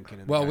 I'll be drinking.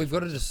 In the Well, garage we've got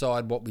to for-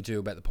 decide what we do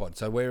about the pod.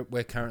 So we're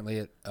currently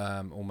at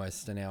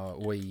almost an hour.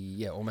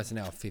 Almost an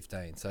hour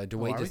 15. So do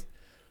we are just?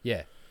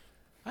 Yeah.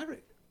 I re-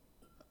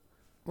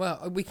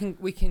 Well, we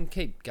can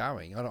keep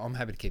going. I'm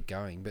happy to keep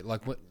going, but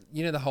like, what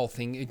the whole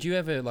thing. Do you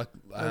ever like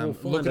we'll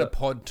find look at a out.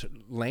 pod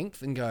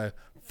length and go,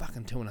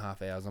 "Fucking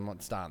 2.5 hours. I'm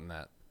not starting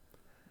that."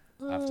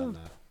 I've done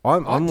that. I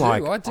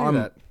do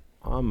that.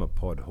 I'm a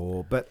pod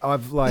whore, but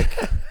I've like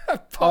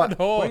Pod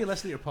Why are you whore.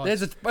 listening to your pod?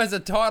 There's a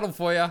title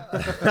for you.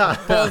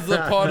 Buzz the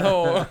pod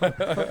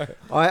whore.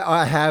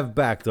 I have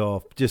backed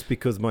off just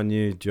because my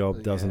new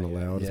job doesn't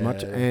allow it as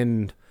much, yeah.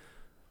 and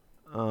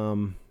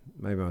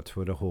maybe I'm a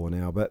Twitter whore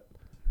now, but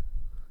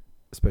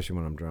especially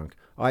when I'm drunk.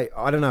 I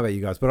don't know about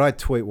you guys, but I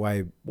tweet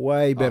way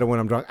better when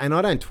I'm drunk, and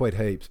I don't tweet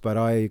heaps, but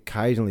I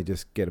occasionally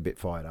just get a bit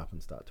fired up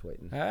and start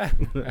tweeting.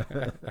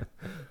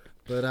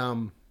 But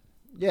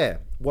yeah,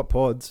 what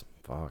pods?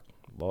 Fuck,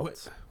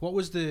 lots. What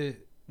was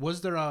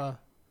there a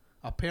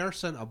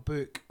person, a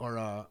book, or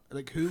a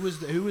like who was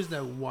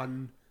the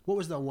one? What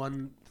was the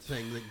one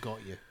thing that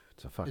got you?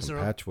 It's a fucking there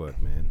a-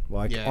 patchwork, man.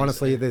 Like Yeah,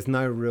 honestly, is- there's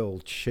no real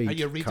cheat Are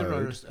you a reader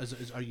or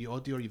code. are you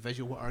audio? Are you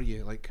visual? What are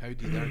you like? How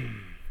do you learn?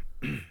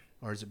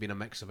 Or has it been a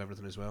mix of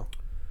everything as well?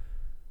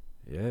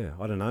 Yeah,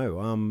 I don't know.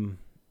 I'm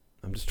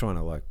just trying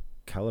to like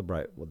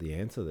calibrate what the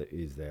answer that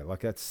is there.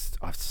 Like that's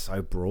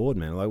so broad,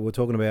 man. Like we're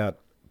talking about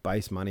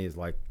base money is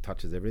like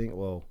touches everything.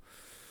 Well,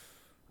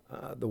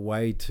 the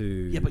way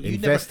to but you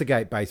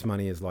investigate base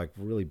money is like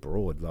really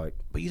broad. Like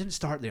But you didn't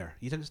start there.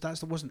 You didn't.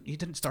 You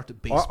didn't start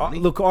at base I, money.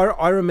 look,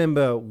 I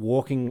remember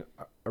walking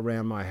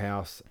around my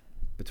house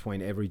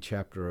between every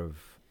chapter of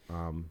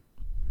what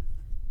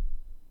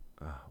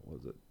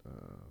was it?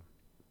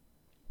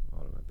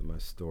 I don't know, the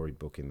most storied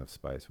book in the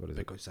space. What is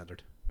it? Bitcoin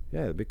standard.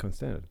 Yeah, the Bitcoin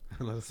Standard.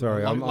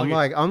 Sorry,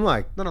 Lucky- I'm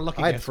like no,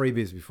 lucky I had guess. 3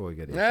 beers before we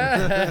get here.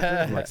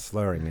 I'm like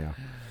slurring now.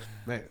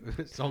 Mate,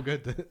 it's all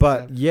good.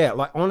 But yeah,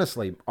 like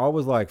honestly, I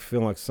was like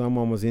feeling like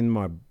someone was in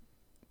my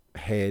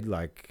head.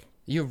 Like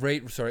You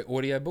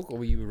audio book, or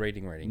were you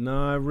reading?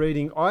 no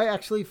reading. I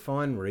actually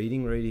find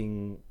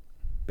reading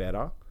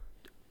better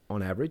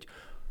on average.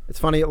 It's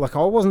funny. Like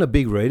I wasn't a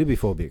big reader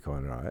before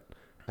Bitcoin, right?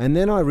 And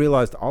then I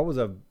realized I was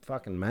a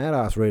fucking mad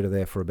ass reader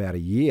there for about a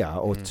year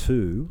or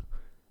two,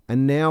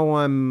 and now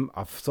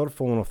I've sort of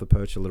fallen off the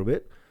perch a little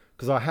bit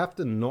because I have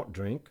to not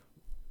drink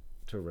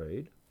to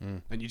read.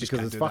 And you just Because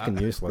can't it's do fucking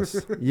that.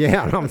 useless.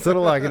 Yeah, and I'm sort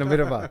of like in a bit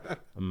of a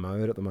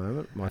mode at the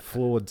moment. My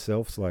flawed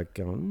self's like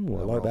going, I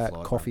Well, like we're all that.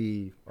 flawed,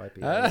 Coffee,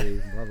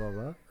 IPA, blah, blah,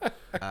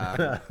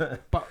 blah.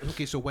 But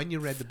okay, so when you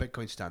read the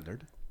Bitcoin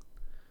Standard,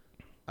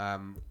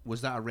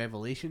 was that a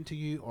revelation to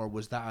you, or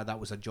was that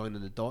was a join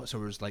in the dots, or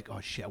was it like,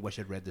 oh shit, I wish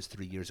I'd read this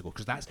 3 years ago?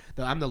 Because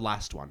I'm the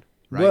last one,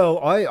 right? Well,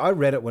 I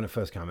read it when it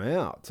first came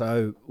out.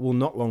 So,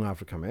 not long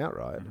after it came out,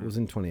 right? It was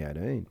in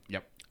 2018.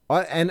 Yep.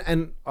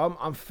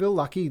 I feel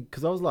lucky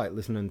because I was like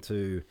listening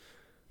to,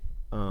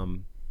 how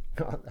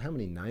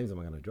many names am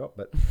I going to drop?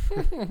 But,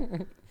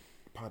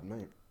 pardon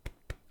me.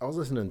 I was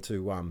listening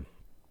to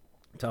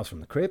Tales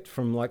from the Crypt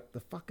from like the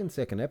fucking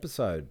second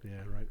episode.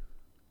 Yeah, right.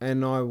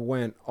 And I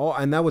went,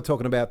 and they were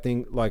talking about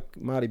things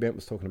like Marty Bent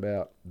was talking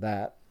about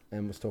that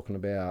and was talking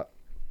about,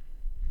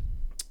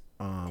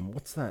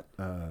 what's that?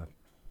 What's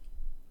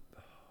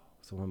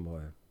the one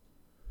by?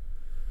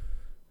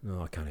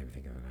 No, I can't even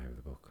think of the name of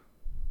the book.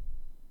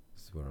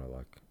 This is where I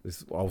like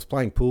this. I was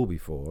playing pool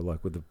before,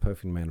 like with the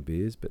perfect amount of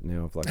beers, but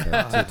now I've like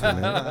had two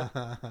now.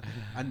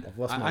 And I've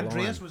lost my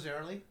Andreas line. was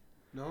early,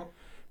 no?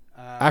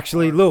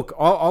 Actually, look,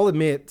 I'll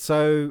admit.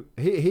 So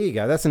here you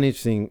go. That's an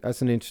interesting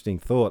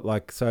thought.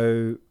 Like,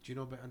 so Do you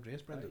know about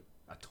Andreas, Brendan?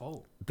 At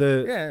all?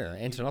 the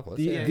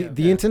Antonopoulos.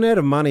 the Internet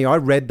of Money. I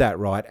read that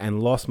right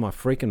and lost my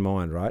freaking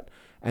mind, right?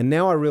 And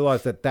now I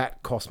realize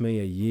that cost me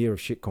a year of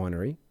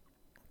shitcoinery.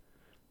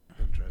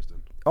 Interesting.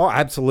 Oh,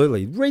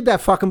 absolutely. Read that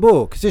fucking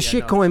book. It's a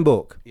Yeah, shitcoin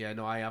book. Yeah,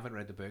 no, I haven't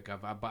read the book.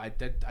 But I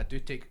did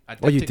take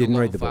you take didn't a lot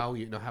read of the book?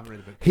 value. No, I haven't read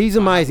the book. He's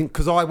amazing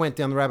because I went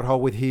down the rabbit hole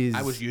with his.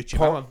 I was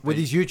YouTube. with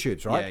his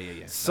YouTubes, right?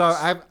 Yeah. So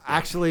I've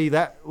actually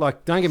that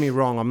like don't get me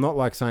wrong. I'm not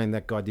like saying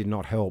that guy did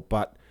not help,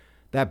 but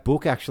that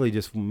book actually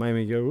just made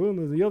me go, well,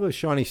 there's the other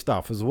shiny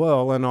stuff as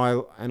well, and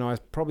I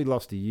probably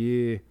lost a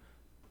year.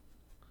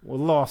 Well,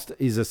 lost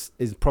is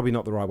probably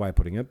not the right way of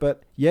putting it,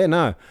 but yeah,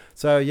 no.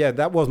 So yeah,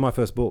 that was my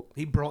first book.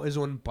 He brought his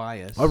own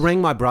bias. I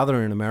rang my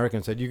brother in America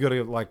and said, "You got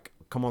to like,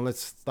 come on,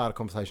 let's start a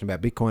conversation about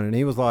Bitcoin." And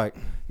he was like,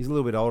 he's a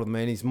little bit older than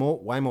me, and he's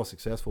way more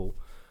successful.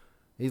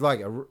 He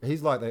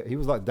was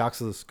like Ducks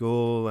of the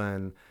school,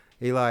 and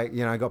he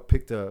got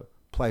picked to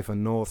play for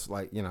Norths,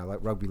 like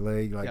rugby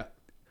league, like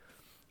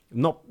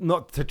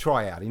not to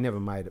try out. He never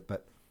made it,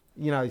 but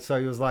so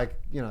he was like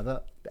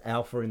the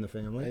alpha in the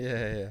family.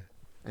 Yeah.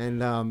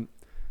 And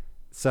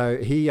so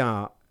he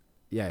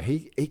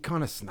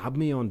kind of snubbed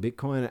me on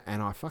Bitcoin,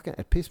 and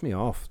it pissed me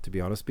off, to be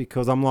honest,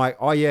 because I'm like,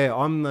 oh yeah,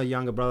 I'm the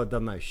younger brother that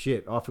doesn't know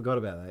shit. I forgot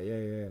about that.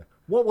 Yeah.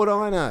 What would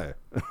I know?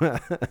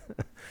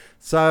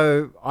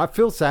 So I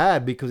feel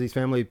sad because his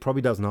family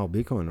probably doesn't hold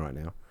Bitcoin right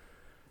now.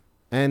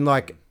 And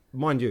like,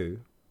 mind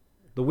you,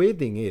 the weird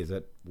thing is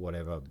that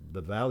whatever the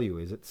value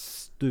is, it's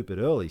stupid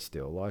early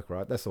still. Like,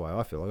 right? That's the way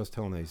I feel. I was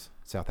telling these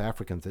South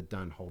Africans that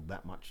don't hold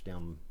that much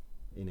down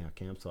in our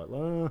campsite,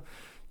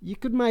 you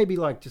could maybe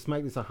like just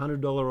make this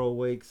 $100 a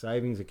week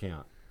savings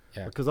account.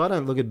 Yeah. Because I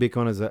don't look at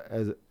Bitcoin as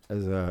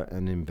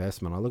an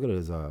investment. I look at it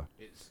as a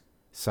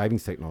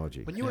savings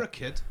technology. When you were a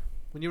kid,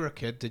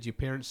 did your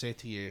parents say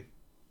to you,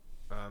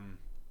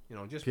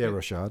 just Pierre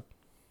Rochard.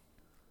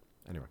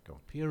 Anyway, go on.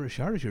 Pierre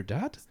Rochard is your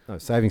dad? No,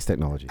 savings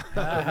technology.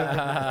 there's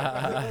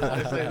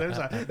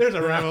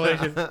a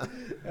revelation,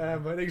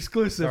 but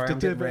exclusive Sorry, to I'm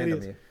two getting random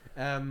idiots.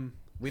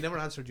 We never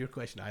answered your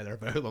question either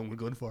about how long we're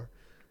going for.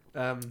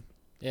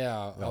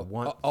 Yeah,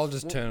 Well, I'll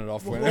just turn it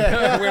off when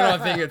I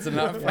think it's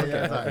enough. I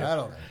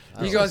don't know.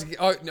 You guys,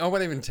 I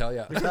won't even tell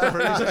you. He's such a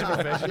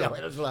professional.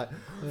 It's like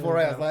 4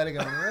 hours later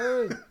going,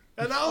 hey.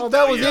 And I'll that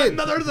tell was you it.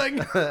 another thing.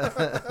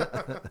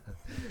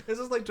 This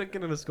is like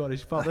drinking in a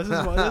Scottish pub. This is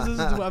what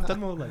I've done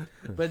my whole life.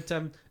 But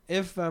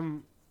if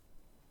what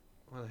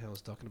the hell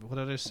was I talking about? What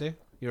did I say?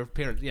 Your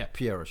parents, yeah.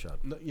 Pierre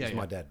Rochard. No, yeah, He's yeah.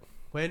 my dad.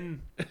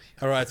 When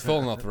All right, it's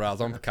falling off the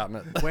rails. I'm cutting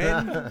it.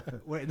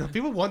 when no,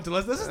 people want to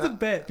listen. This is the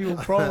bit people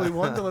probably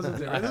want to listen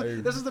to.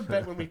 Right? This is the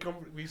bit when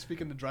we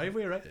speak in the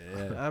driveway, right?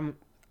 Yeah.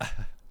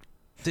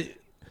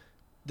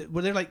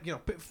 Were they like,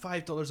 put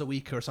 $5 a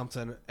week or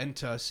something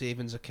into a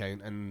savings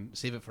account and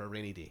save it for a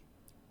rainy day,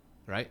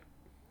 right?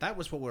 That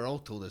was what we were all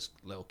told as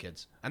little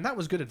kids, and that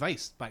was good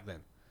advice back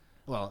then.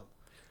 Well,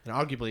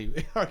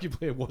 arguably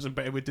it wasn't,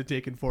 but it would have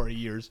taken 40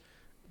 years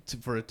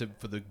for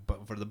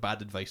the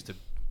bad advice to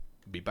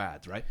be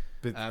bad, right?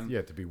 But,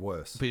 to be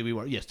worse. To be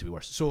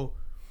worse. So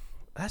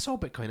that's all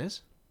Bitcoin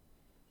is.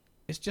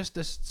 It's just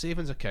this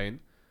savings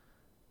account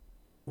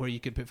where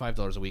you can put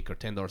 $5 a week or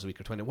 $10 a week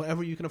or $20,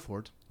 whatever you can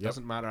afford. Yep.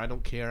 Doesn't matter. I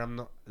don't care.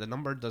 The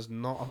number does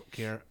not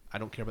care. I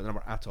don't care about the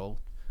number at all.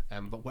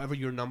 But whatever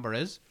your number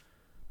is,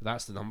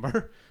 that's the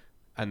number.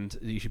 and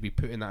you should be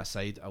putting that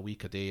aside a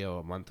week, a day,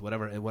 or a month,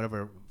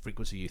 whatever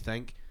frequency you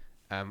think,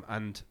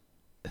 and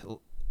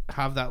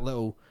have that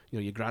little,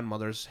 your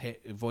grandmother's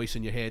voice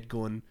in your head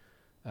going,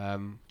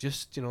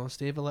 just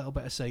save a little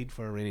bit aside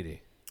for a rainy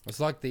day. It's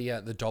like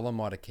the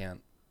Dolomite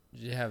account.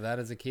 Did you have that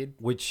as a kid?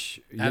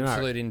 Which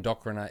Absolute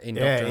indoctrination.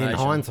 in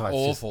hindsight,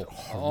 awful. It's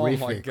just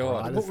horrific, Oh my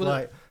god! right? It's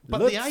like,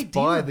 but let's the idea-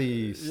 buy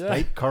the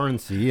state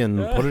currency and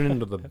put it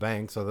into the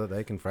bank so that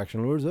they can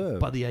fractional reserve.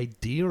 But the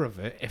idea of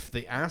it, if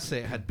the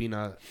asset had been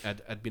a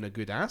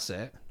good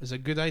asset, is a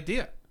good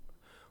idea.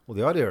 Well,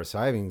 the idea of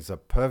saving is a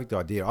perfect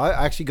idea.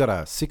 I actually got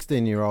a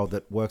 16-year-old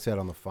that works out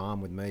on the farm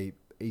with me.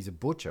 He's a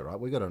butcher, right?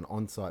 We got an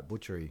on-site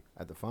butchery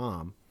at the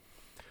farm,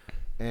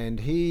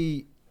 and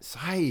he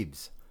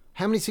saves.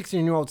 How many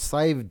 16-year-olds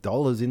save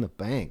dollars in the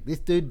bank? This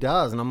dude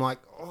does, and I'm like,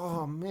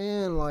 oh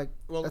man, like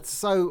that's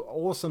so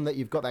awesome that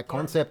you've got that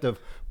concept of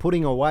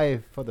putting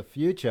away for the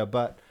future.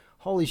 But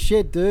holy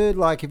shit, dude!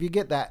 Like if you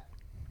get that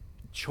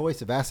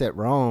choice of asset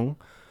wrong,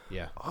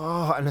 Yeah.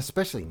 oh, and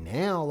especially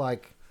now,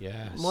 like.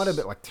 Yes. Might have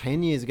been like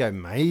 10 years ago,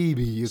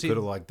 maybe you See, could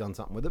have like done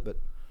something with it, but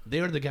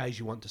They're the guys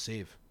you want to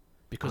save,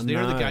 because I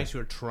they're the know. guys who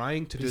are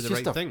trying to do he's the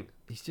just right thing.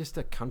 He's just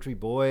a country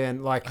boy,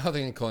 and like, I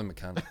think I call him a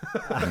cunt.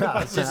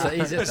 He's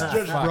just a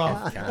fucking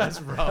cunt.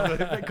 That's Rob.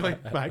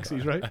 Bitcoin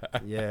maxis, right?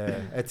 yeah,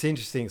 it's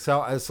interesting.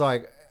 So it's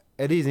like,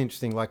 it is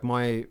interesting. Like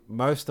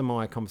most of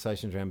my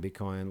conversations around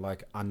Bitcoin,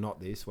 like, are not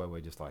this where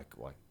we're just like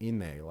in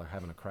there, like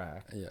having a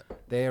crack. Yeah.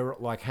 They're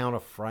like how to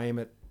frame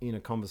it in a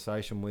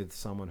conversation with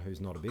someone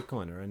who's not a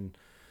Bitcoiner. And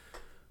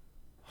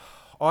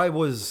I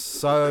was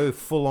so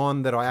full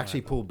on that I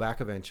actually pulled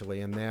back eventually,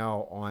 and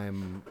now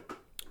I'm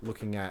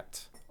looking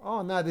at,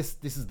 oh no, this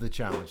is the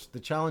challenge. The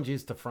challenge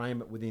is to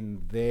frame it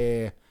within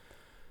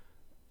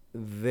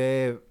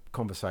their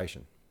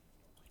conversation.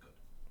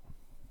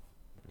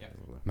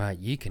 Mate,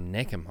 you can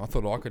neck him. I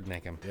thought I could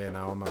neck him. Yeah,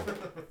 no,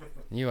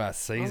 You are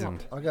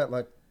seasoned. I got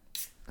like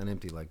an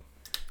empty leg,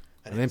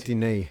 an empty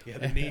knee. Yeah,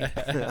 the knee.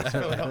 Let's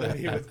fill it up the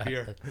knee with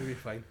beer. It'll be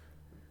fine.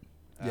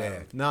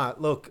 Yeah. No,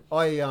 look,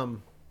 I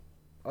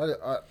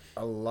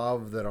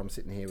love that I'm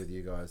sitting here with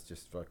you guys,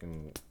 just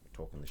fucking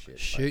talking the shit.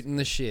 Shooting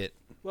the shit.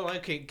 Well,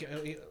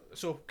 okay.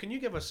 So, can you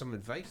give us some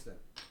advice then?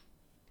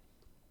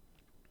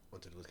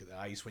 Wanted to look at the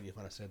eyes when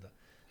I said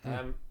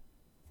that.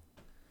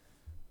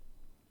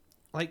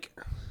 Like,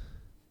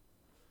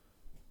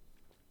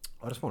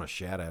 I just want to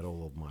shout out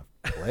all of my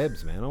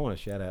plebs, man. I want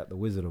to shout out the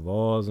Wizard of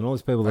Oz and all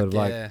these people that have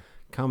like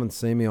come and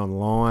see me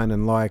online,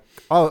 and like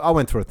I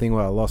went through a thing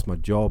where I lost my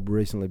job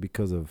recently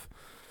because of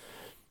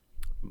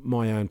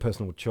my own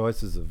personal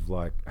choices of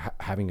like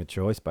having a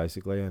choice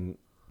basically, and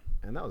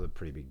that was a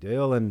pretty big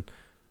deal. And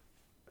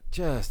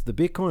just the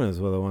Bitcoiners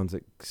were the ones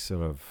that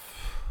sort of,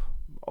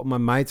 my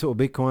mates that were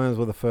Bitcoiners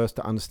were the first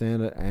to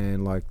understand it,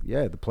 and like,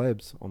 yeah, the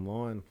plebs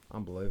online,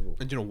 unbelievable.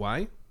 and you know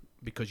why?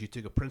 Because you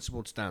took a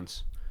principled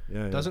stance.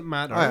 Yeah, Doesn't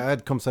matter. I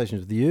had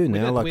conversations with you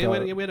now, like,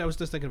 wait, I was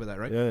just thinking about that,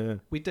 right? yeah.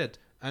 We did,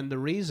 and the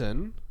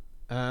reason,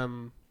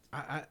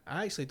 I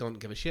actually don't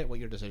give a shit what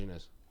your decision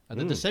is. And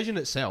the decision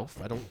itself,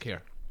 I don't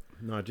care.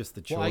 No, just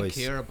the choice. What I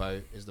care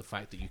about is the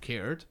fact that you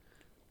cared,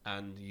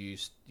 and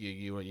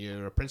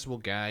you're a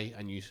principled guy,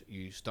 and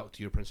you stuck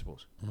to your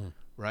principles,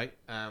 right?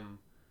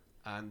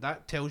 And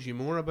that tells you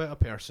more about a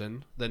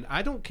person than,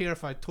 I don't care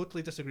if I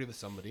totally disagree with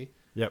somebody.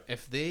 Yep.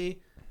 If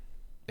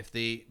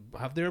they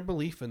have their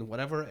belief in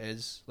whatever it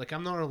is, like,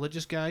 I'm not a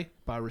religious guy,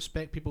 but I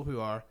respect people who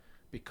are,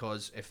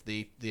 because if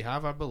they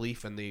have a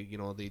belief and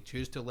they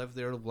choose to live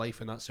their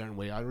life in that certain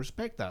way, I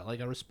respect that. Like,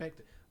 I respect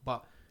it.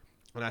 But,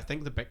 and I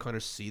think the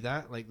Bitcoiners see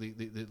that, like,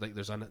 like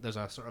there's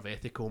a sort of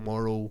ethical,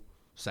 moral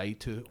side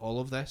to all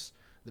of this,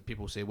 that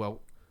people say,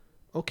 well,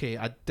 okay,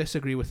 I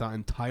disagree with that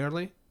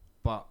entirely,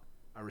 but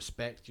I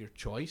respect your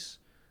choice,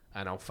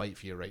 and I'll fight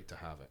for your right to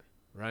have it,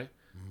 right?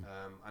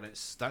 And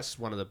that's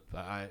one of the,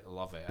 I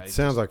love it. It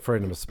sounds like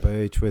freedom of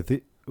speech with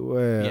it.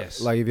 Where,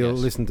 Yes, like, if you yes.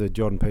 listen to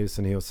Jordan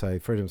Peterson, he'll say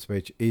freedom of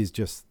speech is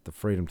just the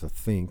freedom to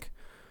think.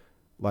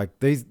 Like,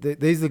 these are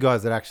the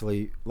guys that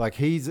actually, like,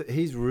 he's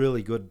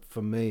really good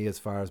for me as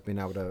far as being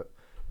able to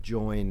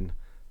join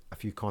a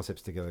few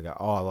concepts together and go,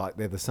 oh, like,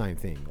 they're the same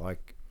thing.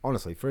 Like,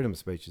 honestly, freedom of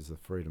speech is the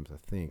freedom to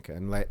think,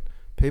 and let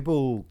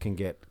people can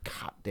get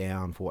cut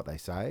down for what they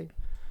say,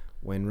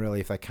 when really,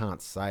 if they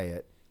can't say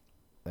it,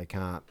 they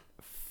can't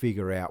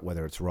figure out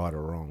whether it's right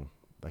or wrong.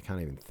 They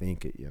can't even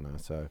think it,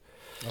 so.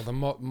 Well, the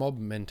mob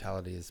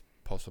mentality is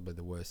possibly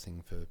the worst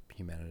thing for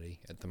humanity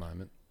at the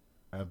moment.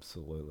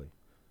 Absolutely.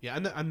 Yeah,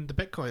 and the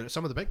Bitcoin,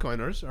 some of the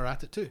Bitcoiners are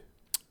at it too.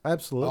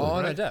 Absolutely.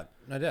 Oh, right.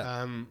 no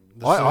doubt.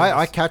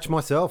 I catch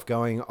myself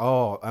going,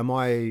 oh, am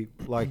I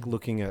like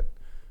looking at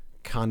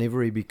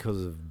carnivory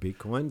because of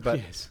Bitcoin? But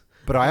Yes.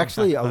 but I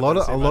actually a lot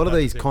of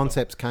these too,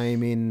 concepts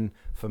came in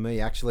for me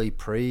actually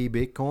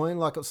pre-Bitcoin.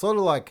 Like, it's sort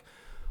of like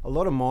a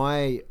lot of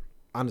my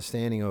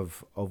understanding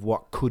of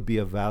what could be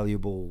a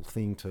valuable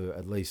thing to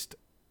at least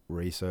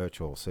research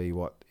or see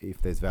what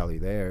if there's value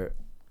there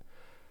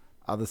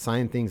are the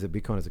same things that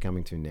Bitcoiners are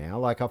coming to now.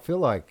 Like, I feel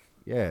like,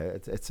 yeah,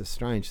 it's a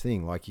strange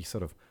thing. Like, you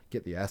sort of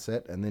get the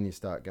asset and then you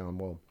start going,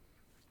 well,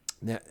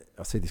 now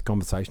I see this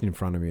conversation in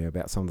front of me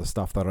about some of the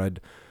stuff that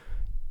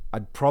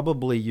I'd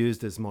probably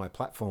used as my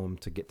platform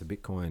to get to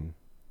Bitcoin.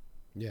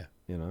 Yeah.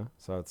 You know,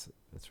 so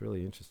it's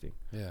really interesting.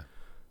 Yeah.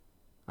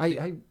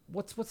 Hey,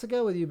 what's the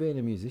go with you being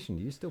a musician?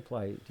 Do you still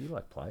play? Do you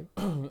like play?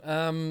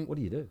 What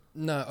do you do?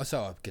 No, so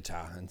I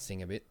guitar and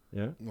sing a bit.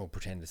 Yeah. Or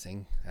pretend to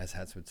sing, as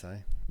Hats would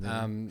say.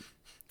 Yeah.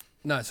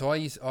 No, so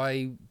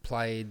I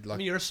played I like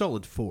mean, you're a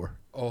solid 4.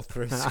 all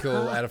through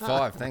school out of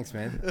 5. Thanks,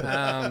 man.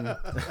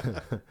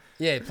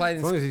 Yeah, played As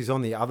in long as he's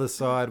on the other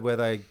side where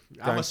they.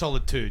 I'm a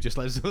solid 2. Just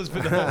let's put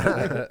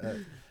that.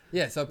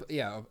 yeah, so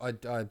yeah,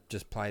 I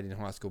just played in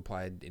high school,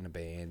 played in a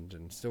band,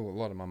 and still a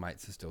lot of my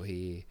mates are still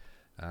here.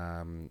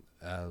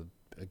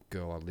 A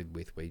girl I lived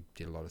with, we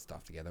did a lot of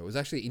stuff together. It was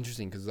actually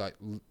interesting because like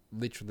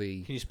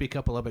literally. Can you speak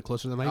up a little bit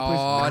closer to the mic, please?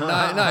 Oh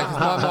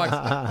no,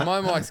 because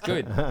my mic's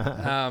good.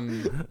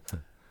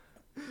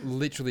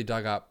 Literally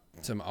dug up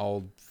some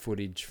old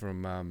footage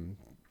from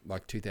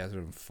like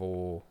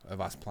 2004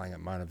 of us playing at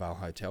Mona Vale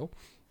Hotel,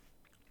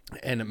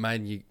 and it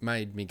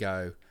made me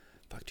go,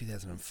 fuck,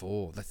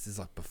 2004. This is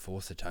like before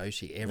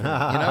Satoshi. Everything. You know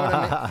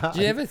what I mean?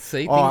 Do you ever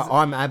see things?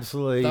 I'm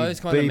absolutely those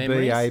kind of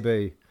memories?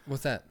 BBAB.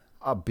 What's that?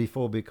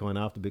 Before Bitcoin,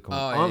 after Bitcoin.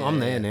 Oh, I'm yeah,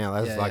 there yeah. now.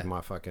 That's Yeah, like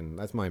yeah.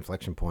 that's my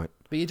inflection point.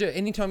 But you do.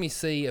 Anytime you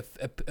see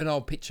an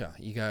old picture,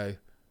 you go,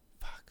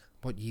 fuck,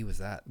 what year was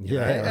that? You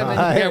Yeah, know? And then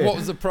right. you go, what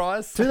was the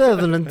price?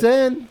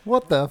 2010.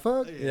 What the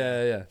fuck?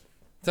 Yeah.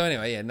 So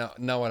anyway, yeah,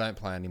 no, I don't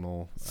play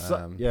anymore.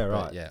 Yeah,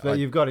 right. But, yeah, But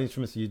you've got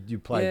instruments you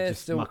play, Yeah,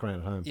 just still- muck around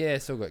at home. yeah,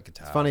 still got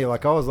guitar. It's funny,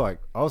 like I was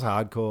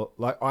hardcore.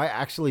 Like I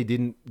actually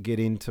didn't get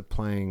into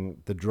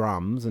playing the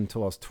drums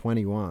until I was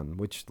 21,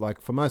 which like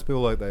for most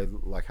people like they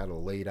like had a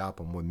lead up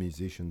and were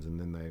musicians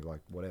and then they like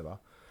whatever.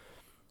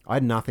 I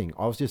had nothing.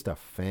 I was just a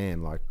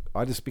fan. Like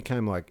I just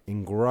became like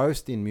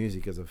engrossed in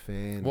music as a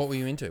fan. What were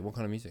you into? What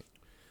kind of music?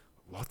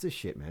 Lots of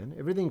shit, man.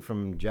 Everything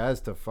from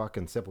jazz to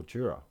fucking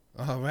Sepultura.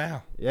 Oh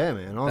wow, Yeah,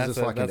 man. I was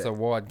that's a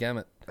wide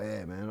gamut.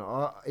 yeah, man.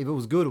 If it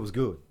was good, it was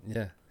good.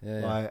 Yeah.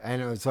 Like,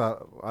 and it's I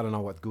don't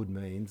know what good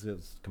means.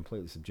 It's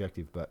completely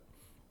subjective, but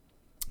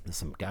there's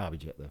some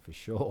garbage out there for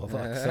sure.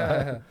 Like,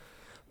 so.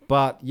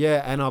 But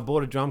yeah, and I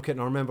bought a drum kit,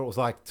 and I remember it was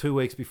like 2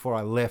 weeks before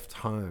I left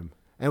home.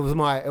 And it was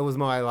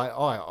my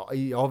like,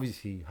 he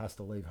obviously has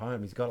to leave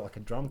home. He's got like a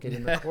drum kit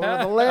in the corner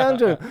of the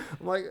lounge room.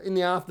 I'm like in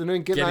the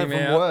afternoon, getting home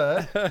from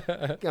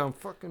work, going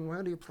fucking,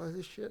 how do you play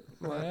this shit?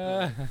 I'm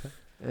like,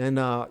 and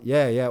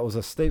yeah, it was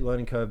a steep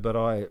learning curve, but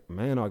I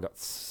got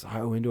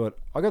so into it.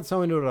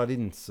 I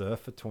didn't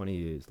surf for 20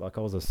 years. Like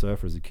I was a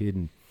surfer as a kid,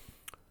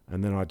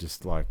 and then I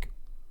just like,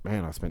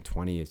 I spent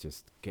 20 years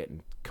just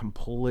getting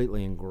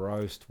completely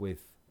engrossed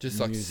with Just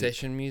music. like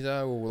session music,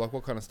 or like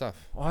what kind of stuff?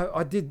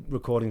 I did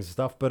recordings and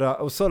stuff, but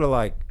it was sort of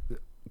like,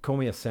 call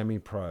me a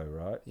semi-pro,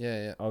 right?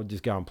 Yeah. I would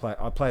just go and play.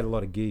 I played a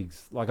lot of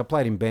gigs. Like I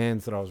played in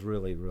bands that I was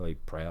really, really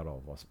proud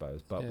of, I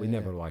suppose. But we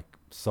never like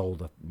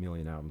sold 1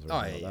 million albums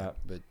or anything like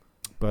that.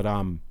 But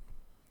and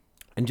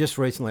just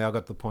recently I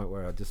got to the point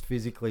where I just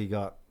physically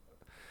I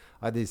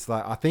had this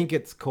like, I think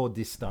it's called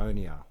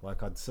dystonia.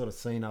 Like I'd sort of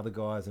seen other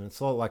guys, and it's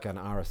sort of like an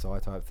RSI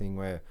type thing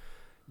where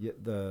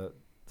the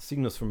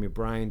signals from your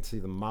brain to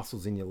the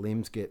muscles in your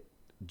limbs get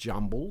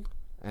jumbled,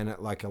 and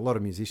like a lot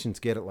of musicians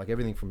get it, like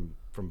everything from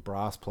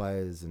brass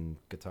players and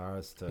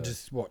guitarists to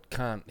Just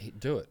can't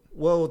do it.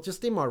 well,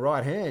 just in my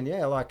right hand,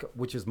 yeah, like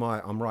which is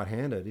I'm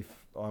right-handed. If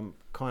I'm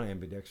kind of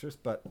ambidextrous,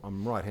 but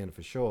I'm right-handed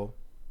for sure.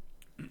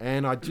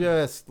 And I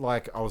just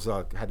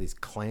had this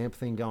clamp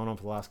thing going on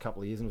for the last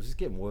couple of years, and it was just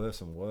getting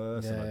worse and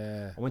worse. Yeah.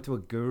 And I went to a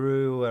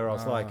guru where I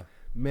was like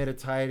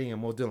meditating,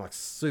 and we we're doing like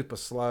super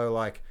slow,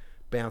 like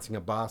bouncing a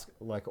basket,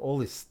 like all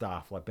this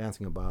stuff, like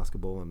bouncing a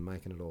basketball and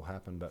making it all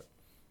happen. But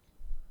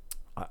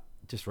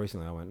just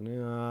recently I went,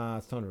 nah,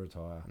 it's time to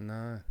retire.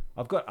 No.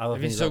 I've got other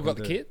Have you things. still I can got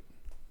the do. kit?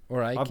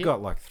 Or a I've kit?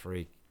 got like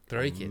three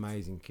kits.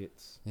 amazing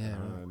kits. Yeah.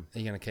 Right. Are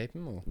you going to keep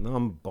them or? No,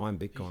 I'm buying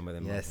Bitcoin with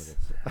them. Yes.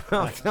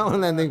 I'm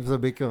selling that thing for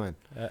Bitcoin.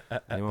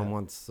 Anyone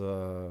wants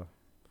a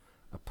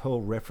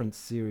Pearl Reference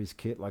Series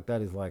kit? Like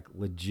that is like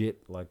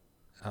legit, like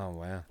Oh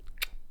wow.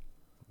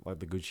 like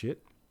the good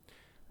shit.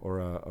 Or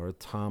a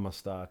Tama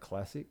Star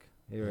Classic.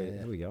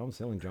 Here we go. I'm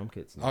selling drum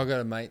kits now. I got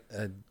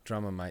a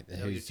drummer mate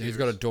who's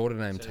got a daughter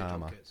named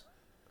Tama.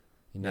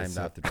 He named Yes,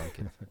 after drum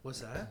kit.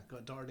 What's that? Got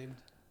a daughter named?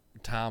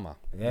 Tama.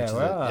 Yeah, which is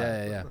wow.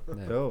 Yeah.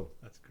 Cool.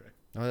 That's great.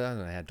 I don't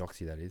know how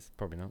doxy that is.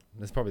 Probably not.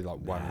 There's probably like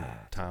one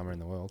Tama in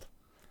the world.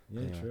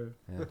 Yeah, Anyway, true.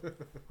 Yeah.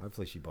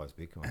 Hopefully she buys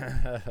Bitcoin.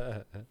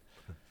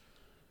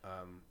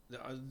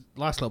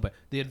 Last little bit.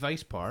 The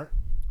advice part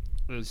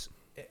is.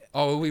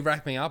 Oh, are we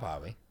wrapping up,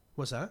 are we?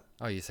 What's that?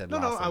 Oh, you said No,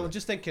 last I little was bit.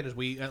 just thinking as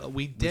we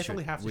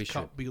definitely have to we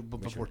cut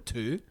should. before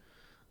 2,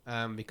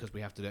 because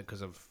we have to do it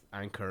because of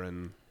Anchor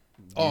and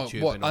Oh,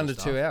 YouTube what, and all under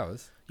stuff. 2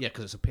 hours? Yeah,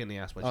 because it's a pain in the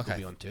ass when it's going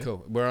Okay, to be on 2.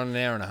 cool. We're on an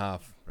hour and a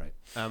half. Right.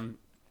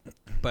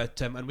 But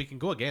and we can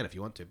go again if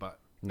you want to, but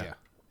No. yeah,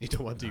 you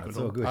don't want to. You It's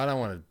can all good. I don't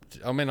want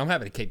to. I mean, I'm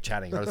happy to keep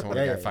chatting. I just want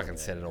to Yeah, go yeah, fucking yeah,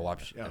 set it all up.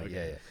 Yeah, Yeah,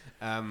 okay.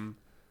 yeah.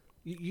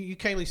 You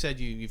kindly said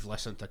you've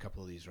listened to a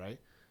couple of these, right?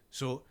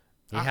 So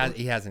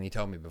He hasn't. He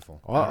told me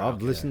before.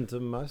 I've listened to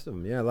most of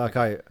them. Yeah, like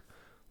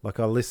Like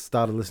I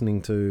started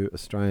listening to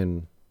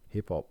Australian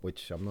hip hop,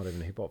 which I'm not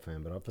even a hip hop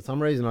fan, but for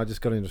some reason I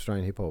just got into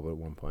Australian hip hop at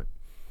one point.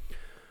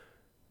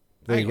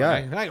 There you go.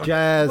 Hang on.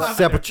 Jazz,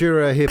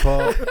 Sepultura, hip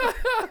hop.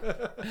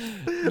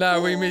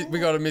 No, we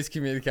got a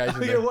miscommunication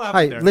Yeah, there. what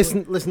happened Hey, there?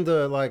 listen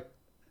to like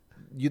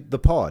the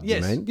pod.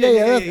 Yes. You mean?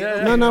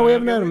 Yeah. No, we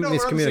haven't Okay, had a we're on the same-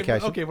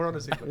 miscommunication. Okay, we're on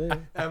the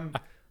same. Yeah.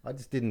 I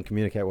just didn't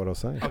communicate what I was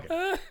saying.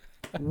 Okay.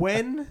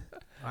 When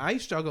I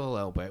struggle a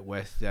little bit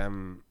with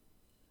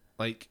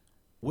like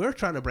we're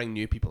trying to bring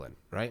new people in,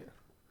 right?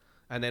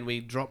 And then we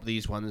drop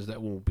these ones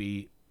that will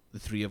be the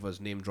three of us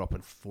name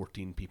dropping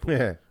 14 people,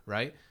 Yeah.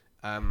 right?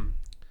 And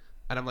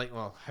I'm like,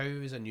 well, how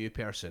is a new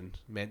person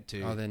meant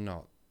to? Oh, they're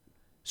not.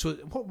 So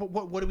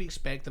what do we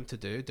expect them to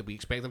do? Do we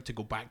expect them to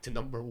go back to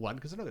number one?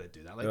 Because they're not going to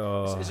do that.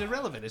 Like it's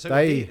irrelevant. It's out of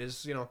date.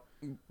 It's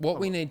What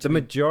we need to The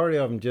majority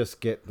of them just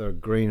get the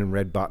green and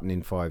red button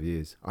in 5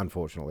 years,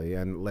 unfortunately,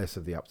 and less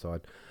of the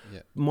upside. Yeah.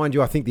 Mind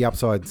you, I think the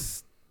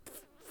upside's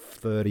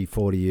 30,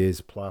 40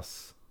 years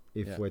plus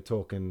if Yeah. we're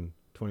talking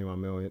 21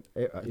 million. I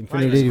think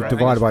Infinity it's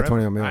divided by forever.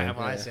 21 million.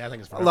 I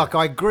think it's forever. Look,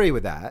 I agree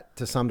with that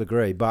to some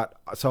degree, but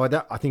so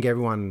I think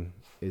everyone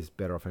is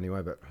better off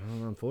anyway, but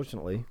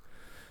unfortunately,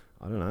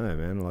 I don't know,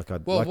 man. Like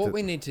I'd Well, like what to,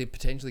 we need to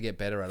potentially get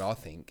better at, I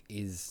think,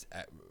 is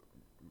at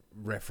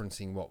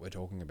referencing what we're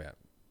talking about.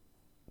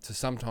 So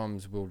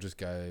sometimes we'll just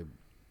go,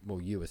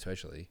 well, you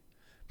especially,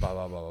 blah,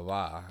 blah, blah, blah,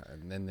 blah,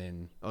 and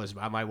then Oh,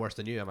 am I worse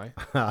than you? Am I?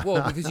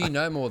 well, because you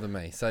know more than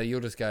me, so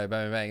you'll just go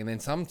bang, bang, and then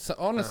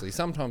honestly,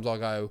 sometimes I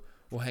go,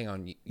 well, hang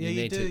on, you Yeah,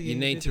 you need do, to you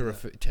need do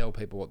to that. tell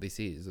people what this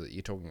is that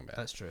you're talking about.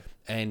 That's true.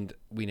 And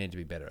we need to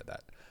be better at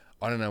that.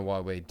 I don't know why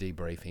we're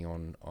debriefing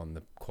on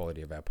the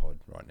quality of our pod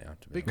right now.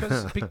 To be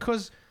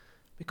Because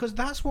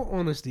that's what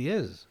honesty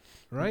is,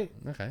 right?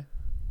 okay.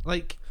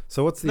 Like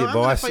so what's the No, I'm gonna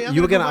advice? fight- I'm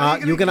You were gonna gonna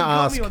go- you're gonna you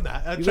got ask me on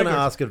that. you're gonna Triggered.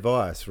 ask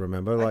advice.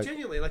 Remember, I like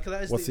genuinely like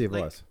that is what's the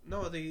like, advice?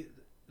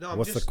 I'm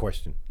what's just, the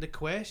question? The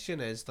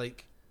question is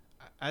like,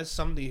 as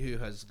somebody who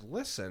has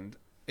listened,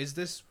 is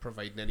this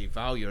providing any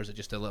value, or is it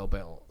just a little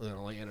bit,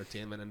 like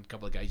entertainment and a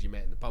couple of guys you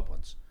met in the pub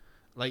once?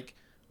 Like,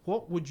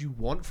 what would you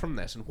want from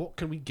this, and what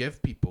can we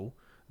give people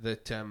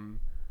that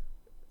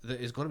that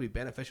is going to be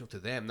beneficial to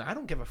them? Now, I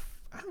don't give a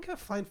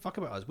flying fuck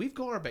about us. We've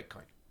got our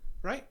Bitcoin,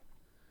 right?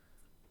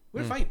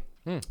 We're fine.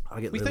 I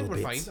get We think we're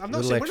fine. bits, I'm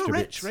not little saying we're not extra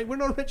rich, bits. right? We're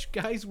not rich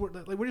guys.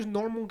 We're just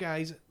normal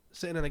guys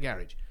sitting in a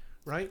garage,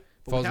 right?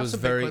 But we Foz have was some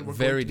very, Bitcoin, we're going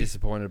very to be-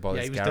 disappointed by Yeah,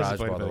 this he was garage, by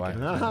disappointed the by way. the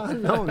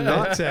No, I'm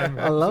not.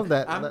 I love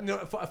that.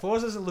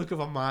 Foz is the look of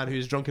a man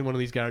who's drunk in one of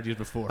these garages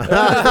before. You've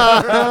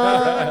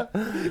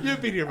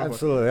been here before.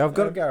 Absolutely, I've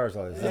got a garage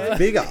like this. It's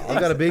bigger. I've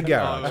got a big Oh,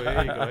 garage.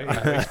 there you go.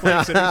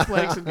 He's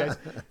flexing, guys.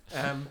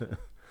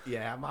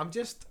 Yeah, I'm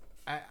just,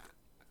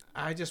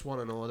 I just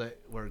want to know that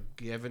we're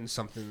giving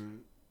something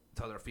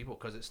to other people,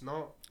 because this is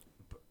not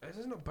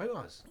about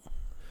us.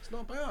 It's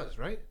not about us,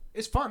 right?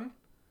 It's fun.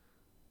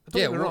 Don't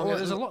Yeah, get me wrong. well,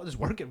 There's a lot of this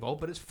work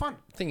involved, but it's fun.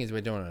 Thing is,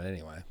 we're doing it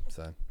anyway,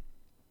 so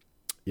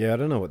Yeah, I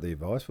don't know what the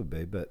advice would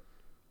be, but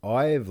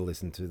I've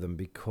listened to them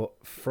because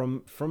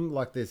from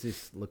like there's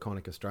this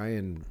laconic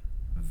Australian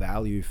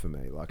value for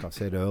me. Like I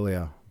said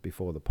earlier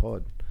before the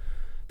pod,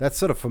 that's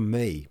sort of for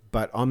me.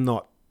 But I'm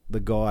not the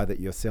guy that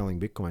you're selling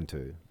Bitcoin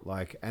to.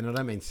 Like, and I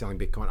don't mean selling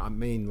Bitcoin. I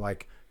mean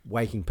like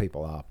waking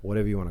people up,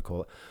 whatever you want to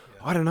call it.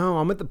 Yeah. I don't know.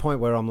 I'm at the point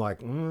where I'm like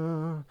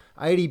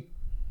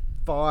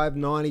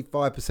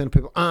 95% of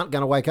people aren't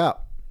going to wake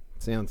up.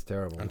 Sounds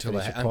terrible. Until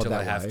Finish they- a pod until they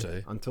that have way,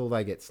 to. until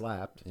they get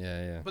slapped.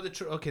 yeah. But the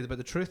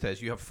truth is,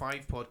 you have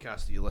 5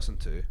 podcasts that you listen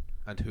to,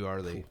 and who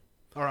are they?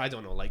 Or I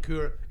don't know, like who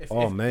are? If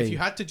you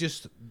had to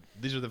just,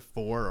 these are the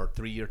 4 or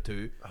 3 or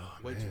 2.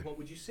 What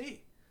would you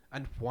say?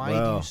 And why do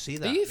Well, you say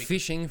that? Are you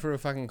fishing for a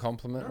fucking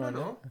compliment right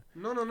now?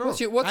 No. What's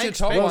your I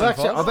top expect-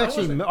 one?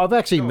 I've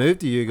actually No,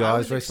 moved to you I guys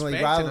was recently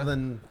expecting rather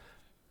than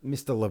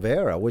Mr.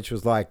 Lavera, which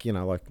was like,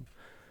 like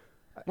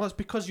Well, it's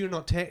because you're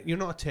not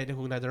a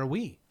technical, neither are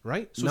we,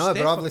 right? So no, but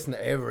Stefan- I've listened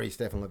to every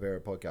Stefan Lavera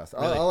podcast.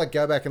 Really? I'll like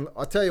go back and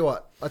I'll tell you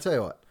what.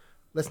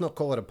 Let's not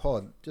call it a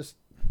pod. Just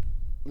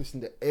listen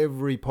to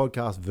every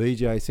podcast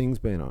VJ Singh's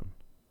been on.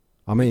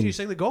 I mean, you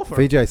sing the golfer.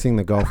 VJ Singh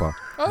the golfer.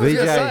 I was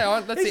gonna say,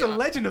 VJ, that's He's the, a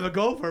legend of a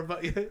golfer,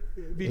 but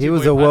he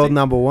was a world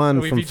number one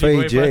Are we from VJ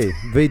Boy Fiji.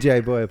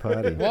 VJ Boy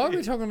Party. Why are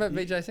we talking about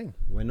VJ Singh?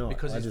 We're not.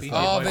 Because I he's just VJ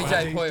like- Oh, Boy VJ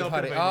Party. Boy He's talking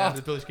Party. about, Oh.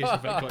 the Polish case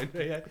of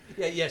Bitcoin.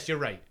 Yeah, yes, you're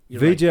right.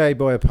 VJ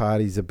Boy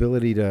Party's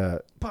ability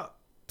to But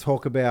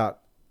talk about.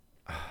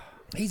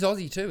 He's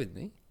Aussie too, isn't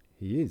he?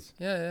 He is.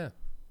 Yeah.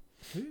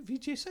 who?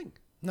 VJ Singh.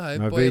 No,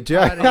 VJ.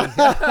 Party.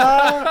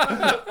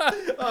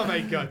 Oh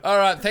my god. All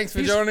right, thanks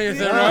for joining us,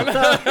 everyone.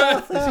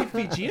 Is he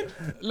Fijian?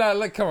 No,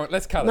 look, come on,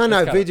 let's cut it. No,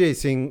 let's cut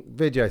it.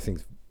 VJ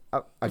Singh's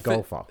a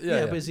golfer.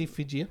 Yeah, but is he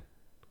Fijian?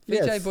 VJ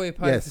Yes, Boy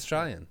Party's yes.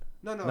 Australian.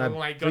 No, No, oh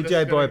my god.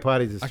 VJ Boy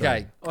Party's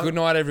Australian. Okay, good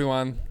night,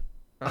 everyone.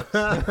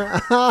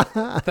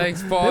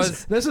 Thanks,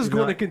 Foz. This is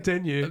going to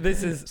continue.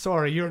 This is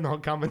Sorry, you're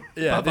not coming.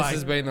 yeah. This Bye-bye.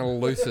 has been the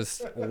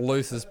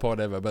loosest pod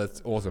ever, but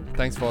it's awesome.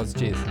 Thanks, Foz.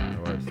 Cheers.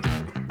 No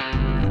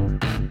worries.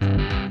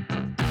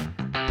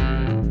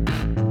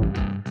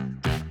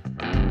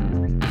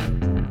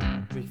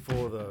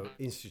 Before the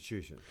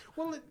institution.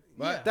 Well,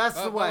 Right. That's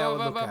the way I would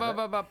look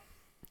at it.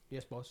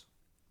 Yes, boss.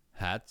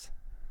 Hats.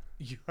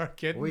 You are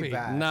kidding We me.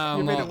 back. No, I'm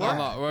You made not. it work? I'm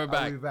not. We're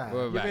back. we back?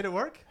 We're You back. made it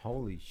work?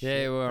 Holy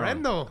shit. Yeah, we're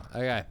on. Brendo.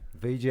 Okay.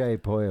 VJ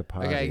Poya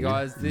Party. Okay,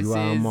 guys, this you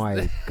are is-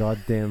 my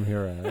goddamn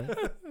hero.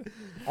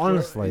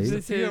 Honestly,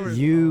 This is-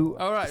 you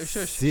All right,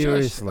 shush,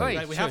 seriously. Wait,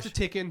 Right, we have to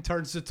take in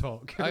turns to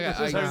talk. Okay, This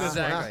is how this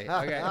exactly.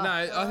 works. Okay,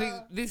 no, I think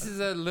this is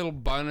a little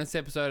bonus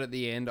episode at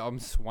the end. I'm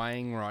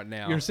swaying right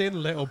now. You're saying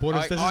little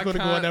bonus. This is I going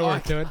to go an can't- hour I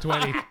to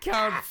 20. I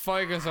can't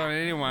focus on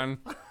anyone.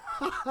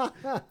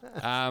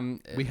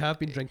 We have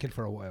been drinking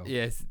for a while.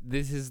 Yes,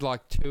 this is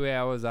like 2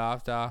 hours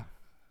after,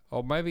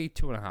 or maybe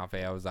 2.5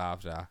 hours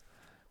after.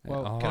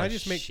 Well, Oh, can I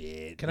just make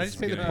shit, can I this just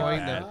is make the gonna be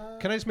point bad. that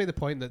can I just make the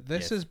point that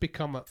this Yes. has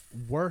become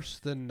worse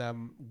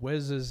than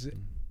Wiz's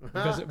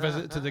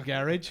visit to the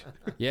garage.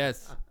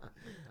 Yes.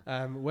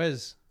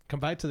 Wiz, come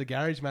back to the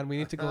garage, man. We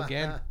need to go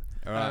again.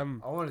 All right.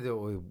 I want to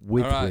do it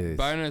with All right.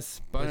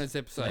 Wiz. Bonus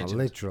episode.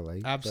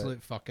 Literally.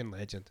 Absolute fucking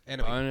legend.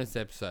 Anyway, Bonus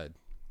episode.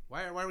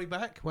 why are we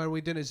back? Why are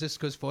we doing? Is this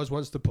because Foz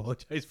wants to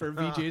apologise for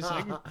VJ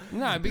saying?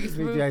 No, because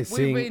VJ we've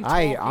sing, been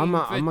 "Hey, talking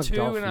I'm a for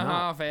golf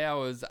 2.5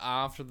 hours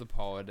after the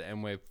pod,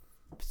 and we're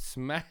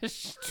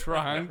smashed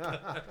drunk.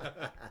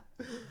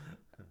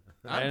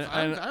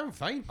 I'm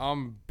fine.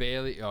 I'm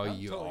barely. Oh, I'm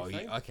you. totally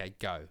Oh, fine. okay,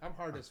 go. I'm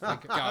hard as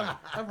fuck.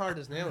 I'm hard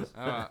as nails.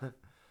 All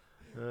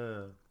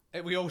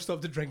right. We all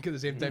stopped to drink at the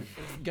same time,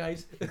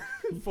 guys.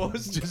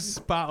 Foz just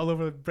spat all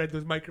over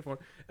Brendan's microphone.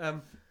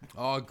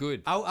 Oh,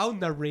 good. I'll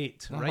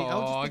narrate, right?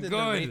 I'll just be the Oh,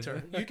 good.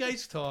 narrator. You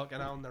guys talk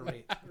and I'll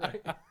narrate,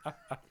 right?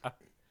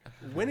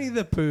 Winnie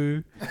the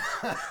Pooh.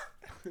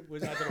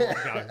 Was, I don't know.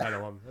 I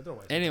don't know.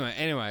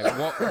 Anyway,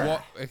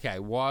 what? Okay,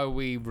 why are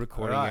we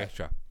recording All right.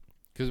 extra?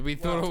 Because we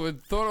thought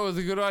it was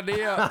a good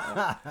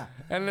idea,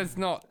 and it's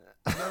not.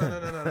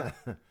 No.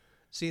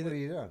 See, What are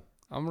you doing?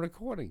 I'm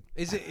recording.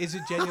 is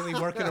it genuinely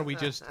working, or are we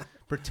just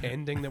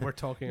pretending that we're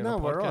talking on No, a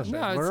we're podcast? on.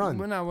 No, We're it's,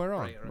 on. No, we're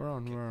on. Right, We're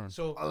on. We're on.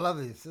 So, I love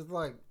this. It's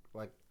like,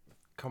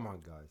 come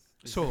on, guys.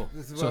 so,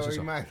 This is so, where so, we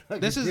so. make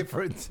like This a is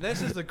difference.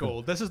 this is the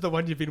goal. This is the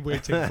one you've been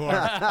waiting for.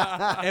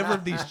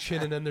 Everybody's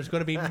tuning in. There's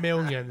going to be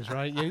millions,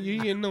 right?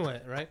 You know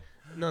it, right?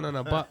 No.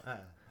 But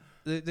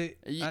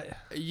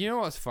You know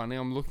what's funny?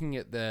 I'm looking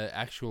at the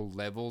actual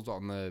levels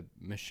on the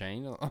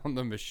machine.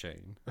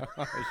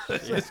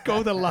 let's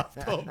go the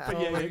laptop.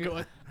 Yeah, go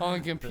on. On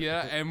the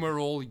computer, and we're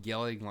all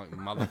yelling like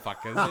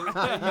motherfuckers. You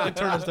can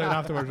turn us down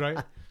afterwards, right?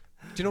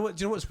 Do you know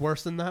what's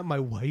worse than that? My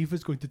wife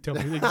is going to tell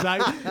me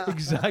the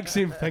exact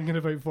same thing in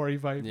about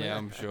 45 minutes. Yeah,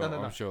 I'm sure.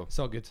 No. I'm sure. It's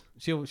all good.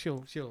 She'll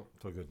So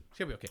good.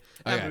 be okay. Okay.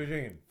 What are we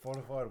drinking?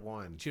 Fortified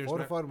wine. Cheers,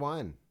 Fortified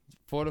wine.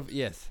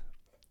 Yes.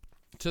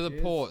 To the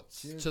Cheers,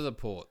 ports. cheers. To the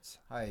ports.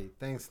 Hey,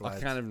 thanks, I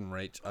lads. can't even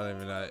reach. I don't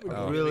even know. Oh.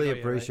 Oh. We Really got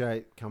you,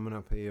 appreciate coming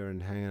up here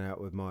and hanging out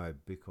with my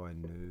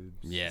Bitcoin noobs.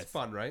 Yes. It's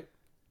fun, right?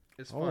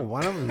 It's Oh, fun.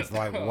 one of them's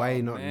like way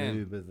Oh, not man.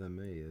 noober than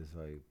me. It's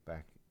like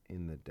back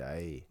in the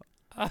day.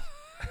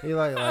 He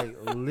like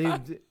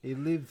lived. He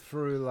lived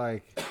through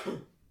like.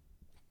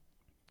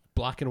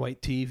 Black and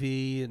white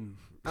TV and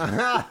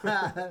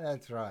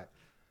That's right.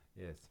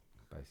 Yes,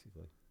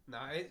 basically. no.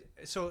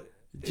 So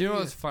Do you know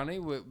what's funny?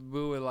 We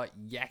were like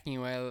yakking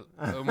away,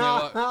 and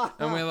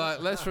we're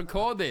like, let's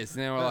record this.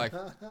 And then we're like,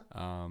 Just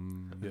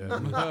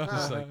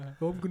like,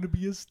 I'm gonna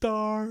be a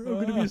star. I'm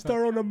gonna be a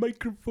star on a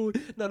microphone.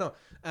 No.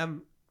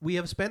 We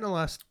have spent the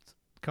last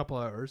couple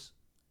hours.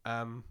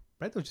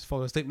 Brendan just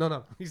falling asleep.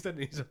 No. He's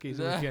okay. He's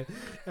okay.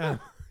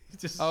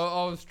 He's just.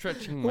 I was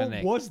stretching my What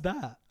neck. was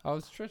that? I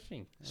was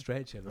stretching.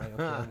 Stretching, right?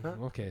 Okay.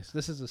 Okay. So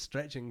this is a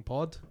stretching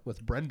pod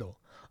with Brendel.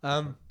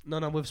 No.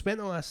 We've spent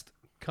the last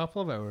couple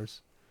of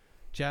hours,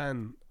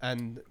 Jan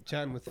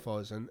with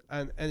Foz,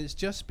 and it's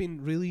just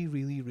been really,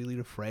 really, really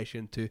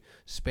refreshing to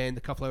spend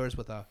a couple of hours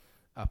with a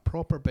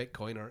proper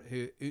Bitcoiner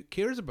who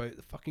cares about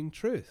the fucking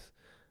truth.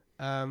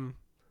 And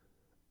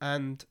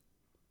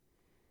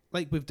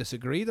like we've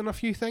disagreed on a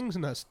few things,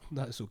 and that's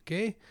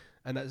okay.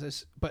 And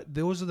that's but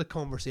those are the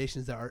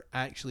conversations that are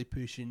actually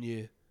pushing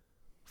you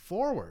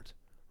forward,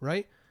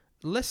 right?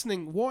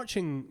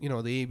 Watching,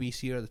 the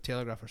ABC or the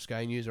Telegraph or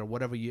Sky News or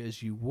whatever it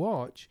is you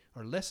watch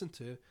or listen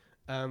to,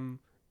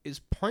 is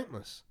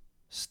pointless.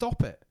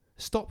 Stop it.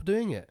 Stop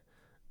doing it.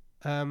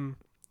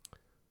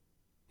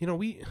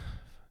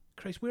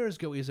 Christ, we're as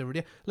guilty as every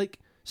day. Like,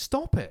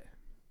 stop it.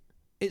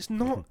 It's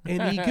not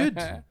any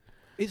good.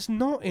 It's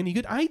not any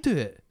good. I do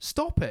it.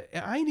 Stop it.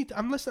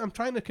 I'm listening. I'm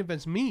trying to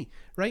convince me,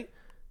 right?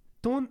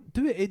 Don't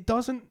do it. It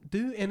doesn't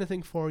do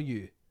anything for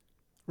you,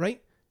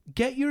 right?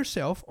 Get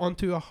yourself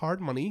onto a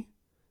hard money.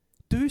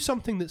 Do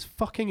something that's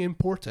fucking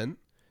important.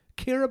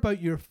 Care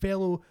about your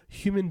fellow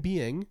human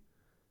being.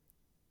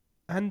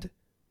 And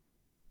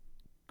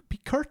be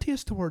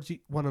courteous towards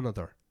one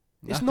another.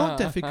 It's not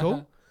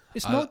difficult.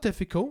 It's not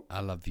difficult.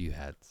 I love you,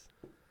 hats.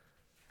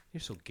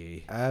 You're so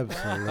gay.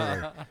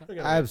 Absolutely.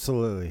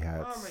 Absolutely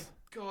hats. Oh my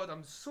god,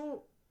 I'm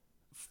so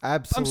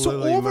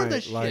Absolutely, over mate.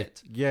 this like,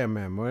 shit. Yeah,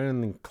 man, we're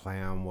in the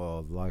clown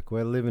world. Like,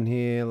 we're living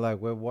here. Like,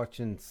 we're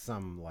watching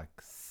some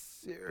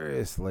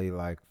seriously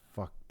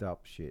fucked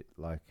up shit.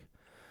 Like,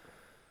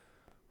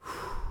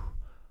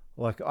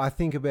 Like I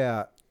think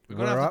about. We're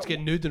gonna have to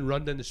get nude and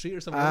run down the street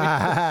or something.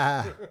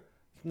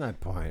 No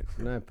point.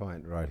 No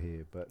point right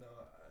here. But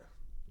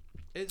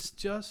It's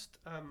just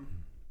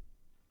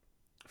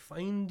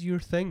find your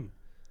thing.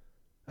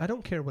 I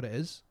don't care what it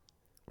is.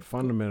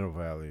 fundamental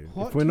value.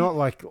 What If we're do not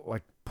like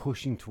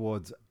pushing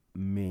towards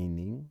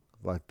meaning,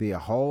 like the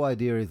whole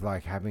idea is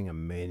like having a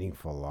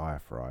meaningful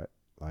life, right?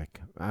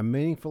 Like a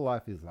meaningful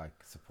life is like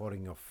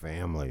supporting your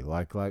family.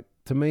 Like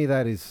to me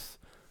that is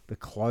the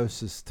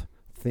closest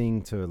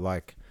thing to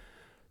like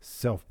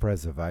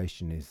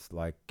self-preservation is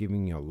like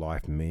giving your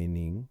life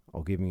meaning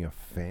or giving your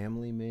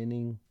family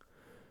meaning.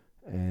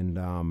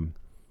 And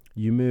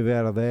you move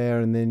out of there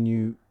and then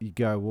you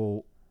go,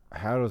 well,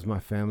 how does my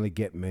family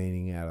get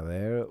meaning out of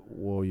there?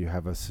 Well, you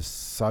have a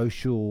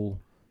social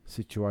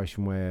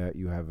situation where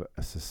you have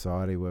a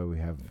society where we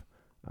have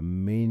a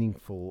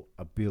meaningful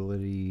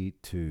ability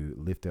to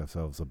lift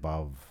ourselves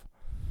above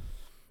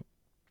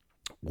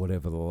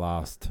whatever the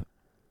last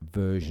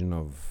version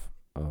of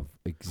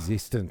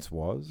existence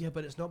was. Yeah,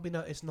 but it's not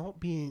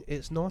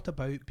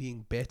about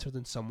being better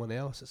than someone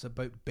else. It's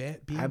about being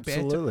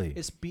Absolutely. better.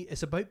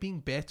 It's about being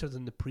better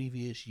than the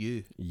previous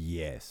you,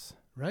 Yes.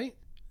 right?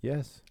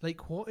 Yes.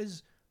 Like what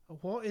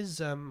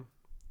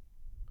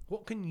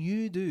can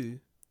you do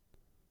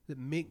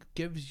that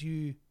gives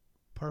you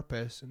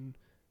purpose and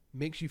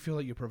makes you feel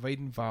like you're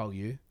providing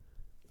value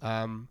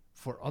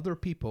for other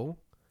people,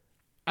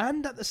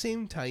 and at the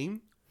same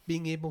time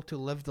being able to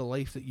live the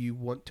life that you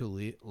want to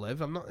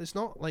live. It's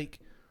not like,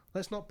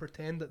 let's not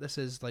pretend that this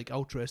is like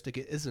altruistic.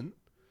 It isn't.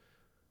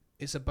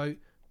 It's about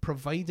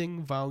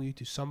providing value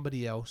to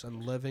somebody else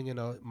and living in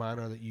a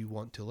manner that you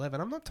want to live.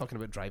 And I'm not talking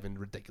about driving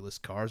ridiculous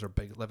cars or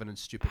living in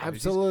stupid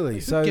houses. Absolutely.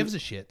 Like, So who gives a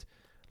shit?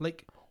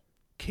 Like,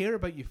 care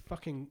about your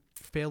fucking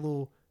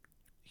fellow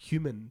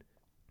human.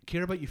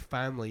 Care about your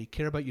family.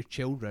 Care about your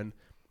children.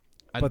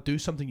 And But- do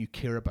something you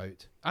care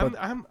about.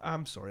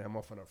 I'm sorry, I'm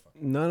off on our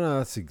fucking... No,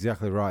 that's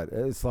exactly right.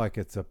 It's like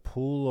it's a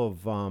pool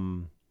of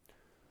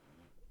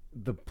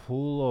the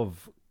pool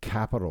of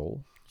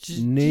capital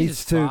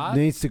needs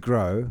to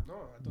grow. No,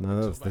 I don't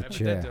No, think that's so, the but I'm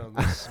chair. dead on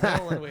this.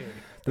 Smell away.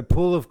 The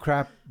pool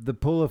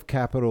of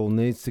capital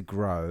needs to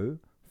grow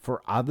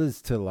for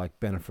others to like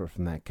benefit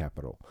from that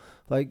capital.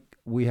 Like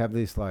we have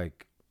this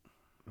like,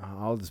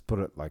 I'll just put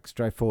it like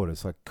straightforward.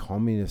 It's like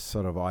communist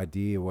sort of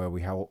idea where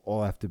we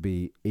all have to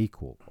be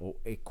equal or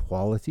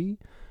equality.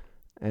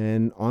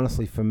 And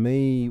honestly, for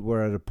me,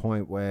 we're at a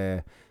point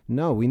where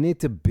no, we need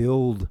to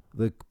build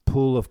the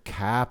pool of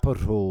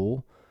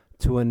capital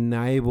to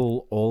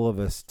enable all of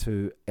us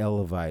to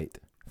elevate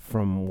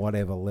from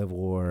whatever level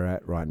we're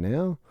at right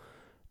now.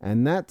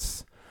 And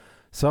that's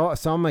so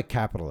I'm a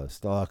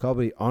capitalist. Like I'll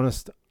be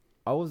honest,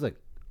 I was a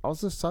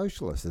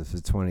socialist as a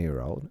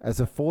 20-year-old. As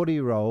a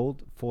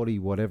 40-year-old, 40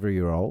 whatever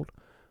year old,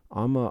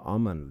 I'm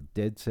a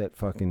dead set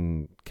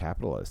fucking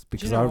capitalist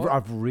because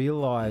I've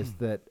realized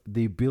that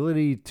the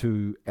ability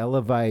to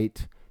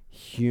elevate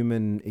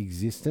human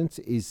existence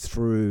is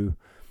through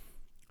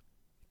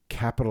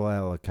capital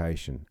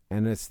allocation,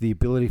 and it's the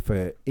ability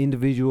for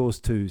individuals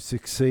to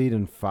succeed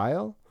and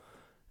fail.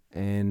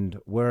 And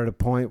we're at a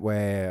point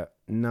where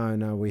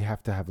no, we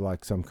have to have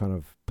like some kind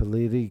of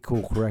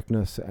political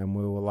correctness, and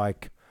we will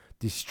like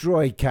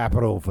destroy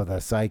capital for the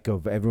sake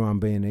of everyone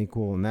being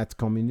equal, and that's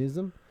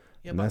communism.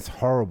 Yeah, And but that's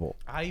horrible.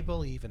 I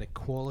believe in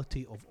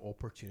equality of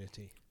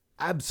opportunity.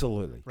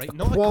 Absolutely. Right?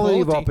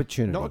 Equality of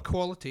opportunity. Not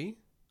equality.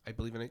 I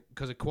believe in it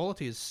because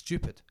equality is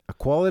stupid.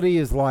 Equality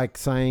is like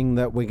saying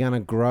that we're going to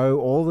grow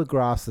all the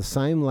grass the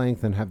same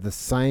length and have the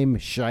same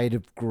shade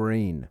of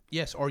green.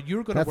 Yes, or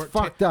you're going to That's work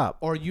fucked up.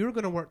 or you're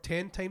going to work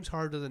 10 times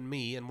harder than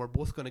me, and we're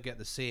both going to get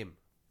the same.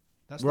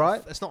 That's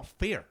Right. That's not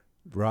fair,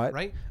 Right?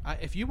 right?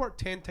 If you work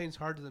 10 times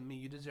harder than me,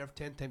 you deserve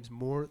 10 times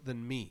more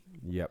than me,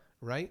 Yep.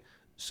 right?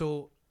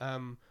 So,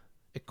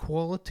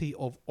 equality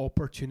of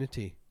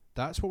opportunity.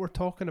 That's what we're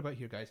talking about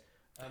here, guys.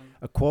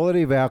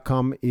 Equality of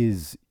outcome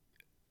is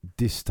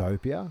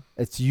dystopia.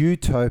 It's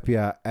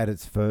utopia at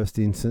its first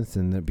instance,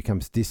 and then it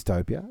becomes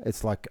dystopia.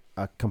 It's like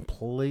a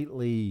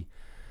completely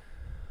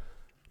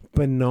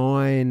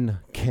benign,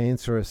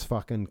 cancerous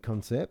fucking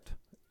concept.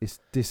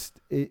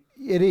 It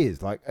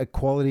is like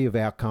equality of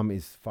outcome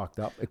is fucked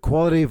up.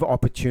 Equality of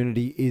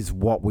opportunity is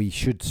what we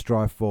should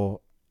strive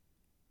for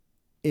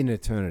in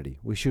eternity.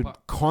 We should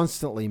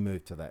constantly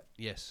move to that.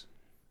 Yes,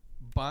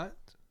 but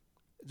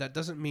that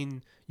doesn't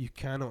mean you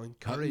cannot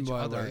encourage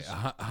others.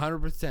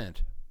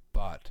 100%.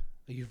 But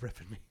Are you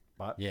ripping me?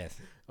 yes,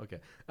 Okay.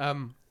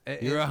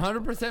 you're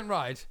 100%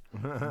 right.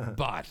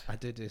 But I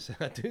do say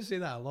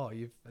that a lot.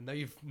 Now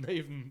you've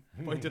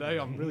pointed out.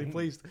 I'm really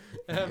pleased.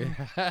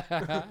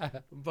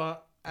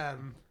 But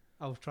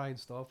I'll try and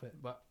stop it.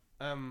 But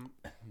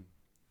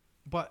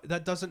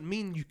that doesn't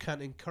mean you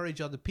can't encourage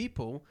other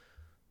people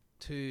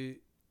to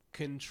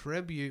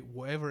contribute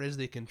whatever it is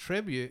they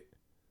contribute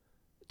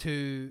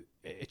to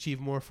achieve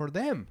more for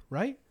them,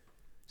 right?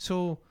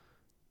 So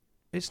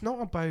it's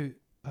not about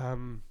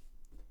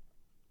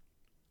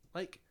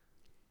like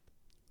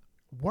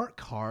work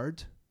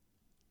hard,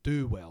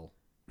 do well,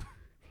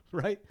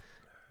 right?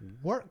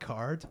 Work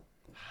hard,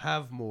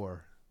 have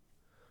more.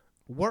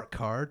 Work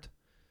hard,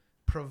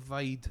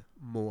 provide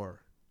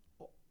more.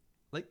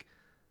 Like,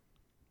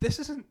 this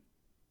isn't.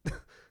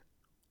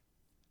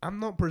 I'm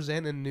not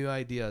presenting new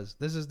ideas.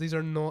 These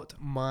are not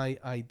my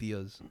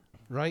ideas,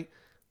 right?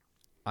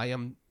 I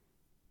am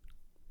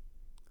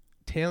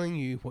telling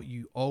you what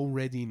you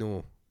already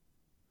know.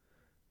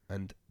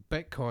 And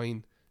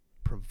Bitcoin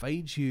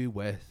provides you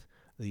with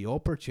the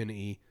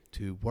opportunity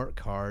to work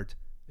hard,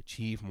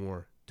 achieve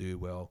more, do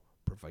well,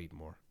 provide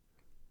more.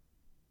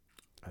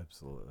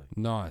 Absolutely.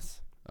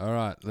 Nice. All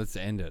right, let's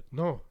end it.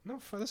 No,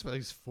 that's about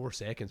like 4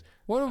 seconds.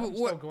 What? I'm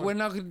still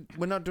going.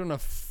 We're not doing a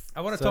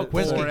I want to So talk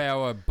whiskey.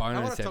 4-hour I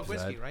bonus want to talk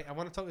episode. whiskey, right? I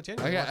want to talk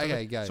genuinely.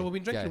 Okay, go. So we've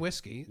been drinking Go.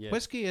 whiskey. Yeah.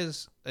 Whiskey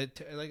is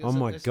like Oh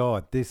my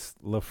god, this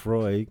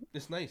Lefroy,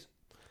 it's nice,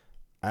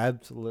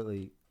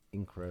 absolutely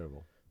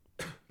incredible.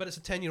 but it's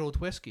a 10-year-old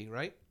whiskey,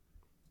 right?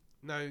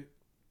 Now,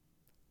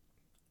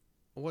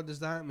 what does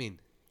that mean?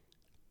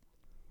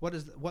 What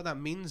that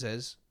means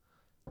is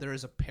there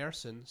is a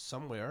person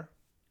somewhere,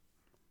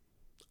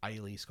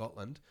 Islay,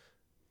 Scotland.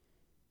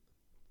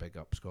 Big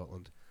up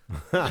Scotland.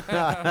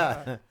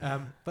 But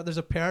there's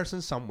a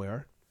person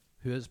somewhere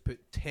who has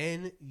put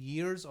 10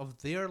 years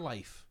of their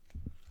life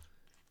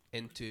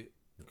into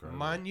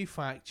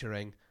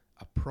manufacturing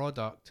a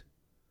product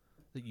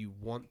that you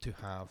want to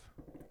have.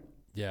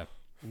 Yeah.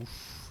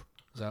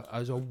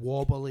 As a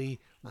wobbly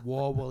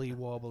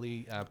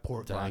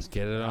port glass. Don't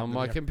get it on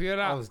my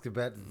computer. I was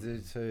about to do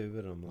too,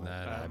 but I'm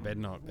like, No, better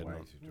not. way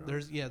too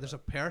drunk. There's a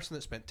person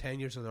that spent 10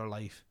 years of their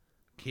life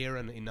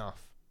caring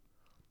enough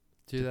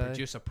Do to they?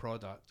 produce a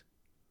product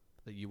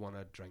that you want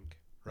to drink,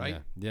 right?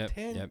 Yeah. Yep.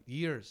 10 Yep.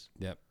 years.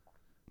 Yep.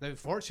 Now,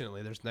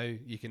 fortunately,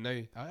 you can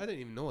now. I didn't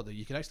even know that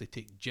you can actually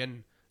take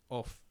gin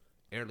off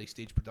early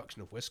stage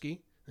production of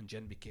whiskey, and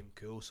gin became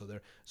cool. So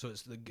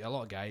it's a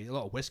lot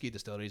of whiskey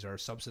distilleries are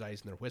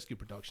subsidizing their whiskey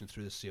production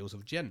through the sales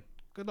of gin.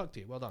 Good luck to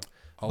you. Well done.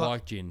 I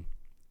like gin.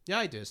 Yeah,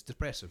 I do. It's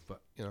depressive,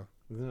 but Isn't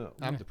it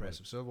I'm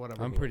depressive, so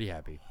whatever. I'm pretty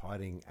happy.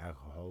 hiding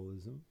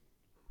alcoholism?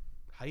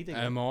 hiding.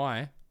 Am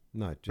I?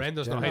 No, just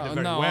Brenda's not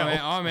general- hiding very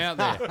well. I'm out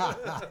there.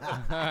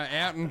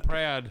 Out and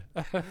proud.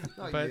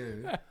 Not but-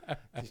 you.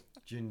 Just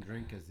gin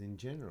drinkers in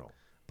general.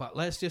 But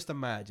let's just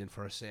imagine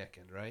for a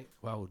second, right?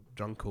 Well,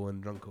 Drunko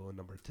and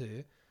number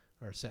 2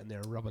 are sitting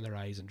there rubbing their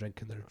eyes and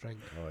drinking their drink,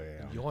 Oh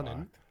yeah. I'm yawning.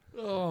 fucked.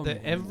 Oh,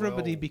 That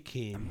everybody well,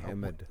 became.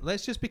 hammered.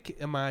 Let's just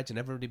imagine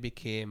everybody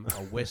became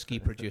a whiskey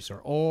producer,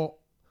 or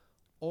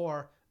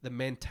the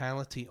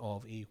mentality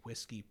of a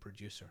whiskey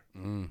producer,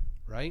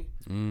 right?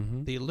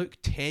 Mm-hmm. They look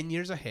 10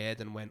 years ahead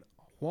and went,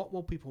 what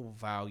will people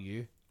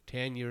value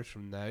 10 years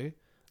from now?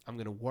 I'm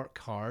going to work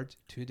hard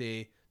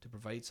today to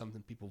provide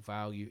something people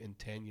value in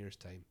 10 years'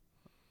 time.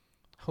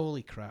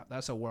 Holy crap,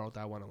 that's a world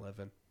I want to live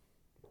in.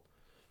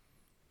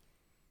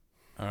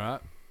 All right.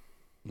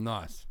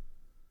 Nice.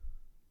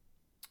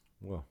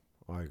 Well,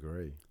 I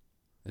agree.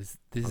 This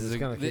I'm is just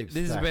gonna keep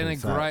this has been a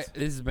stacking great sats.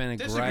 this has been a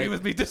Disagree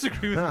with me.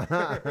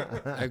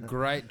 a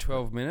great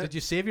 12 minutes. Did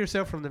you save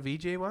yourself from the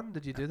VJ one?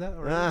 Did you do that?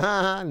 Or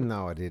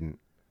No, I didn't.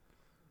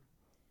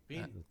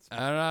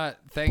 All right.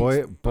 Thanks.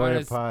 Boy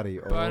bonus party.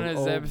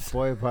 bonus episode.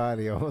 Boy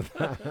party. All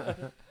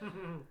that.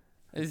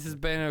 This has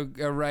been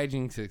a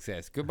raging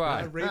success.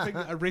 Goodbye. a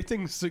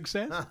rating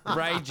success?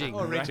 Raging.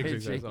 Oh, rating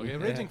success. Okay, Yeah.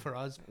 rating for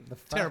us. The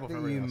fact Terrible for that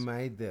everyone you else.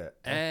 made the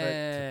effort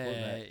to put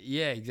that.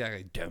 Yeah,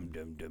 exactly. Dum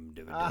dum dum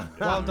dum dum.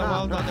 Well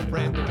done to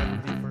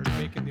Brendan for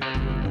making the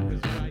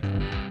argument.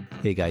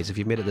 Hey guys, if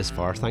you've made it this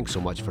far, thanks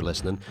so much for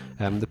listening.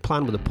 The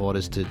plan with the pod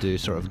is to do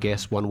sort of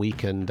guests one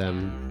week and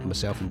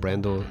myself and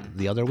Brendo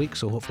the other week,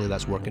 so hopefully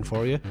that's working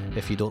for you.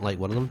 If you don't like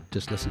one of them,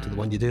 just listen to the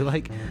one you do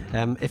like.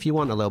 If you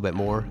want a little bit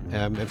more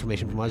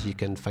information from us, you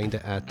can find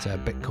it at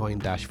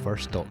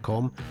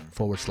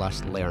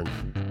bitcoin-first.com/learn.